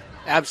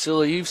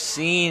 Absolutely. You've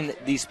seen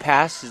these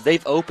passes.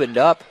 They've opened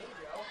up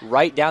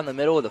right down the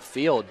middle of the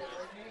field.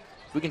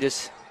 We can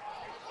just...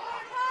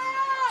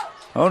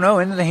 Oh, no,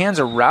 into the hands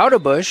of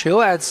Raudebush.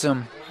 He'll add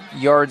some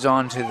yards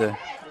onto the...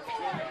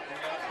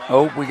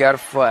 Oh, we got a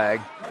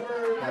flag.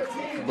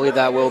 I believe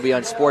that will be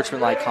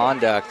unsportsmanlike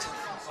conduct.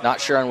 Not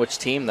sure on which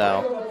team,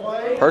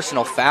 though.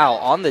 Personal foul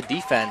on the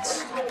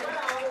defense.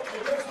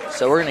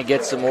 So we're going to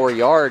get some more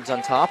yards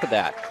on top of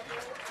that.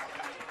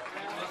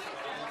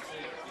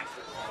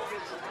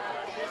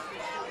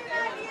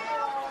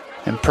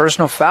 And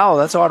personal foul,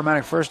 that's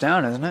automatic first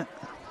down, isn't it?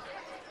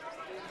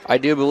 I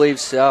do believe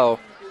so.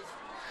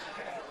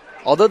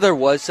 Although there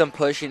was some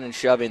pushing and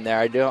shoving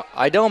there,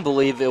 I don't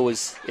believe it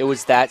was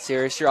that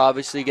serious. You're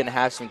obviously going to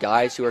have some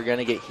guys who are going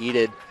to get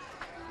heated,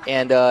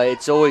 and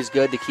it's always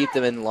good to keep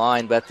them in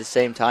line. But at the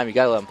same time, you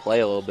got to let them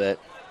play a little bit,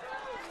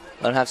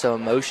 let them have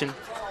some emotion.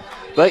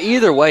 But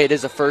either way, it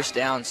is a first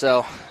down,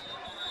 so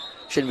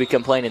shouldn't be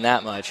complaining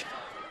that much.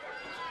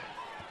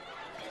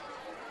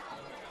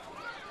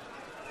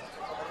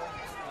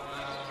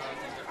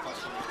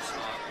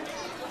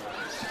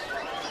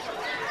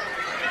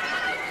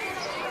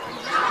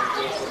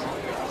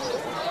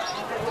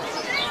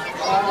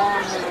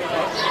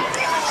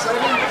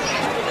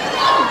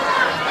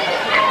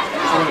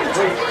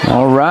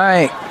 All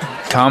right.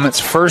 Comets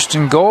first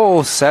and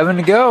goal, 7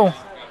 to go.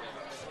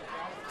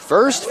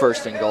 First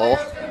and goal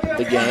of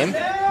the game.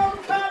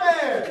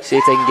 See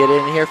if they can get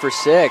it in here for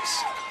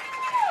 6.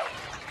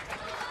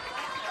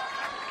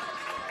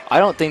 I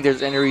don't think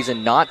there's any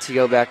reason not to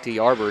go back to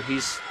Yarber.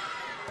 He's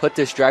put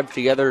this drive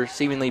together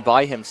seemingly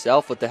by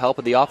himself with the help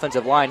of the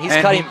offensive line. He's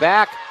cutting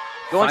back,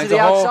 going to the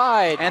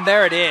outside. And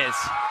there it is.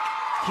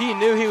 He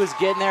knew he was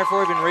getting there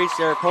before he even reached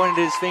there, pointed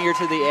his finger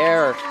to the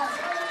air.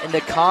 And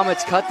the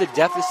Comets cut the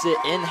deficit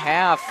in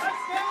half.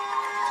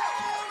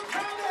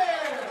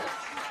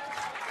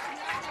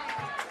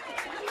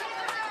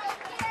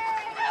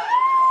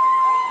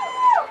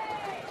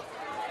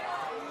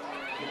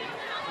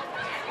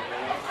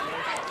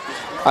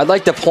 I'd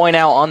like to point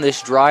out on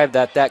this drive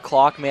that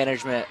clock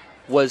management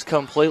was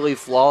completely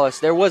flawless.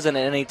 There wasn't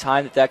any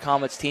time that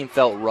Comets team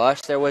felt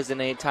rushed. There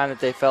wasn't any time that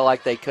they felt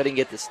like they couldn't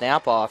get the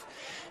snap off.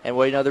 And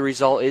the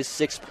result is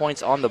 6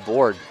 points on the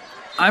board.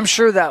 I'm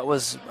sure that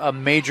was a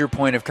major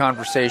point of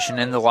conversation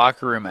in the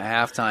locker room at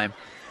halftime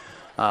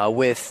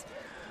with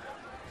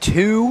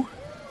 2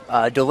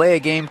 delay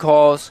of game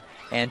calls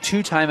and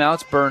 2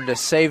 timeouts burned to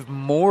save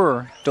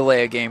more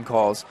delay of game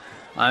calls.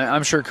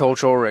 I'm sure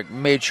Coach Ulrich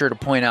made sure to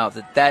point out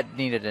that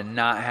needed to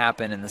not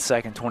happen in the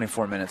second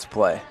 24 minutes of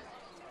play.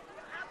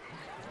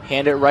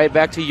 Hand it right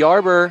back to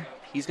Yarber.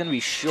 He's going to be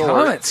short.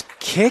 Comets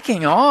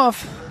kicking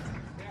off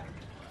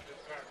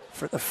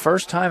for the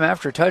first time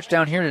after a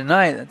touchdown here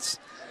tonight. That's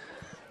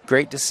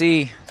great to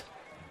see.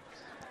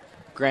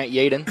 Grant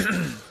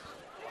Yaden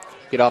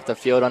get off the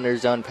field under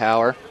his own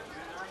power.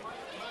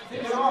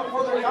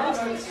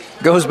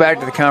 Goes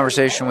back to the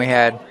conversation we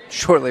had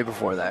shortly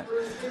before that.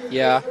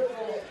 Yeah.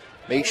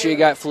 Make sure you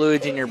got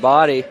fluids in your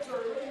body.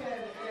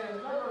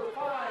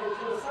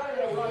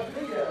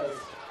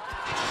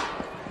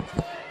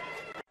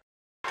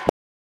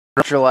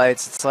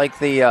 Electrolytes. It's like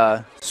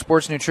the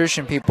sports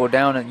nutrition people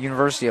down at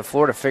University of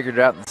Florida figured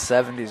it out in the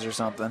 70s or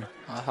something.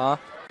 Uh-huh.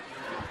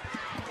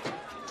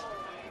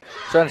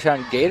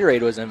 Sunshine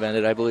Gatorade was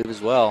invented, I believe,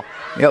 as well.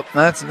 Yep,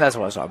 that's what I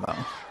was talking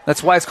about.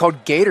 That's why it's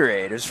called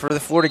Gatorade. It's for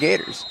the Florida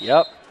Gators.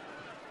 Yep.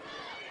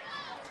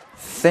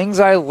 Things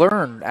I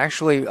learned,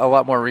 actually, a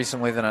lot more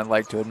recently than I'd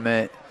like to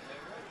admit.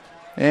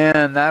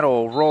 And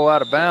that'll roll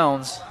out of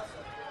bounds.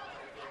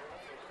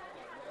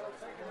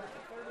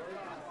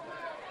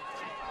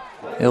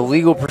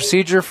 Illegal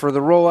procedure for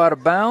the roll out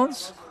of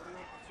bounds.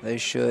 They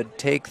should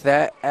take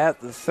that at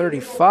the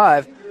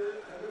 35.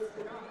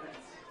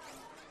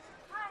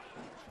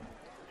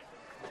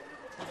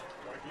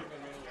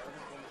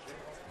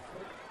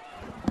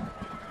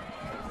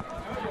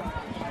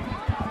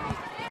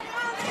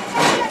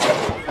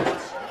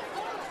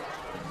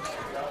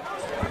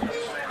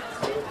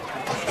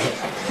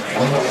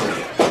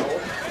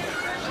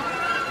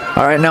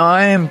 All right, now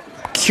I am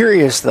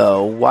curious,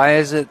 though. Why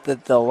is it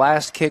that the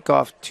last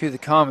kickoff to the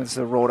Comets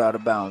that rolled out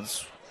of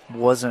bounds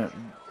wasn't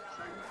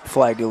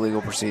flagged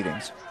illegal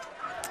proceedings?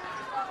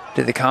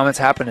 Did the Comets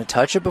happen to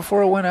touch it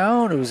before it went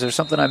out? Or was there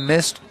something I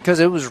missed? Because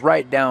it was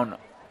right down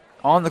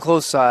on the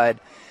close side,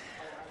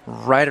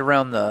 right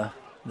around the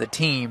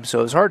team, so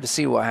it was hard to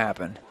see what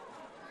happened.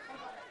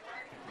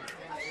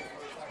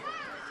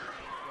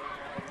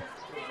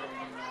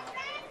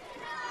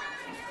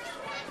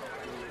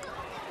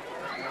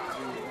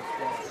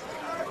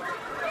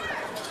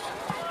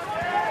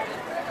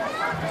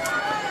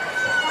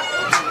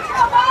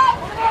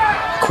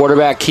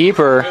 Quarterback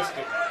keeper.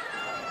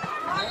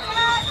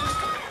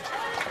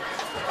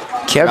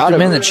 Kept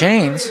him in the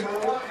chains.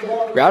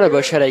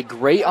 Raudebush had a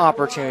great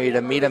opportunity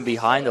to meet him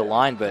behind the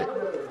line, but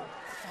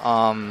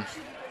Connor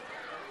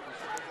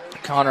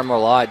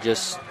Merlot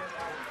just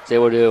was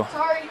able to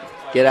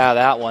get out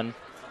of that one.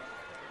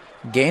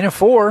 Gain of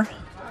 4.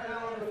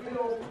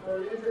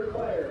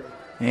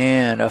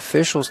 And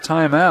officials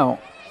timeout.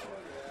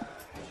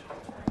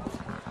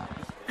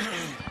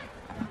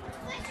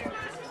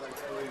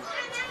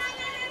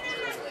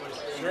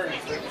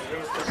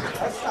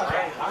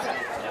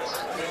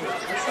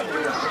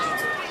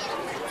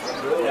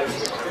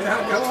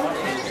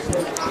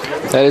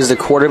 That is the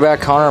quarterback,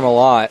 Connor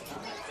Malott.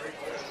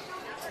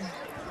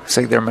 Looks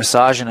like they're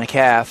massaging a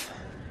calf.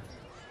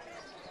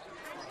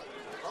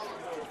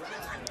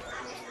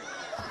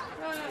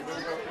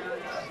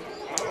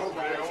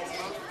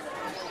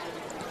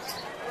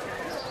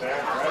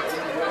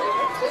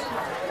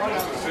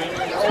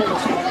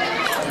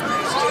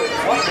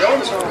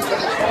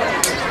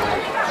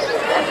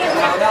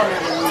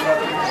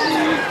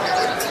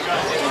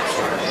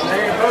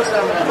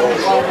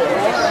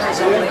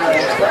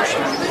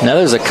 Now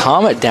there's a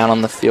Comet down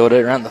on the field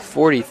at around the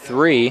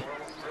 43.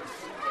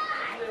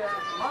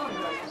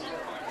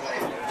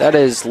 That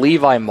is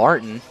Levi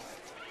Martin.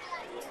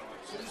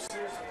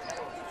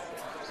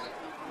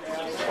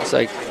 Looks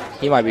like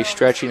he might be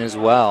stretching as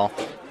well.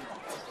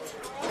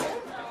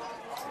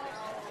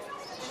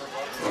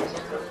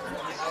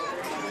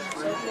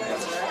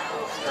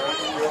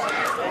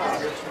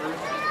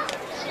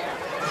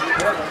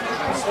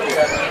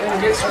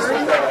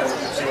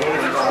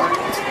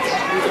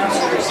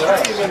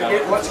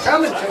 What's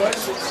coming to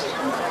us?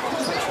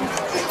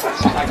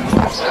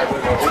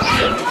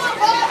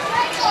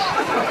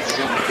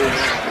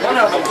 One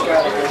of them's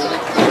got to go.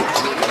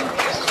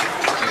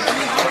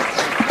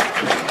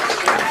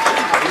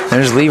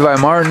 There's Levi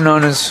Martin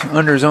on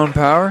under his own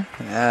power,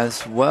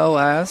 as well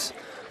as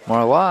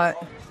Marlott.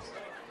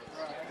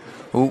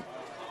 Ooh,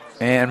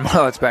 and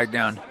Marlott's back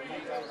down.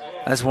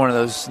 That's one of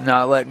those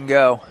not letting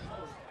go.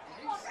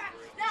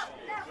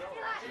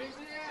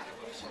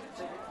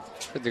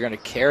 They're going to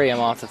carry him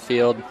off the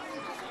field.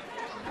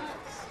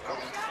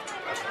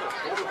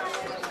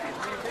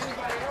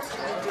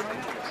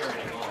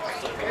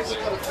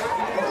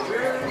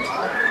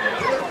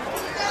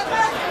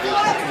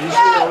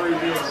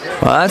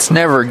 Well, that's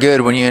never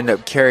good when you end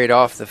up carried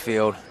off the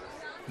field.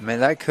 I mean,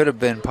 that could have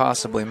been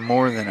possibly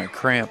more than a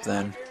cramp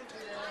then.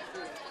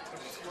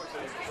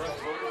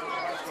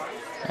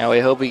 Now we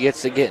hope he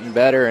gets to getting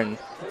better and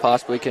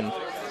possibly can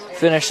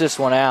finish this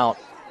one out.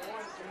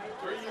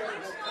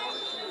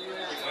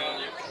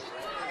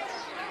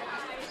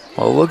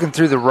 Well, looking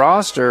through the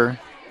roster,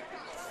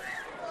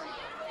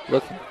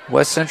 look,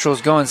 West Central's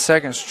going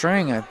second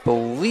string. I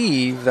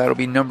believe that'll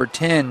be number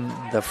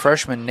 10, the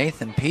freshman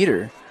Nathan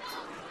Peter.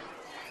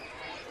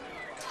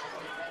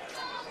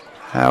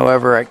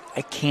 However, I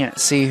can't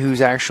see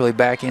who's actually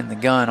back in the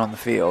gun on the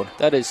field.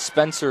 That is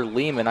Spencer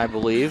Lehman, I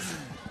believe.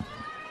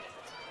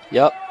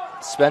 Yep,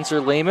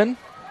 Spencer Lehman.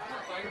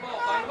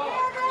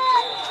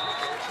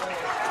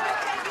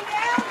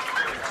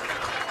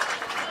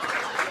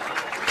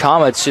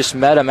 Comets just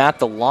met him at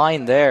the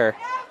line there.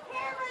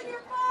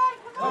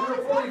 Number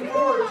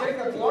 44,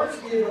 Jacob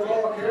Larski, the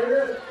ball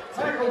carrier.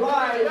 Tackled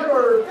by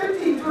number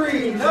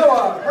 53,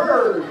 Noah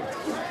Hurd.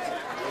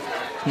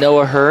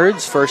 Noah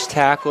Hurd's first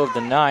tackle of the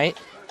night.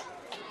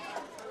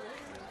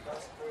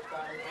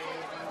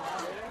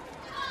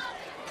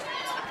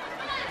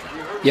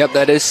 Yep,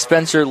 that is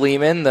Spencer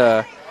Lehman,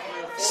 the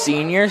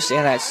senior,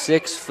 standing at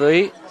 6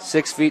 feet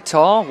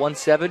tall,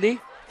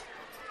 170.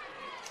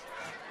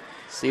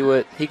 See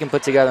what he can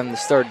put together in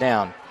this third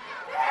down.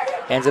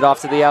 Hands it off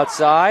to the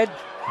outside.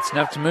 It's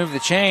enough to move the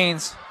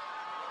chains.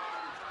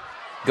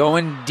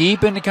 Going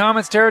deep into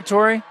Comets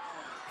territory.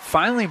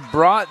 Finally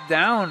brought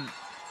down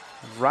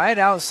right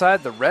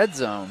outside the red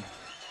zone.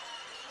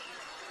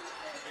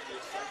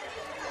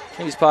 I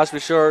think he's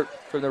possibly short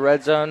from the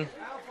red zone.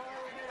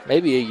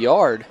 Maybe a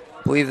yard.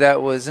 believe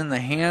that was in the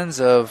hands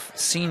of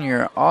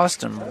senior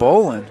Austin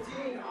Bolin.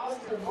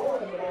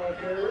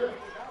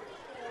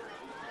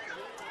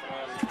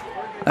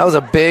 That was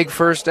a big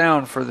first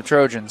down for the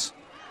Trojans.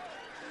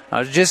 I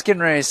was just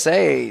getting ready to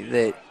say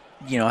that,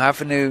 you know,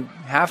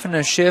 having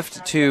to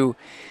shift to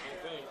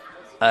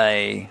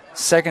a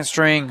second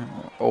string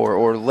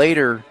or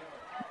later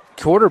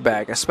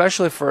quarterback,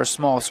 especially for a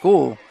small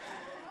school,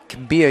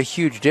 can be a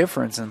huge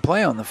difference in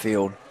play on the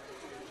field.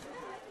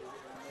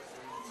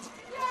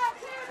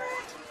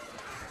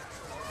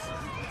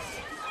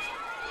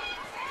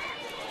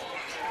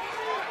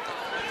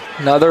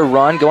 Another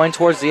run going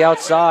towards the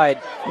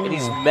outside, and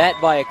he's met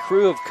by a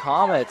crew of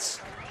Comets.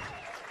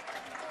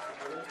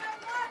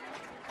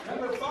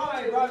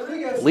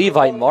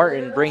 Levi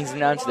Martin brings him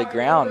down to the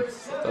ground,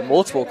 but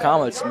multiple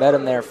Comets met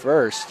him there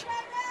first.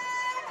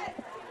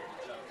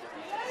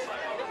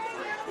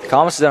 The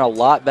Comets have done a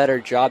lot better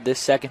job this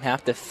second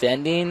half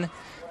defending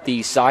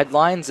the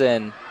sidelines,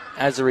 and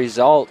as a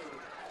result,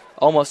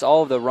 almost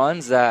all of the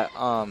runs that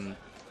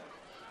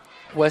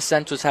West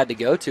Central's had to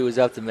go to is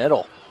up the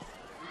middle.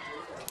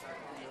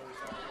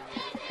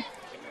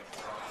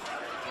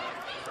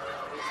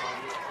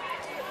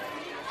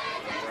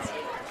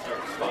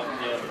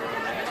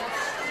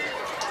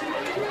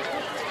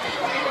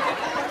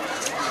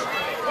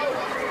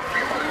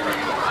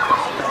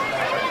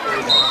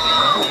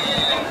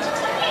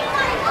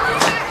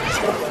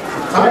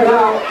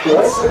 Timeout,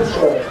 West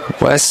Central.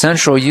 West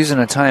Central using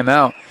a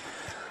timeout.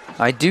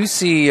 I do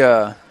see,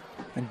 I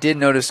did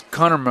notice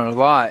Connor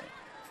Merlot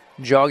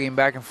jogging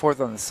back and forth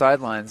on the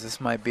sidelines.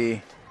 This might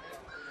be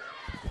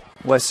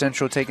West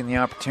Central taking the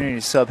opportunity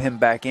to sub him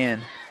back in.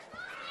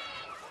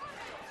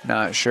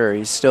 Not sure.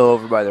 He's still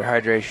over by their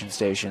hydration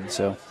station,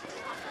 so.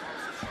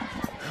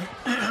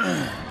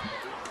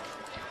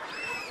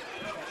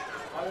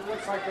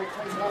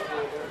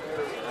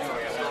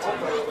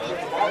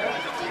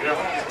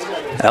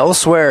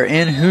 Elsewhere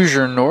in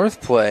Hoosier North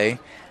play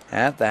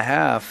at the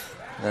half,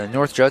 the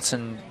North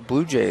Judson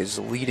Blue Jays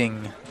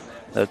leading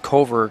the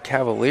Culver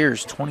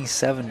Cavaliers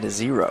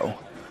 27-0.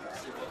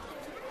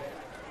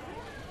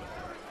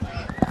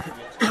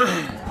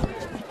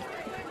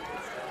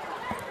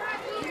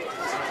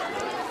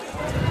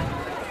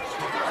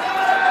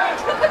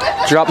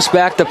 Drops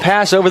back the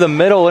pass over the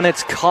middle, and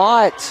it's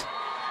caught.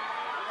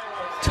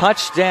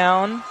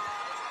 Touchdown,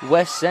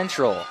 West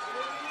Central.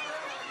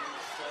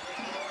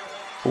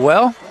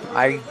 Well,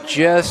 I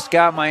just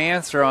got my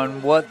answer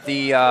on what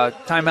the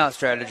timeout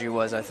strategy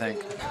was, I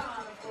think.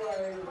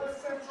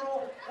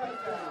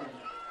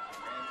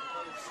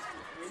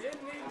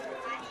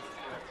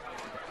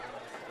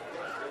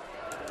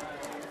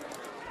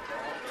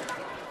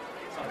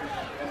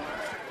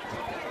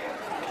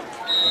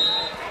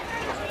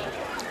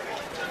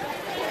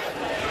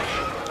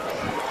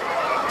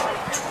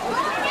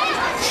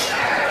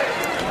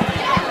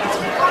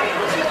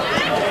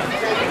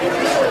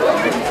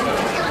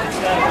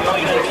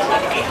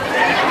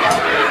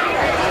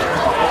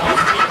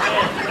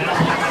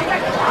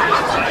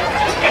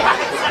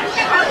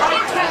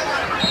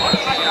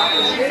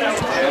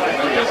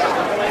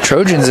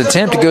 Trojans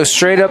attempt to go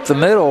straight up the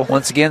middle.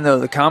 Once again, though,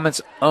 the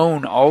Comets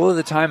own all of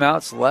the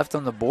timeouts left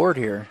on the board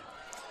here.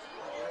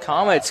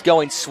 Comets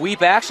going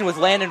sweep action with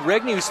Landon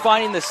Rigney, who's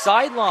finding the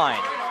sideline.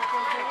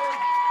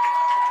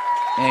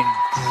 And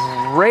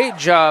great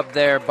job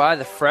there by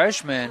the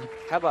freshman.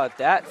 How about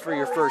that for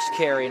your first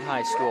carry in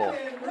high school?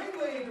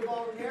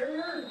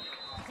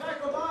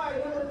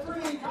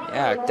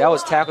 Yeah, that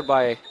was tackled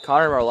by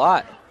Connor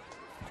Marlott,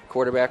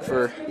 quarterback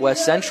for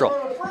West Central.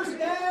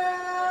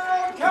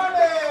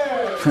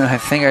 I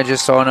think I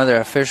just saw another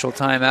official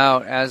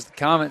timeout as the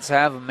Comets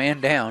have a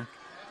man down.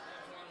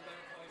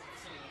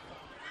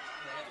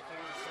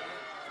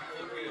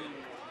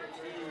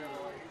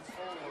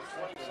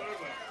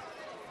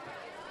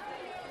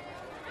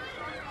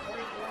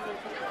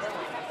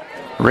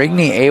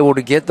 Rigney able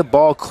to get the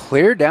ball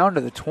clear down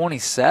to the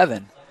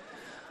 27.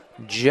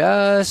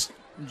 Just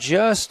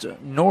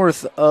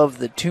north of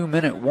the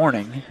 2-minute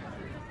warning.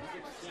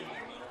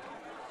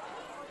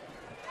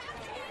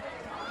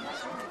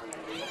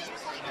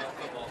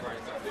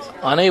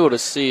 Unable to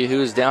see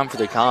who's down for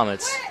the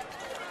Comets.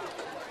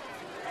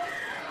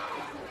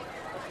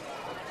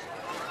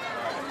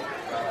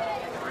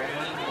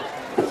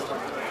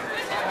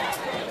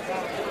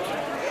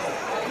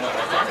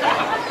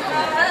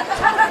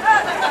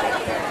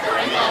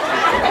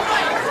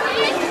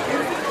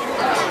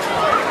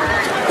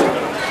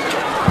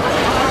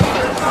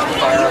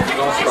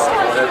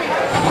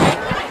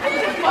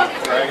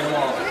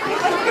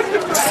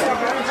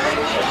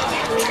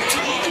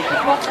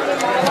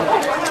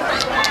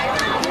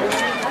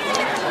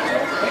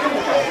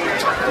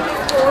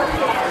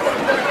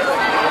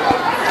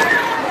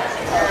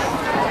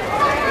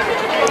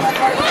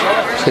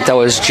 That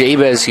was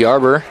Jabez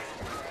Yarber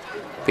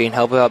being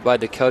helped out by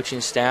the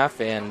coaching staff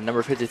and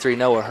number 53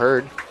 Noah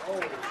Hurd.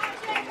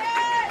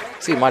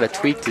 Looks like he might have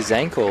tweaked his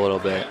ankle a little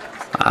bit.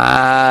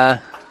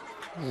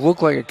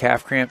 Looked like a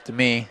calf cramp to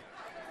me.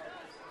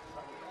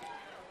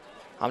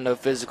 I'm no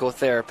physical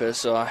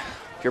therapist, so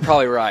you're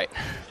probably right.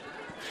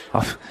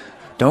 Oh,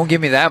 don't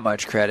give me that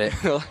much credit.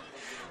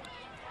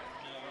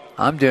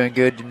 I'm doing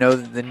good to know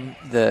that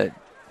the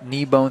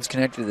knee bone's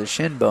connected to the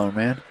shin bone,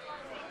 man.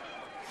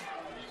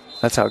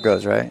 That's how it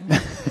goes, right?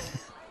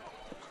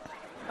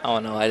 I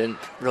don't know. I didn't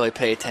really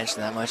pay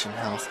attention that much in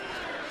health.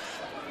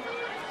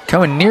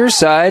 Coming near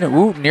side.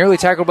 Ooh, nearly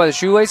tackled by the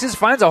shoelaces.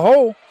 Finds a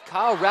hole.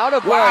 Kyle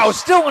Raudabush. Wow,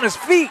 still on his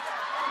feet.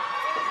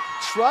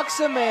 Trucks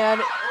a man.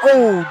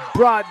 Oh,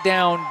 brought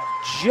down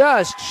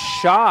just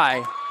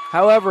shy.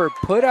 However,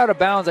 put out of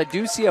bounds. I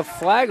do see a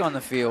flag on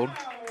the field.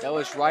 That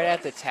was right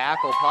at the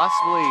tackle,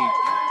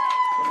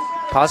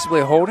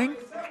 Possibly holding.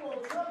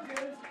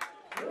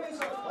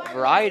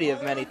 Variety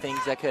of many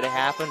things that could have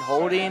happened.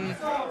 Holding,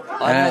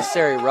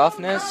 unnecessary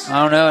roughness.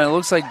 I don't know. And it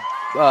looks like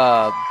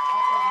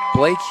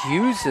Blake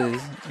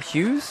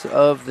Hughes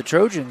of the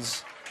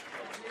Trojans.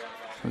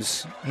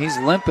 He's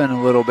limping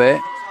a little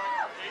bit.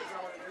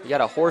 You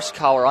got a horse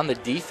collar on the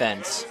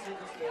defense.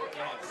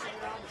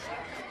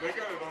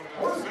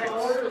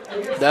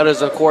 That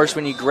is, of course,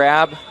 when you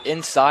grab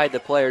inside the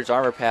player's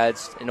armor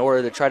pads in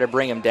order to try to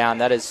bring him down.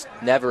 That is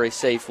never a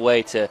safe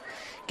way to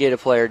get a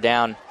player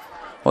down.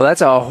 Well,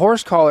 that's a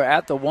horse collar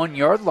at the 1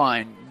 yard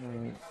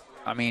line.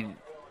 I mean,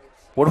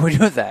 what do we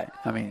do with that?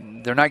 I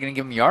mean, they're not going to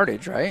give him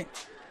yardage, right?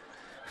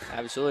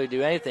 Absolutely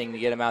do anything to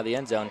get him out of the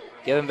end zone.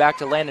 Give him back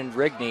to Landon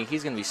Rigney.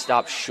 He's going to be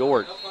stopped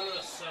short.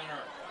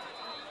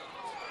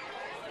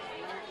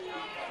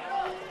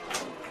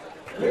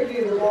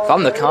 If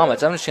I'm the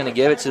Comets, I'm just going to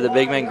give it to the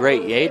big man,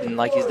 Great Yaden,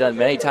 like he's done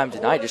many times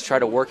tonight. Just try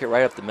to work it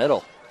right up the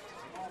middle.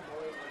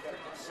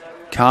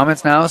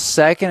 Comets now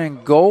 2nd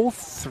and goal.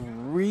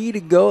 3 to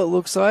go, it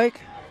looks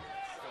like.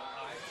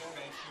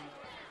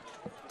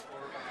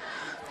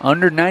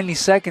 Under 90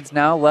 seconds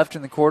now left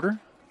in the quarter.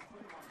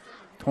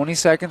 20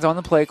 seconds on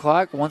the play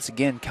clock. Once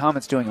again,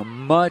 Comets doing a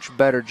much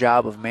better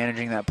job of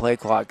managing that play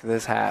clock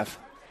this half.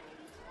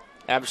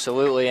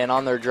 Absolutely, and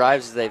on their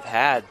drives they've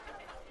had,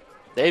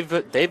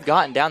 they've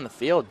gotten down the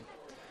field.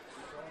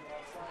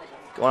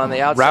 Going on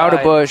the outside.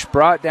 Raudabush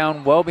brought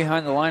down well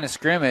behind the line of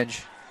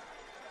scrimmage.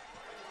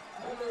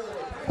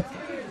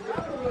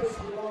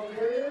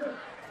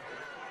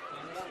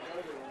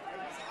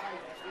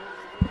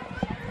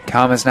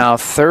 Comets now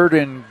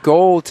 3rd and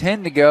goal,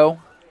 10 to go.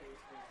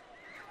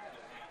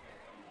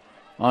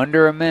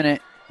 Under a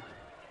minute.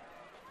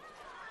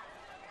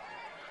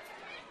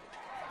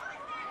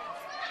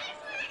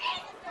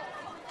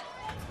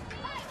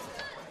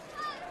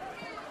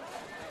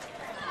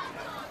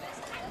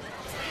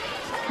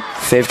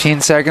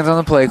 $15 seconds on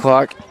the play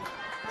clock.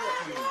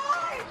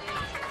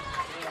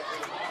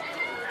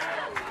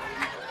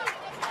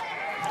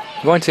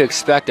 I'm going to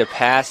expect a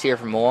pass here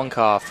from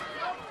Molenkoff.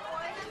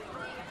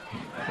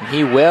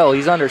 He will.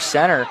 He's under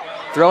center.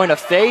 Throwing a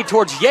fade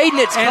towards Yaden.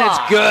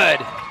 It's good.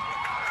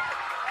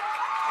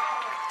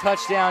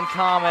 Touchdown,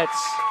 Comets.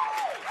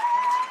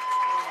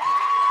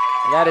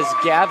 And that is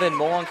Gavin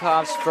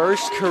Molenkoff's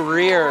first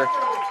career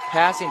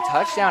passing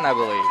touchdown, I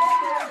believe.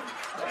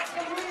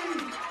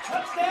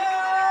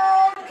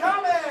 Touchdown,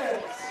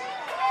 Comets!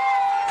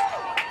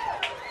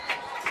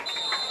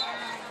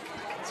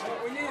 That's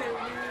what we needed.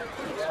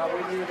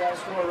 We needed that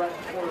score right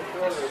before the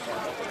quarter.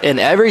 And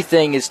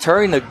everything is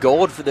turning the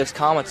gold for this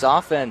Comets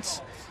offense.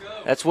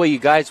 That's what you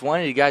guys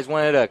wanted. You guys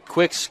wanted a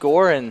quick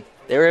score, and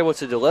they were able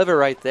to deliver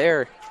right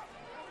there.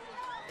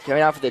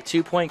 Coming out for the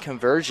 2-point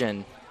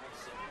conversion.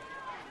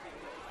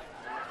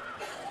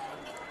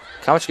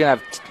 Comets going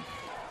to have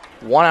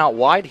one out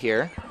wide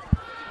here.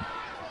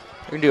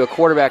 We're going to do a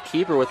quarterback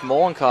keeper with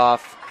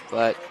Molenkoff,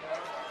 but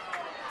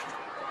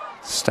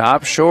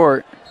stop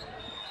short.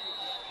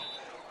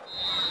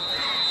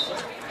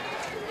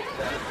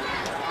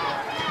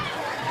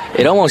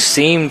 It almost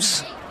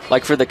seems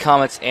like for the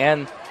Comets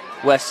and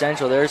West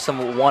Central, there's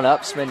some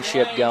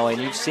one-upsmanship going.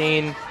 You've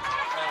seen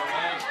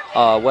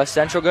West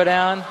Central go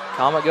down,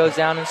 Comet goes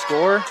down and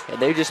score, and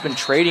they've just been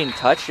trading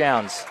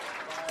touchdowns.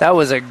 That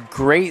was a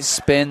great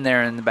spin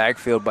there in the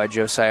backfield by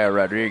Josiah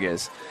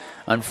Rodriguez.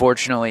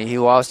 Unfortunately, he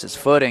lost his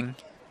footing.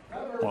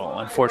 Well,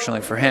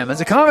 unfortunately for him.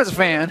 As a Comets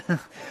fan, well,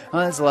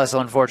 that's less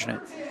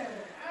unfortunate.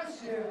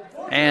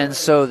 And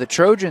so the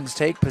Trojans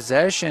take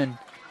possession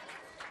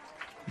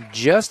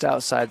just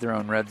outside their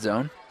own red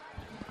zone.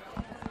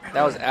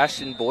 That was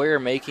Ashton Boyer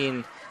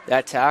making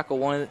that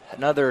tackle.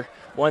 Another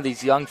one of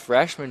these young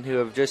freshmen who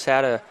have just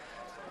had a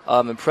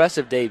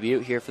impressive debut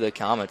here for the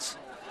Comets.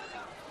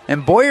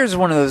 And Boyer's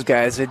one of those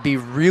guys that'd be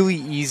really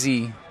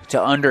easy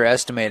to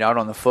underestimate out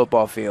on the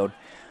football field,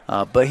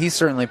 but he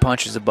certainly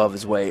punches above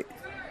his weight.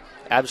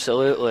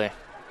 Absolutely.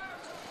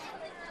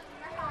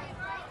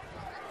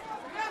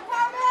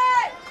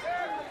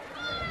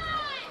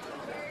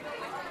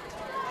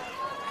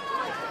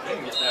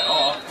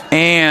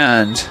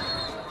 And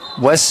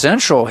West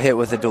Central hit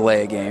with a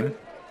delay of game.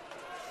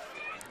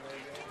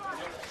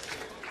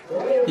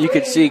 You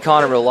could see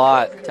Connor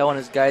Relot telling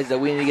his guys that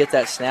we need to get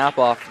that snap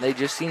off. They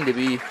just seem to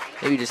be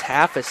maybe just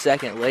half a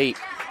second late.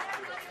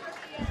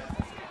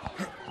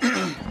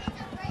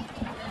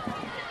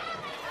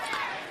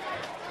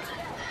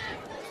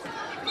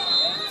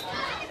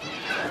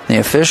 The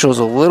official's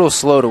a little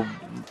slow to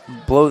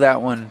blow that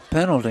one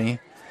penalty.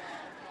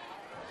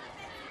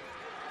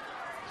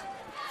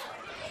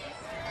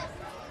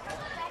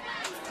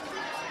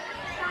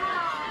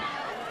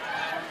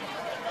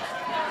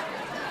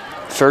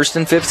 First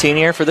and 15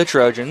 here for the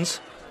Trojans.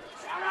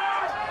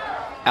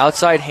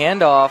 Outside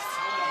handoff.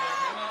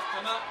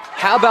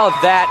 How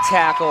about that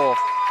tackle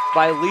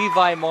by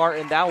Levi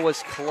Martin? That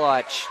was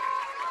clutch.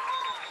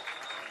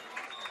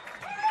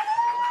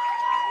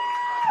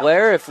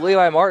 Blair, if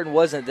Levi Martin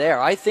wasn't there,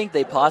 I think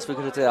they possibly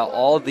could have taken that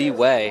all the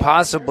way.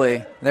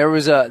 Possibly. There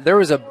was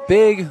a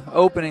big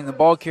opening the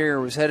ball carrier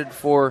was headed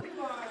for.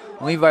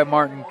 Levi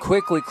Martin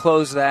quickly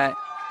closed that,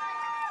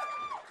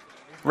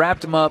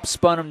 wrapped him up,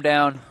 spun him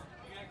down.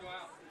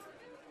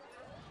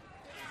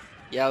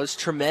 Yeah, it was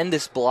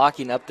tremendous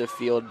blocking up the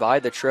field by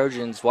the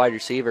Trojans wide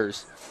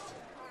receivers.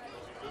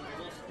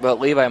 But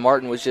Levi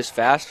Martin was just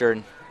faster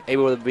and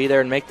able to be there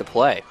and make the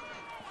play.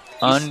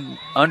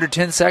 Under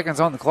 10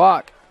 seconds on the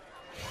clock.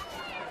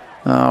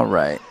 All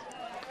right.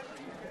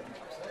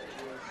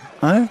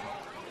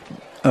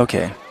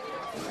 Okay.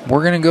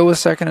 We're going to go with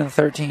 2nd and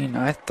 13.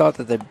 I thought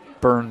that they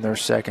burned their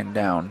second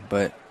down,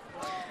 but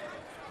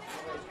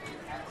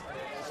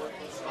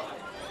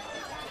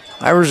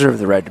I reserve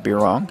the right to be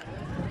wrong.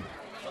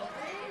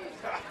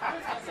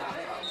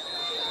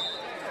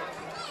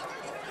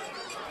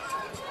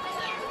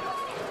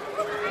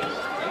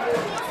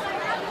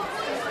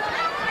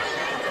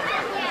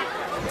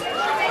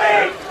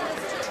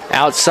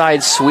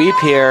 Outside sweep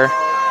here.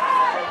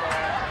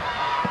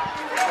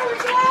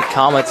 The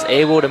Comets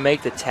able to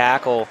make the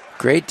tackle.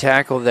 Great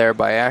tackle there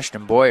by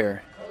Ashton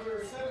Boyer.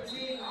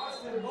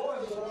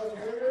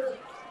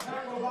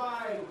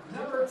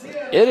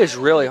 It is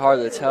really hard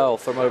to tell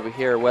from over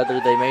here whether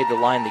they made the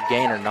line to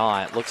gain or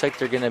not. Looks like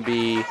they're going to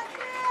be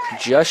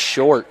just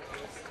short.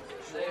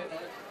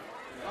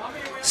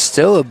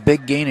 Still a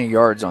big gain of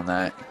yards on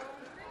that.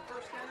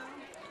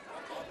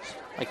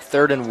 Like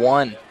 3rd and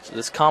 1. So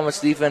this Comets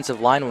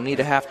defensive line will need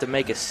to have to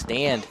make a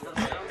stand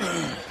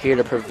here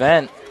to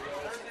prevent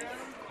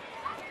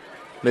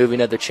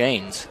moving of the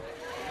chains.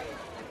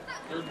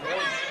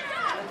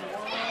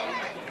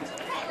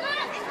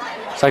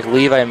 It's like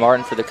Levi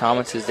Martin for the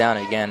Comets is down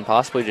again,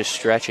 possibly just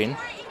stretching.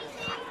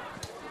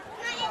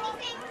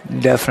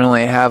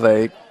 Definitely have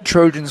a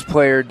Trojans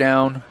player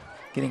down,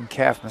 getting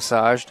calf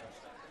massaged.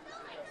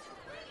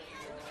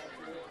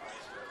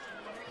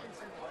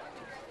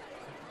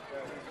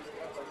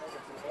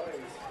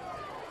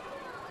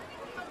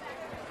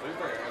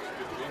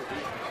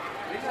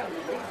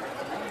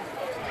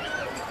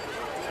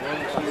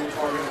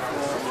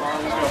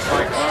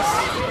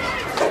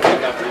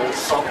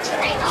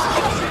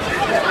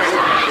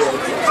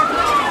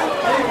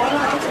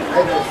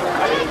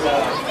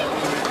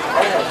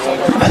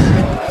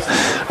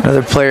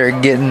 Another player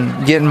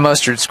getting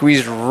mustard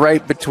squeezed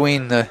right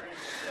between the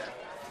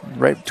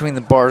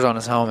bars on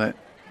his helmet.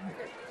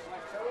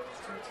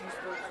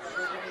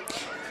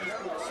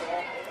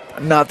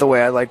 Not the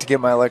way I like to get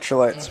my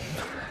electrolytes.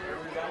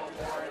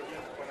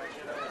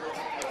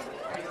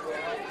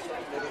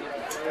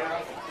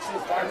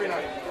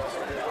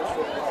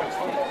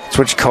 That's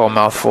what you call a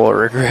mouthful of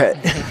regret.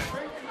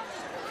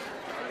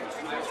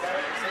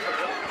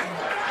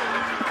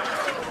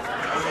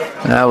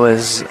 That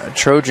was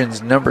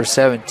Trojans number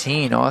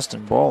 17,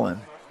 Austin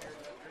Bolin.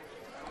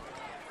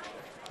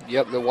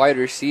 Yep, the wide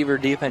receiver,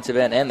 defensive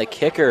end, and the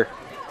kicker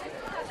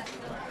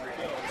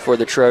for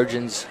the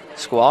Trojans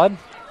squad.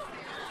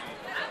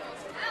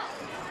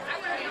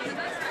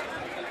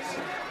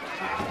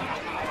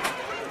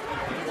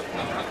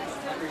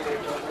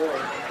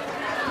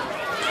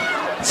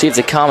 See if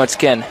the Comets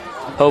can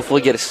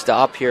hopefully get a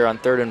stop here on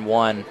 3rd and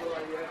 1.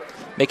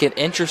 Make an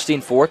interesting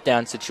 4th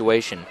down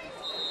situation.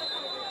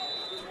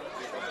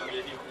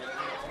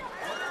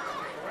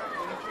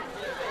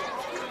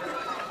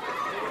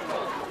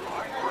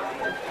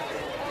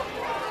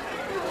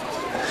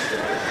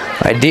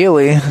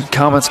 Ideally,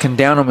 Comets can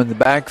down them in the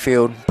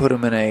backfield, put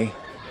them in a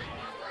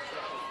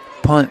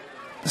punt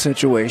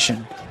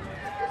situation.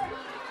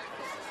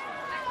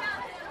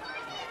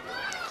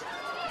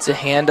 It's a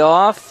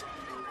handoff,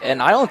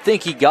 and I don't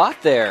think he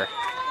got there.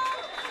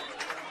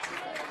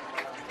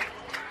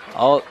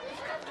 Oh,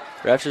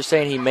 refs are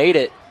saying he made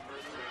it.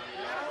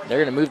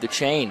 They're going to move the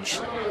change.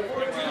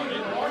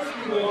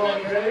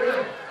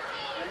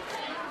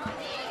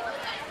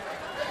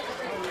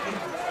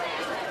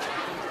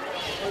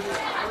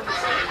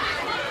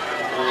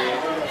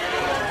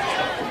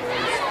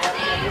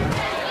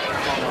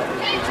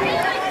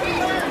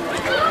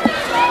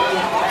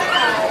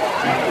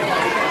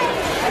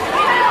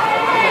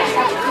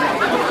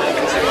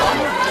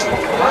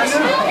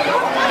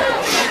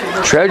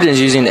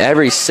 Trojans using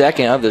every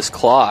second of this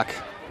clock.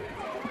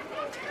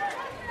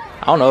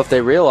 I don't know if they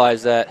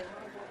realize that.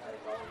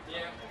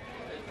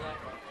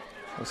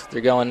 Looks like they're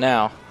going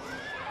now.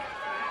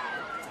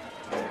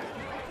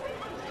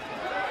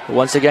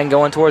 Once again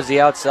going towards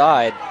the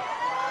outside.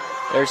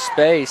 There's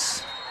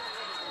space.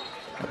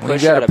 We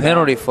got a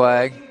penalty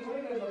flag.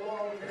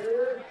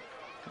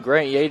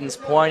 Grant Yaden's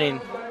pointing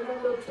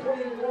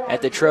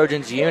at the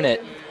Trojans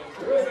unit.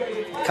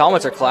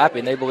 Comets are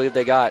clapping. They believe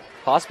they got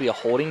possibly a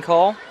holding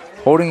call.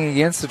 Holding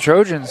against the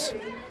Trojans.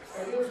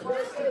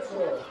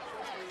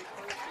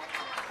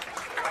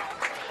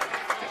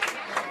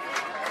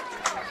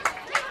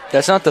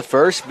 That's not the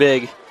first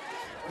big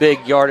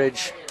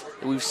yardage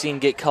we've seen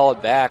get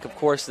called back. Of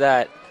course,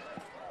 that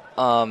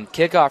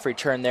kickoff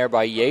return there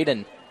by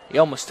Yaden, he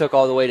almost took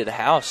all the way to the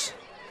house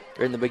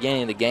during the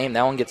beginning of the game.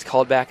 That one gets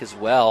called back as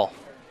well.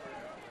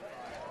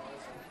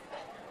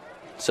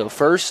 So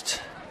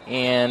first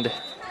and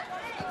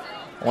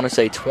I want to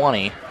say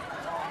 20.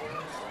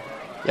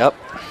 Yep.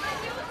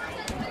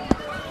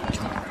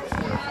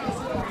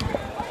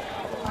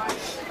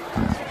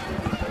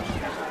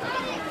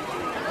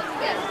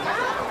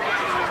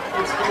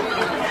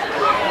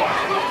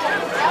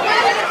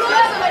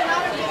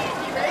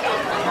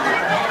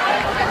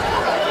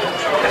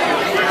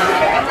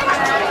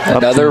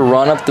 Another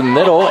run up the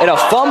middle and a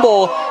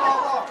fumble.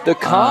 The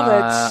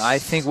Comets. I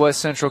think West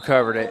Central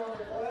covered it.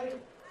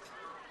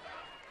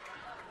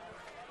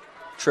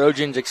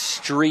 Trojans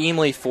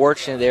extremely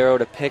fortunate they were able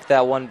to pick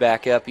that one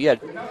back up. You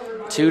had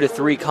 2 to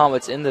 3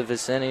 Comets in the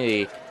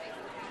vicinity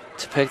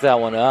to pick that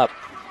one up.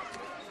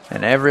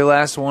 And every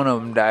last one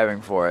of them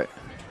diving for it.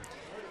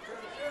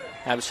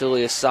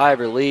 Absolutely a sigh of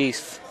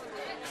relief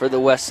for the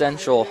West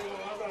Central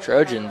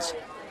Trojans.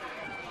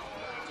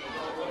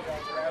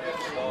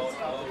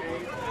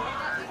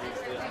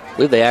 I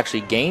believe they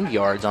actually gained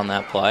yards on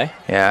that play.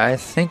 Yeah, I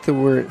think that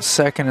we're at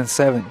 2nd and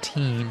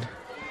 17.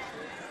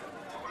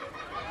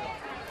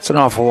 It's an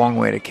awful long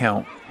way to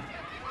count.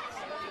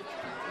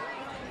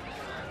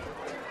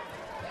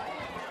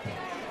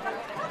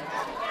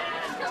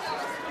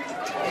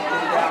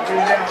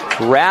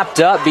 Wrapped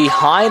up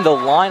behind the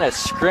line of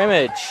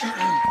scrimmage.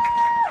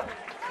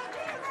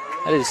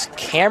 That is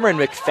Cameron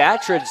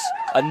McFatridge,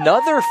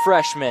 another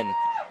freshman,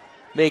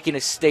 making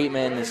a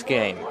statement in this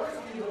game.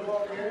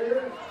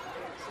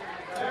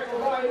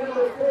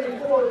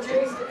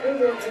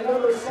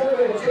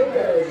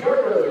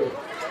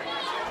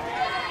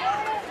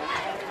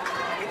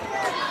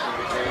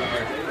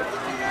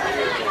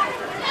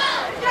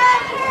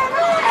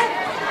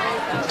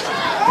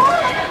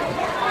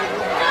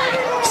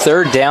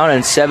 Third down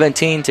and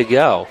 17 to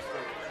go.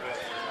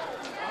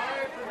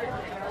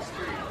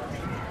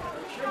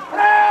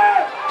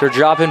 They're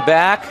dropping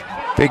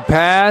back. Big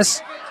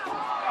pass.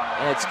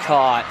 And it's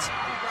caught.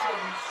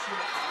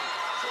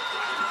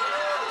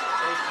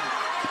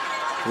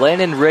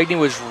 Landon Rigney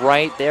was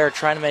right there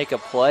trying to make a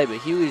play, but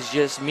he was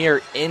just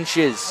mere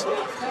inches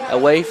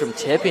away from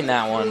tipping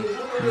that one.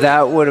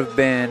 That would have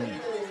been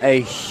a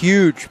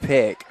huge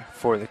pick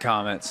for the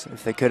Comets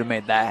if they could have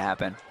made that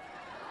happen.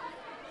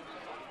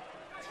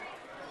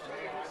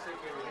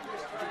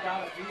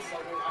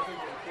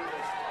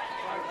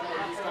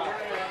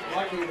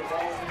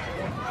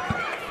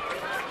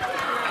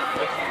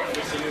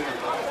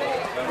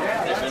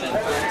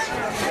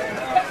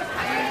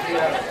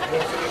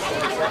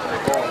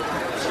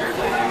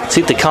 See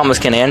if the Comets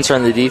can answer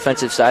on the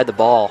defensive side of the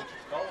ball.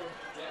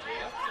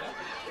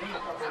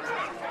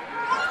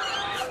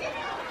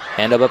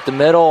 Hand up the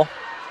middle.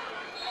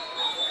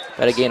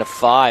 Got a gain of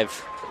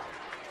 5.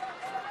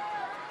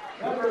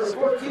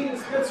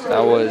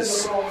 That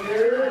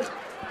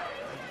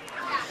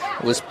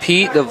was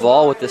Pete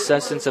Duvall with the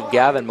assistance of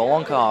Gavin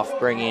Molenkoff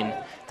bringing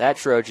that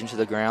Trojan to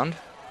the ground.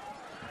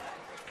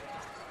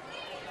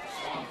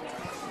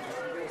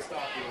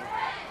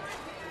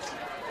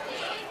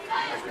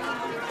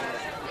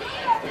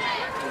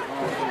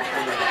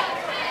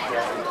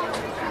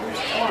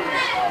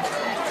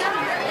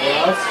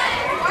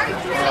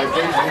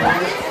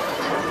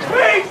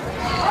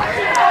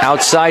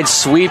 Outside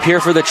sweep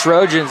here for the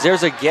Trojans.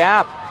 There's a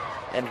gap.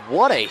 And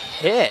what a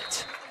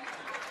hit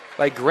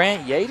by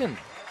Grant Yaden.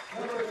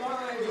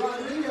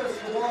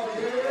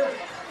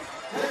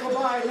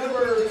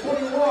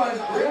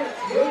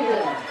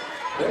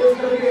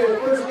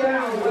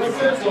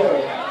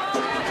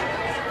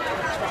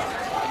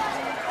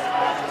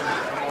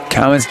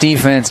 Comets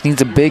defense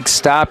needs a big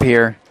stop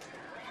here.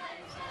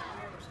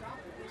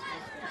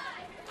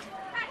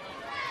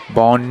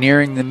 Ball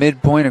nearing the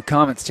midpoint of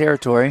Comets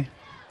territory.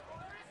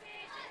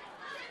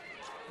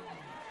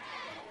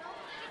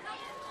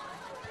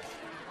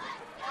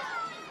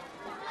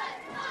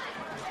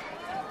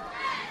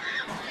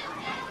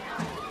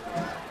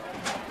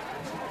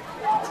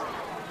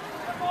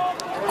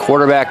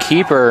 Quarterback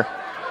keeper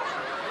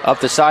up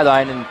the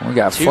sideline. And we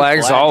got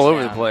flags all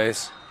over the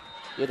place.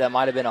 Yeah, that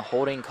might have been a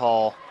holding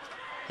call.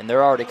 And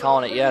they're already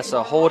calling it, yes,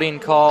 a holding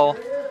call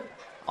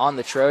on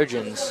the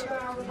Trojans.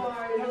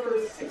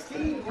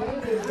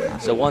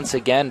 So once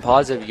again,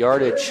 positive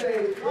yardage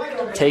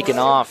taken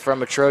off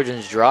from a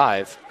Trojans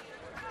drive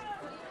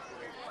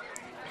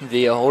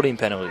via holding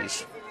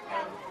penalties.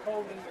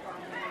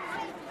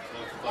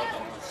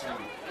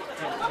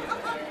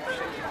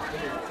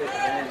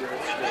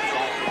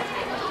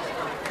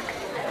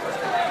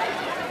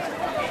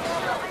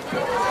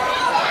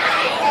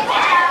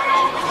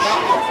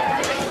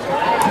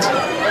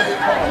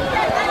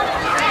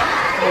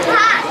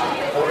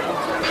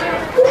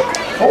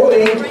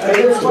 game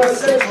against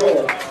West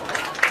Central.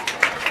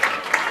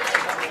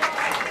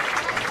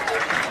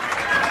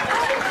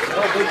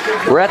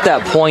 We're at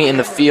that point in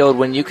the field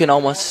when you can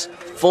almost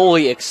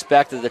fully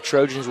expect that the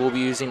Trojans will be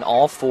using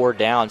all 4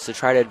 downs to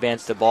try to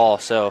advance the ball.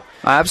 So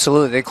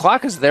Absolutely. The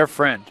clock is their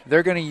friend.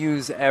 They're going to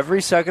use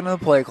every second of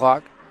the play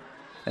clock,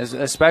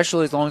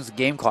 especially as long as the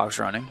game clock's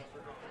running.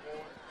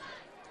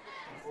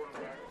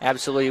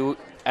 absolutely,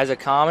 as a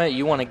Comet,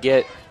 you want to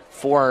get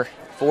four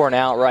and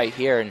out right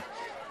here and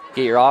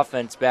get your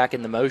offense back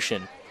in the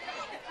motion.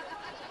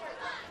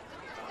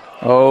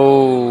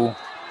 Oh,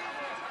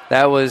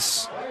 that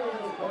was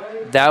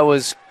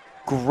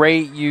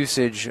great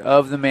usage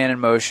of the man in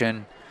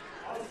motion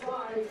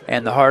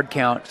and the hard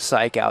count to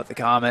psych out the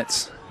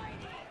Comets.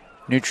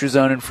 Neutral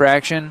zone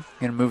infraction,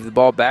 going to move the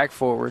ball back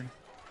forward.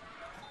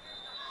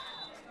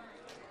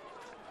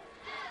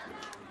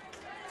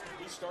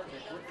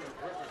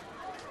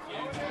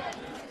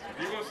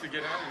 He wants to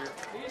get out of here.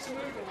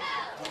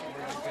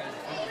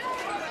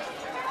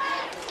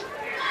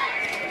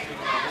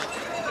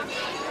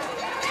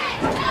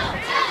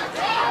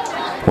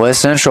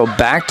 West Central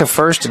back to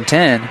 1st and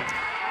 10.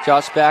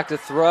 Josh back to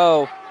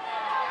throw.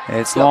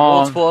 It's Got long.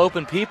 multiple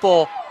open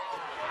people.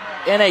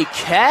 And a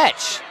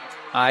catch.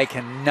 I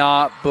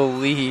cannot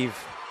believe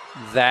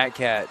that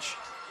catch.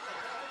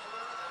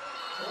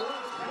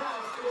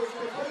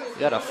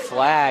 Got a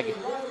flag.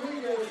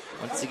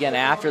 Once again,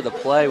 after the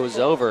play was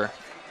over.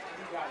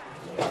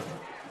 Is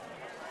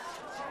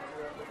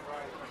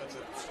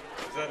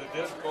that a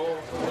disc goal?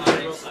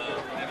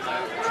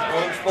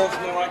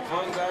 Unsportsmanlike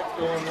conduct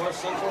going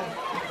West Central?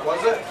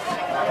 Was it?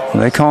 Are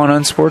they calling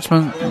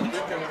unsportsman?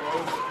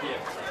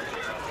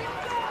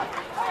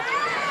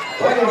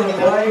 Play on the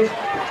play.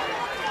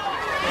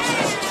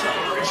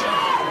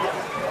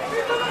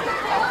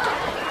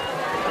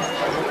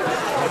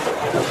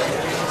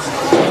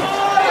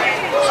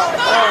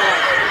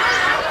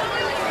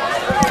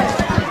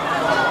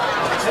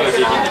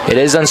 It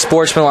is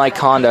unsportsmanlike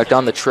conduct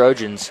on the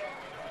Trojans.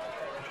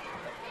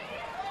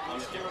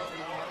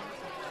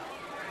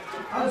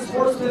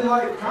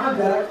 Unsportsmanlike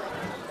conduct.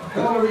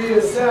 Penalty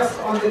assessed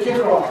on the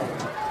kickoff.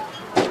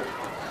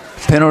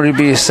 Penalty to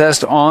be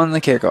assessed on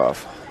the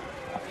kickoff.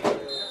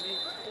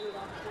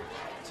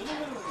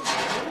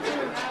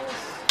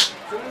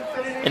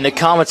 In the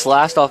Comets'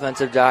 last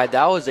offensive drive,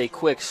 that was a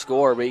quick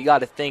score, but you got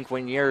to think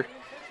when you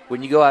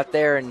go out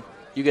there and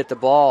you get the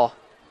ball,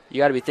 you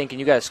got to be thinking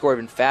you got to score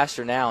even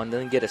faster now and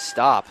then get a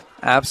stop.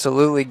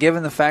 Absolutely.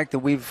 Given the fact that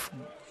we've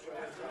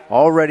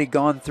already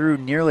gone through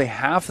nearly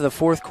half of the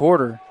fourth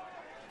quarter.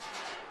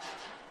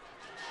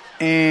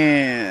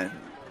 And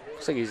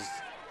Looks like he's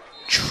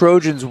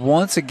Trojans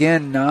once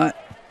again not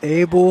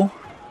able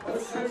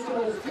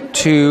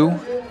to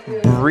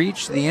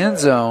breach the end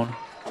zone.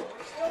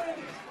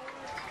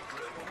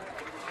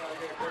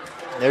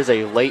 there's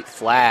a late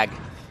flag.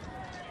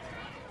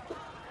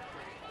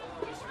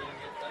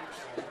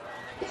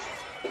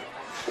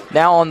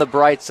 Now on the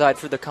bright side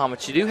for the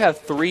Comets, you do have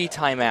 3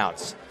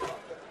 timeouts.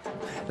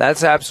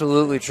 That's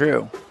absolutely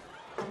true.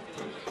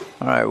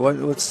 All right,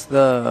 what's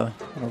the...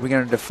 Are we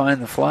going to define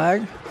the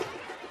flag?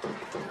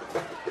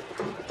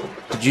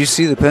 Did you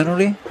see the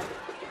penalty?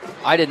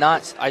 I did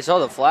not. I saw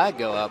the flag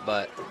go up,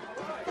 but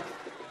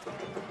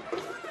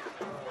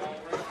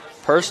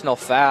personal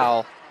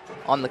foul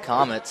on the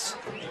Comets.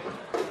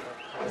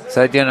 Is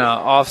that going to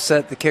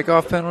offset the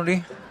kickoff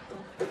penalty?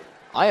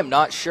 I am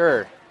not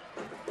sure.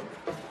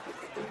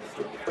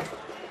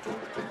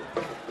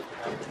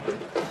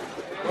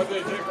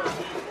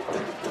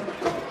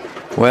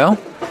 Well,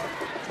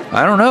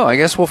 I don't know. I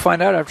guess we'll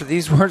find out after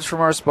these words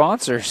from our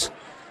sponsors.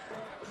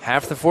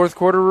 Half the fourth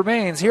quarter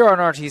remains here on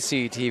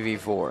RTC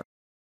TV4.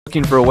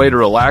 Looking for a way to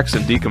relax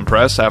and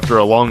decompress after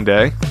a long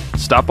day?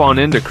 Stop on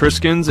into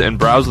Criskin's and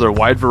browse their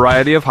wide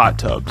variety of hot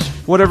tubs.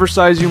 Whatever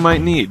size you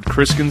might need,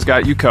 Criskin's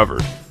got you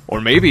covered.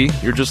 Or maybe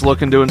you're just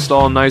looking to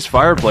install a nice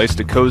fireplace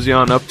to cozy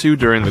on up to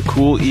during the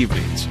cool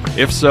evenings.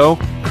 If so,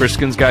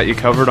 Criskin's got you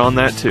covered on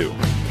that too.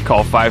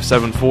 Call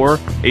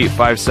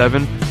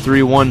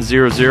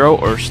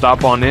 574-857-3100 or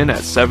stop on in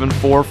at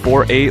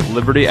 7448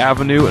 Liberty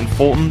Avenue in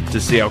Fulton to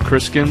see how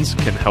Criskin's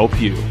can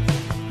help you.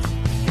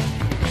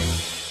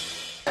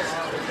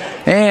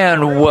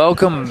 And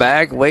welcome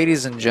back,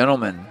 ladies and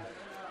gentlemen.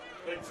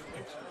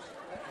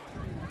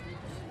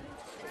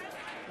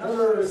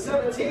 Number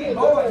 17,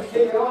 Bowen,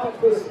 kicking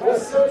off with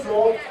West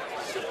Central.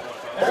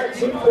 Back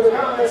team for the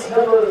Comets,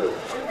 number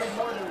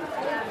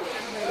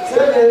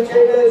 7,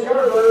 Jabez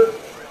Yarber.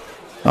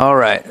 All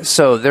right,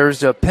 so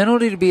there's a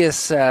penalty to be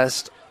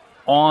assessed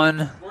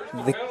on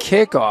the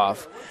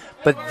kickoff,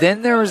 but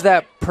then there was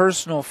that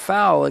personal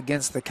foul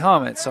against the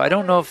Comets, so I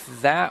don't know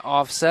if that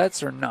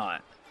offsets or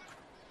not.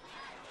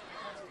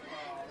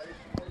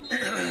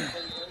 They're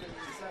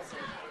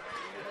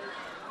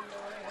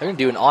going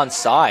to do an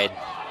onside.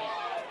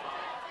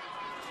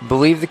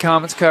 Believe the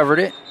Comets covered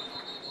it.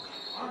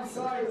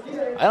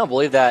 I don't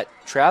believe that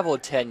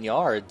traveled 10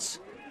 yards.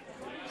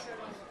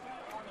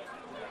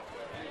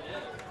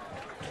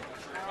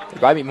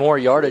 There might be more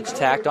yardage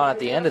tacked on at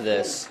the end of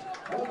this.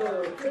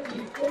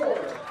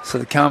 So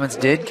the Comets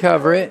did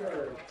cover it.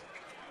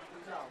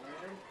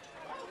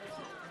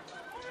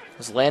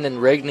 Was Landon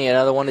Rigney,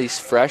 another one of these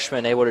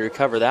freshmen, able to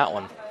recover that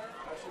one?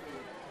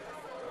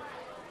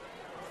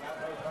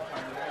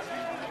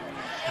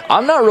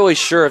 I'm not really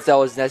sure if that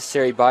was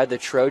necessary by the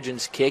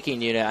Trojans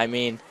kicking unit. I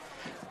mean,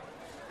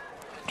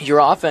 your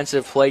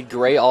offensive played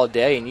great all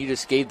day, and you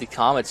just gave the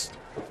Comets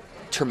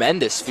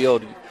tremendous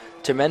field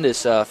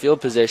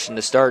position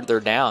to start their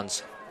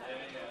downs.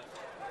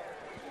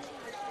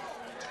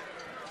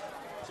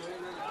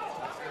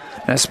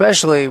 And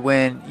especially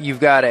when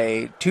you've got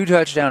a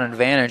 2-touchdown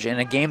advantage in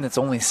a game that's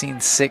only seen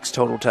 6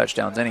 total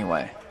touchdowns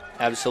anyway.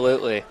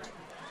 Absolutely.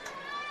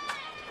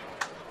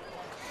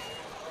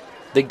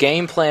 The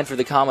game plan for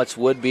the Comets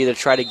would be to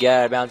try to get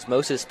out of bounds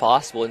most as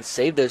possible and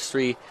save those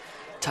 3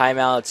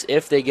 timeouts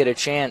if they get a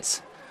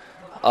chance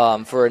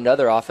for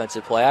another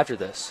offensive play after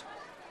this.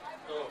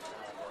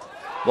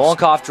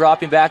 Molenkoff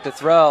dropping back to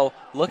throw,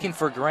 looking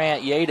for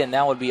Grant Yaden.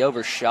 That would be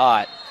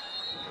overshot.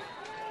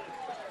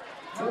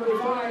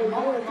 35,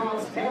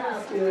 Molenkoff's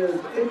pass is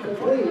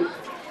incomplete.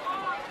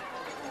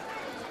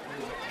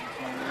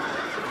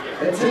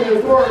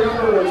 Intended for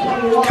number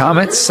 21.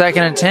 Comets 2nd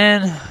and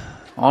 10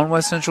 on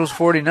West Central's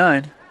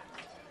 49.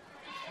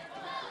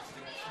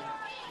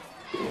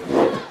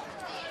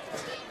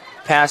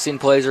 Passing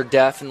plays are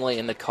definitely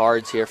in the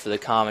cards here for the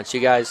Comets.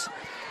 You guys,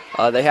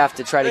 they have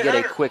to try to get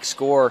a quick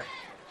score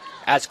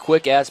as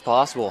quick as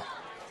possible.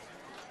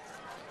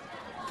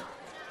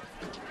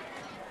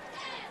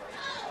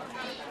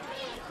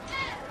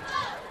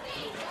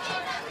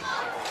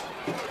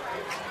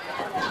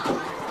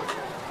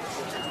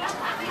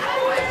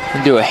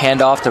 Do a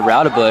handoff to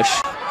Raudebush.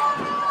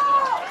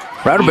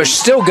 Raudebush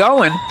still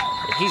going.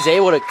 He's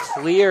able to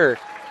clear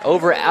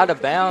over out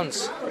of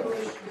bounds.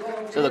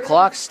 So the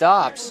clock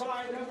stops.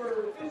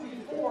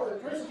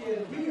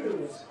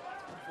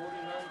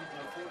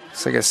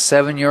 It's like a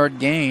 7-yard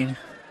gain.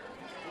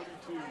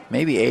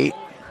 Maybe 8.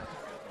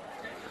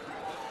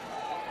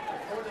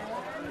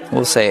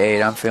 We'll say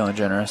 8. I'm feeling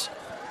generous.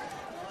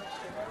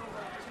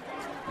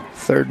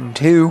 3rd and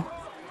 2.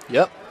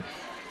 Yep.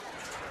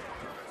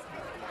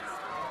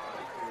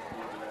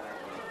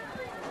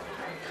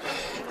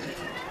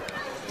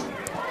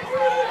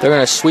 They're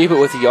going to sweep it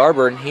with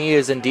Yarber, and he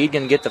is indeed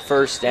going to get the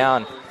first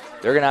down.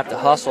 They're going to have to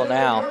hustle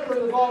now.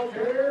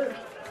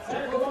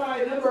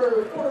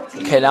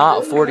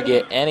 Cannot afford to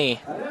get any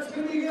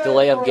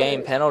delay of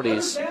game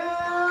penalties.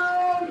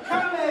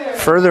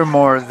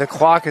 Furthermore, the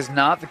clock is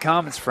not the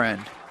Comets'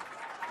 friend.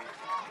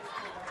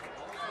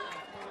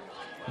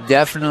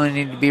 Definitely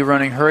need to be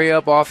running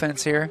hurry-up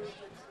offense here.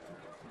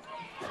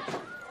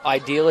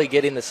 Ideally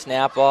getting the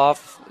snap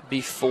off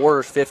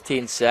before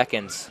 15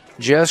 seconds.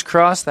 Just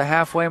crossed the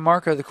halfway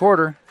mark of the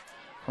quarter.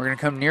 We're going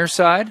to come near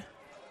side.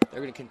 They're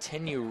going to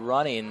continue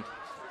running.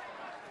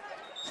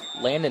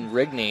 Landon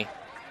Rigney.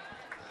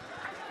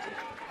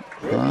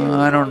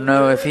 I don't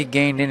know if he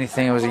gained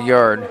anything. It was a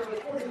yard.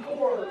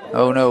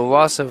 Oh no,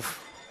 loss of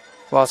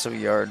a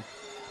yard.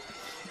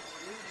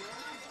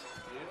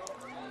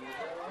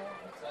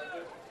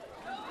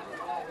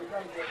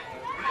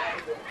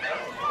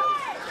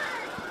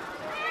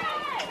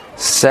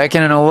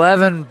 Second and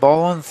 11,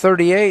 ball on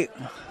 38.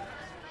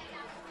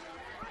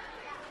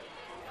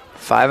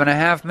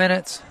 5.5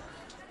 minutes.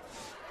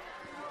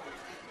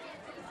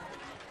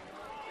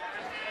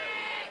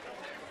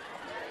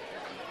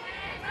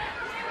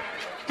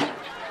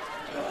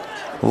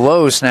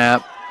 Low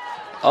snap.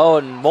 Oh,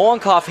 and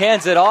Molenkoff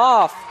hands it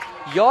off.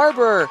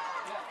 Yarber.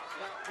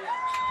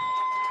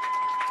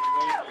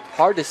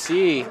 Hard to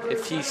see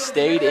if he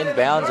stayed in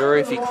bounds or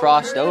if he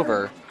crossed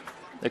over.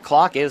 The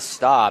clock is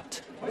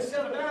stopped.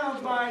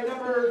 By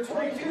number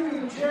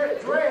 22,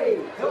 Dre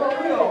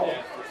Villarreal.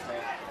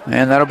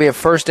 And that'll be a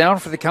first down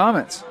for the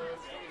Comets.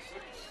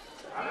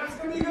 That's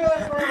going to be good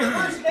for a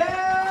first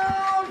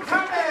down,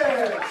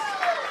 Comets.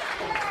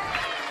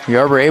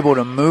 Yarber able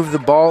to move the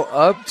ball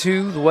up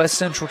to the West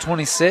Central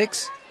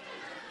 26.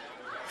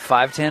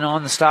 5:10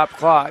 on the stop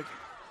clock.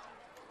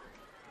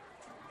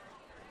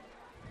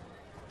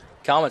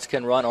 Comets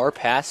can run or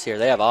pass here.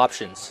 They have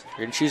options. You're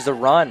going to choose the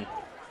run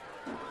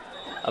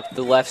up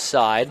the left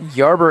side.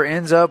 Yarber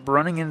ends up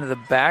running into the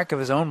back of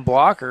his own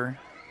blocker.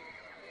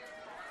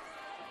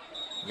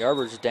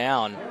 Yarber's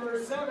down.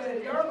 Number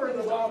 7, Yarber,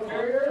 the ball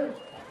carrier.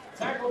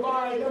 Tackled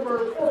by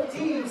number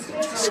 14,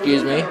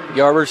 Excuse me.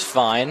 Yarber's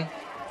fine.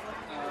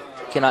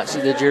 Cannot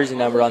see the jersey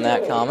number on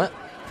that Comet.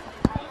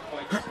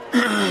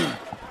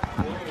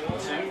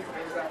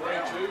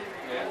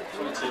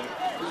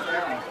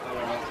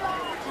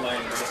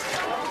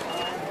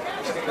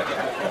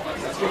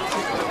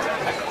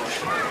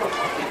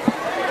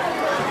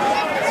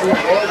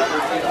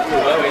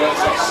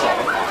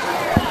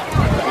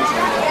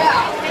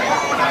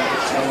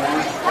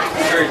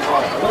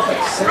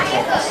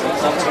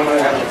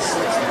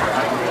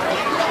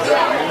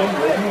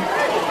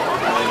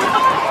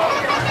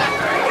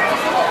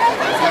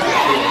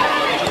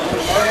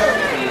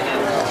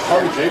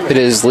 It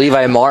is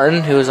Levi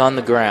Martin who is on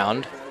the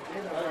ground.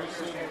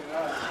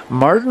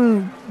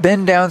 Martin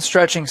been down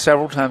stretching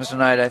several times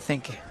tonight. I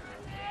think,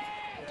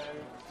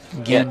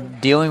 again,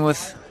 dealing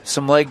with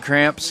some leg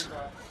cramps.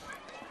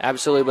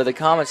 Absolutely, but the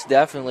Comets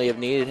definitely have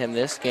needed him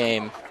this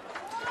game.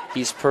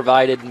 He's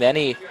provided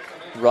many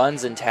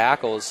runs and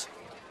tackles.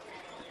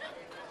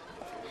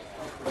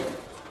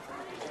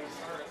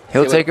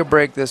 He'll take a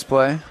break this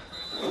play.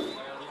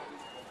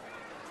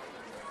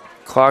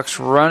 Clock's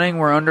running.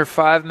 We're under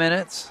 5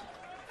 minutes.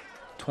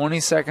 20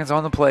 seconds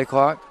on the play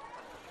clock.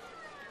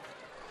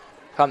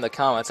 Come the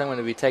Comets, I'm going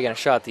to be taking a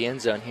shot at the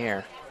end zone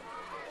here.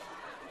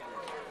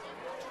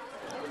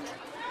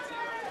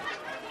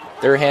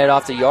 They're handed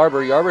off to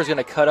Yarber. Yarber's going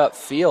to cut up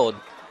field.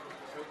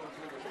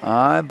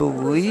 I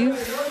believe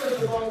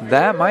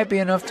that might be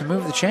enough to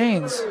move the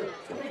chains.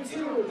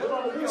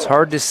 It's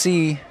hard to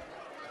see.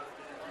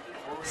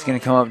 He's going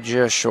to come up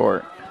just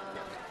short.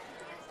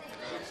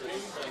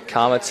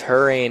 Comets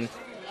hurrying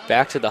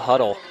back to the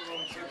huddle.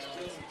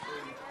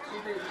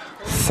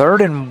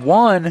 3rd and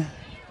 1.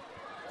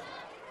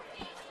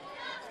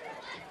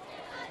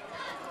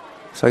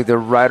 Looks like they're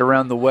right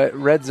around the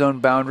red zone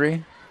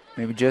boundary,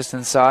 maybe just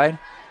inside.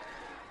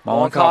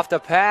 Mollenkoff to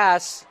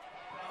pass.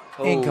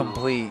 Oh.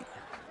 Incomplete.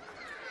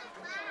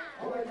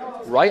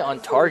 Right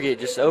on target,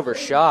 just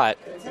overshot.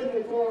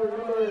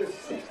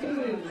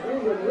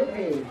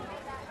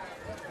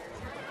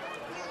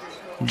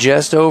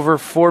 Just over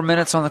 4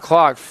 minutes on the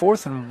clock.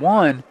 4th and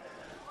 1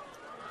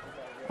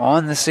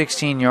 on the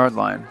 16-yard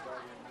line.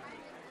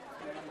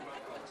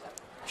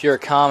 If you're a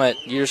Comet,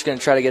 you're just going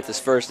to try to get this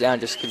first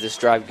down, just keep this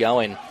drive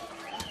going.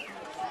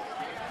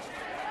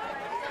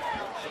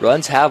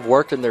 Runs have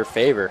worked in their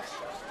favor.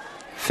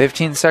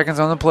 15 seconds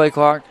on the play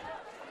clock.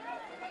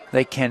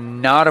 They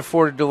cannot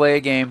afford to delay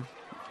a game.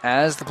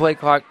 As the play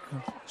clock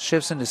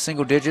shifts into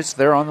single digits,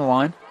 they're on the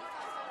line.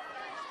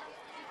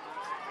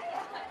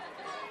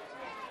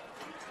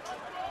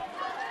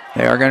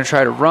 They are going to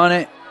try to run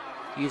it.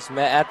 He's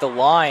met at the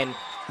line.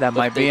 That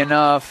might be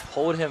enough.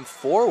 Hold him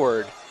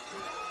forward.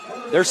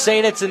 They're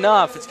saying it's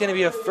enough. It's going to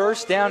be a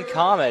first down,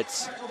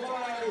 Comets.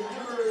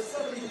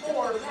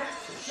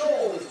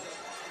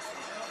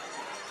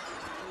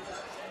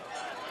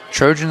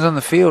 Trojans on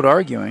the field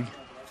arguing.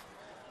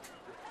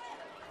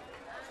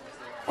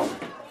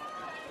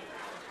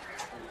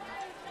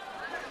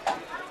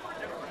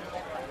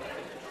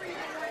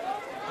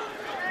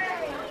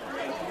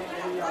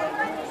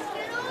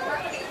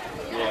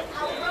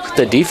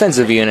 The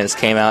defensive units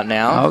came out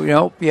now. Oh,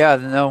 nope. Yeah,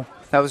 no.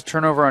 That was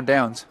turnover on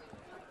downs.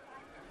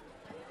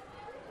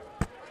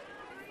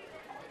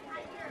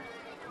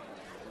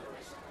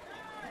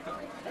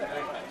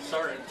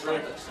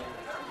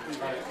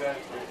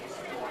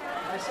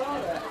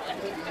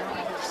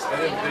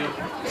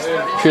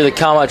 If you're the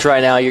Comets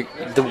right now,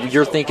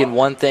 you're thinking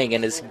one thing,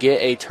 and it's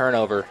get a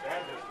turnover.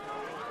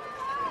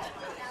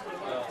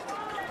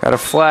 Got a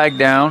flag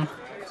down.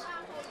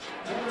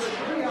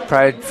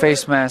 Probably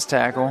face mask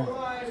tackle.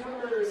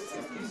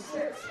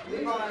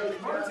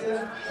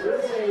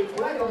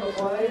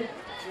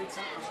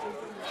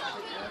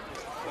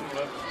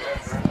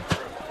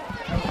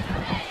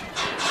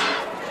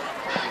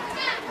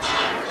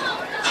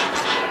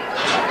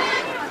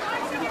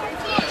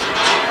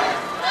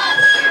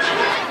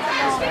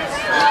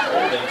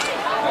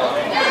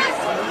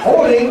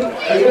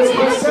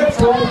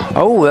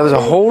 Oh, that was a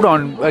hold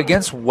on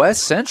against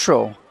West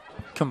Central.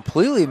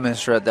 Completely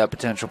misread that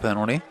potential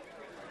penalty.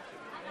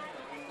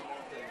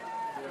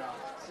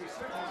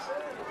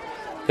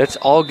 That's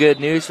all good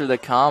news for the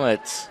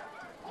Comets.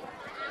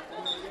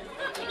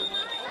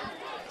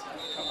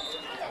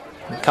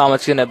 The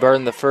Comets going to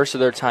burn the first of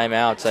their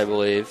timeouts, I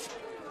believe.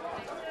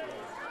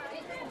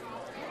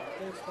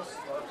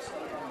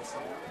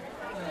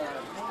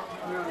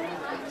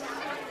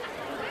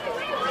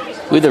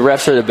 The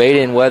refs are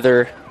debating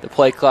whether the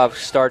play clock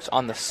starts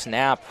on the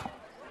snap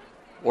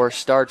or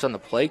starts on the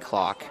play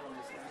clock.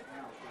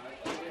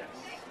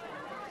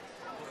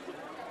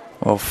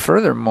 Well,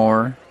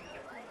 furthermore,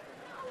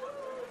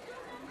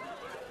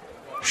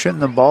 shouldn't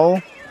the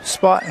ball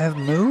spot have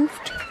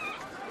moved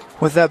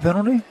with that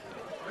penalty?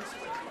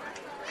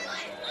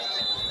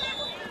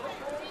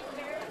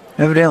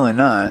 Evidently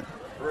not.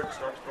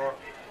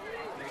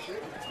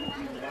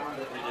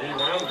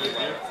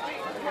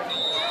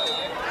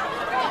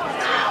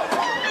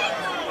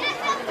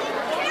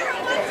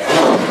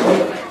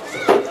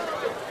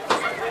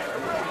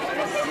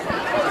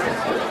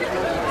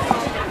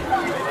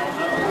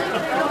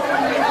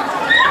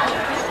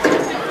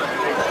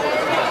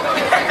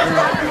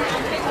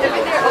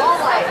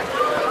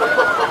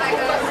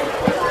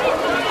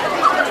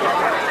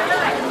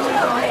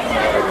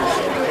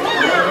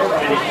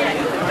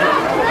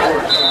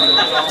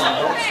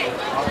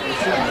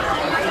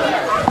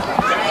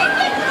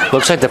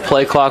 Looks like the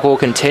play clock will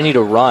continue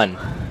to run.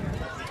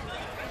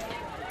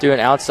 Do an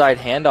outside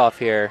handoff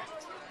here.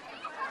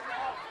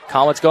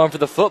 Comets going for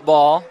the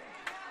football.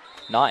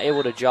 Not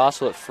able to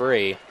jostle it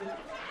free.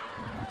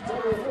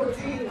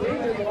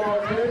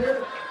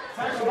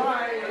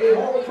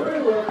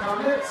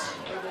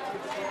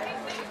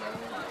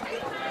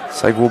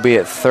 Looks like we'll be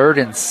at 3rd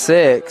and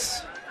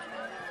 6.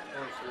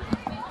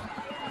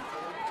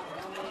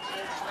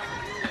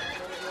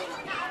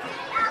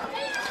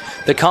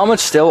 The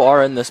Comets still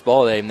are in this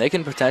ball game. They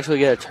can potentially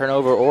get a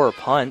turnover or a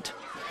punt,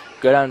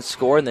 go down and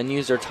score, and then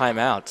use their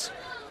timeouts.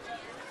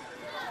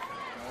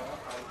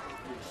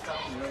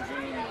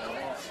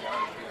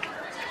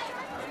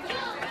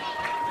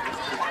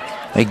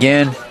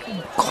 Again,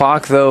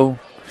 clock though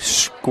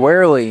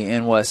squarely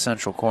in West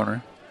Central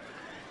corner.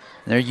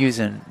 They're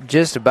using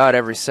just about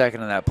every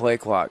second of that play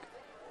clock.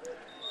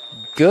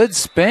 Good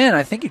spin.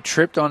 I think he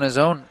tripped on his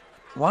own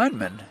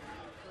lineman.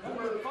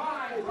 Number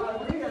 5,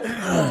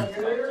 Rodriguez.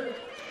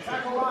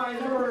 Tackle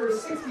line number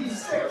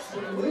 66,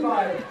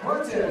 Levi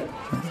Martin.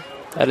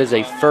 That is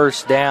a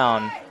first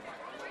down.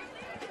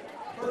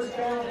 First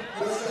down,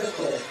 West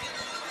Central.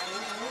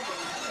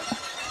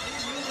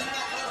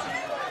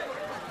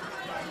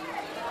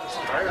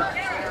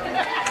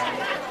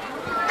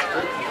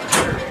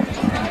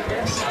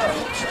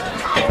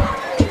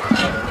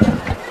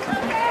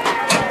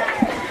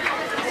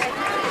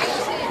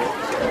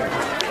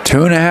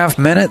 Two and a half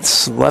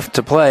minutes left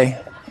to play.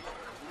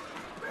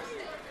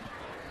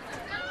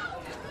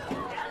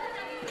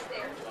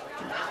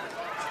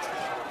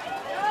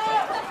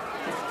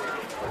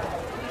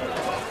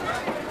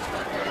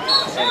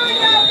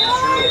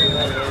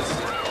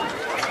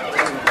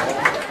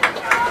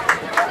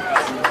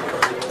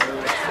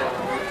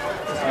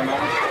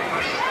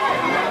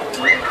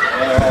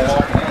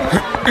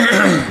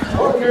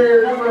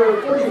 Walker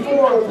number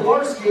 34,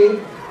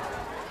 Pilarski.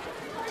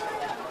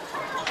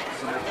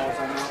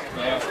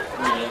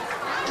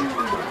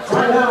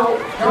 Timeout,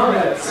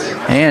 Comets.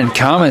 And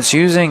Comets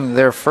using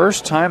their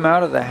first time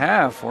out of the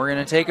half. We're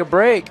going to take a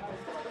break.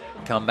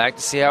 Come back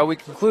to see how we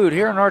conclude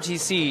here on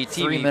RTC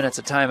TV. 3 minutes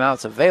of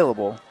timeouts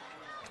available,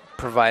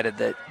 provided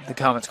that the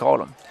Comets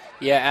called them.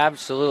 Yeah,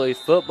 absolutely.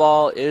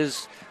 Football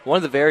is one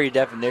of the very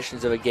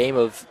definitions of a game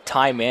of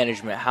time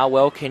management. How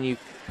well can you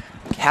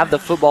have the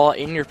football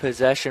in your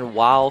possession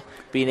while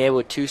being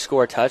able to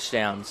score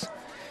touchdowns?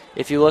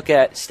 If you look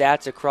at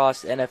stats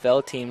across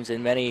NFL teams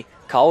and many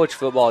college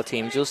football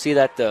teams, you'll see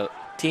that the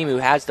team who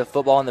has the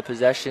football in the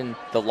possession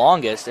the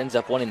longest ends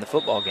up winning the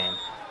football game.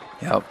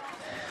 Yep.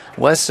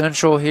 West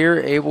Central here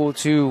able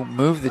to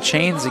move the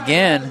chains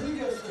again.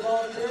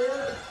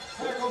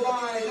 Tackle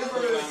line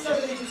number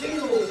 72,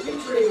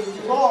 featuring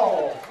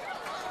Duvall.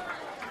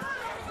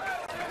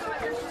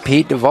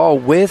 Pete Duvall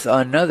with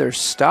another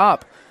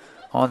stop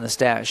on the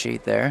stat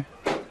sheet there.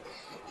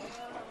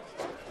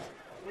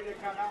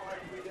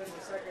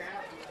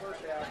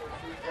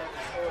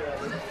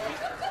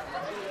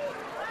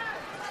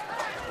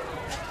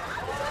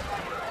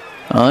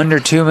 Under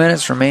 2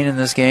 minutes remain in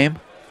this game.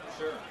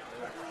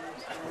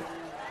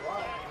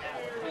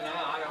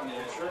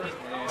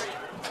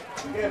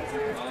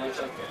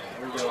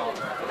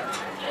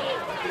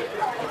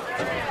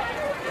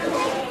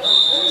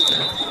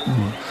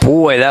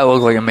 Boy, that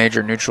looked like a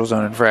major neutral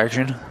zone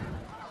infraction.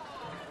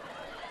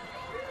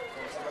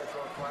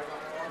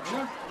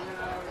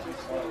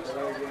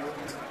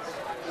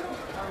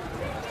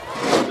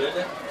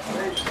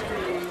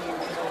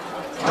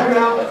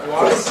 Timeout,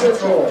 West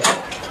Central.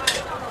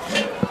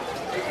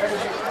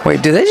 Wait,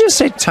 did they just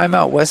say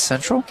timeout West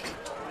Central?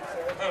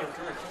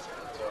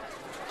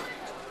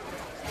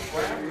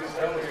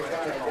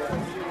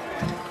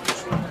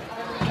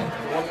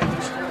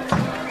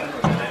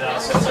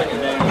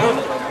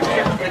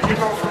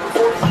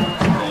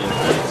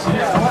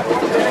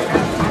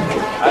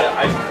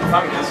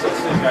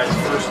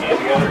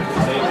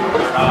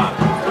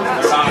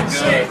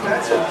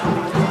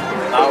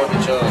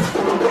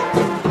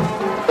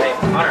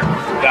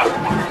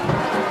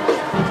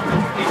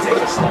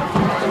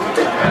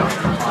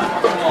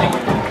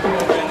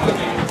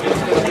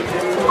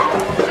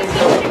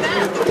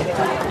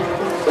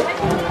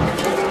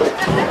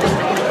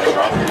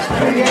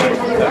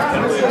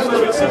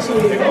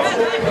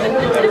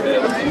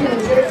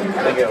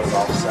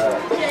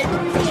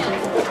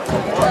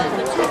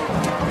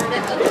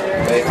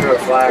 They threw a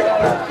flag on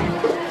that.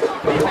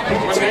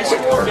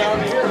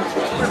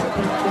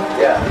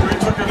 Yeah.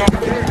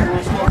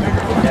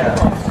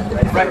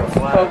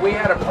 But we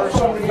had a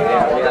personal foul.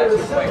 Yeah,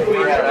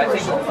 I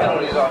think the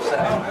penalty's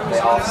offset. They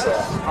offset.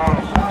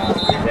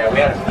 Yeah, we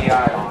had a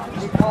PI on.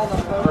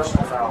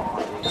 Personal foul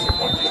on these.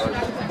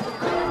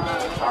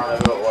 I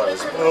don't know who it was.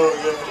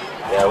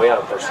 Yeah, we had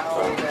a personal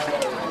foul.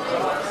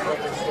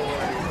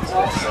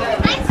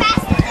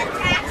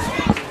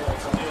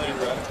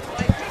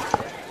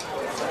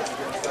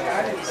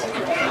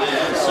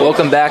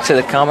 Welcome back to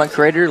the Comment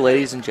Creator,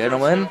 ladies and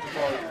gentlemen.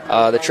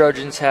 The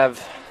Trojans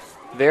have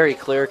very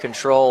clear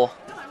control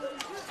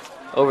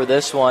over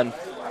this one.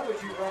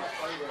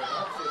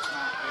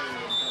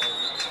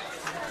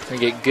 They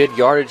get good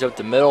yardage up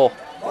the middle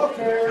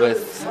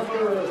with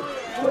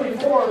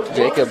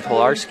Jacob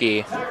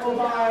Pilarski.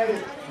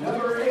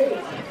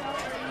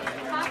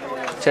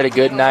 He's had a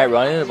good night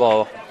running the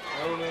ball,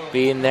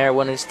 being there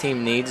when his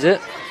team needs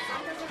it.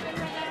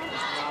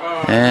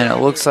 And it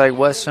looks like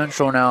West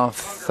Central now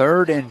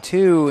 3rd and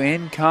 2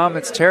 in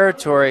Comets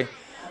territory.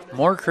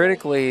 More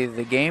critically,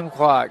 the game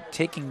clock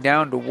ticking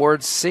down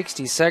towards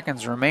 60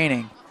 seconds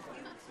remaining.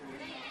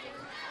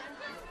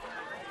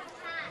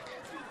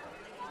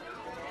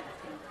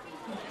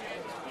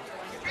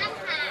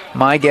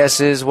 My guess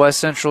is West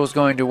Central is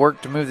going to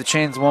work to move the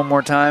chains one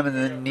more time and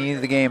then knee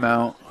the game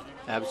out.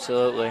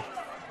 Absolutely.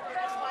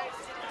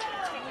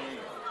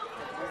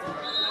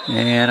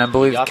 And I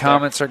believe the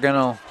Comets are going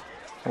to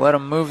let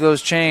them move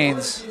those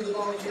chains.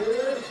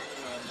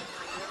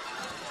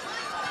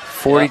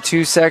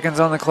 42 seconds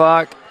on the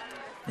clock.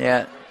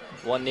 Yeah.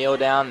 One kneel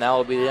down. That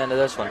will be the end of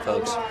this one,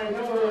 folks.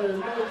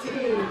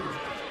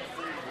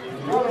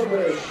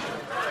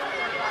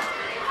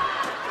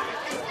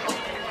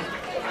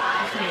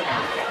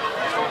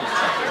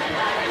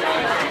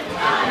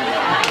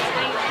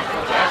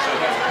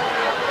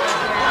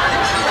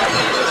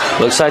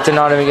 Looks like they're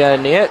not even going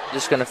to knee it.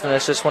 Just going to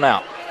finish this one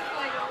out.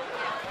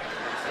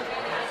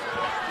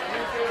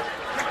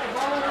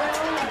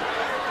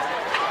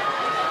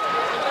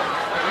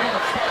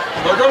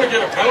 They're going to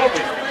get a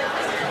penalty.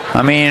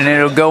 I mean,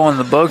 it'll go in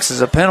the books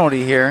as a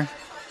penalty here.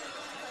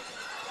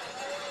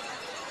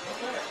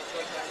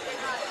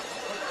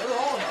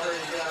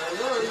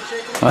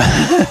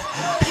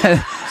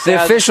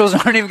 The officials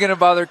aren't even going to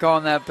bother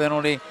calling that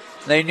penalty.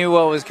 They knew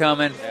what was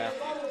coming.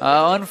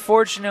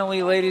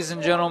 Unfortunately, ladies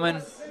and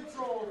gentlemen,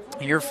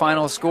 your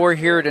final score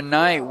here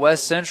tonight,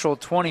 West Central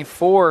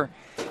 24,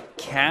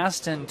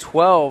 Caston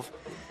 12.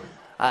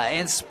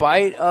 In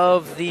spite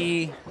of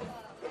the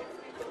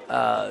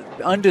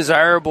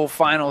undesirable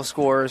final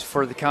scores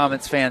for the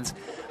Comets fans,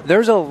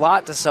 there's a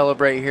lot to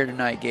celebrate here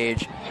tonight,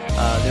 Gage.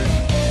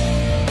 There's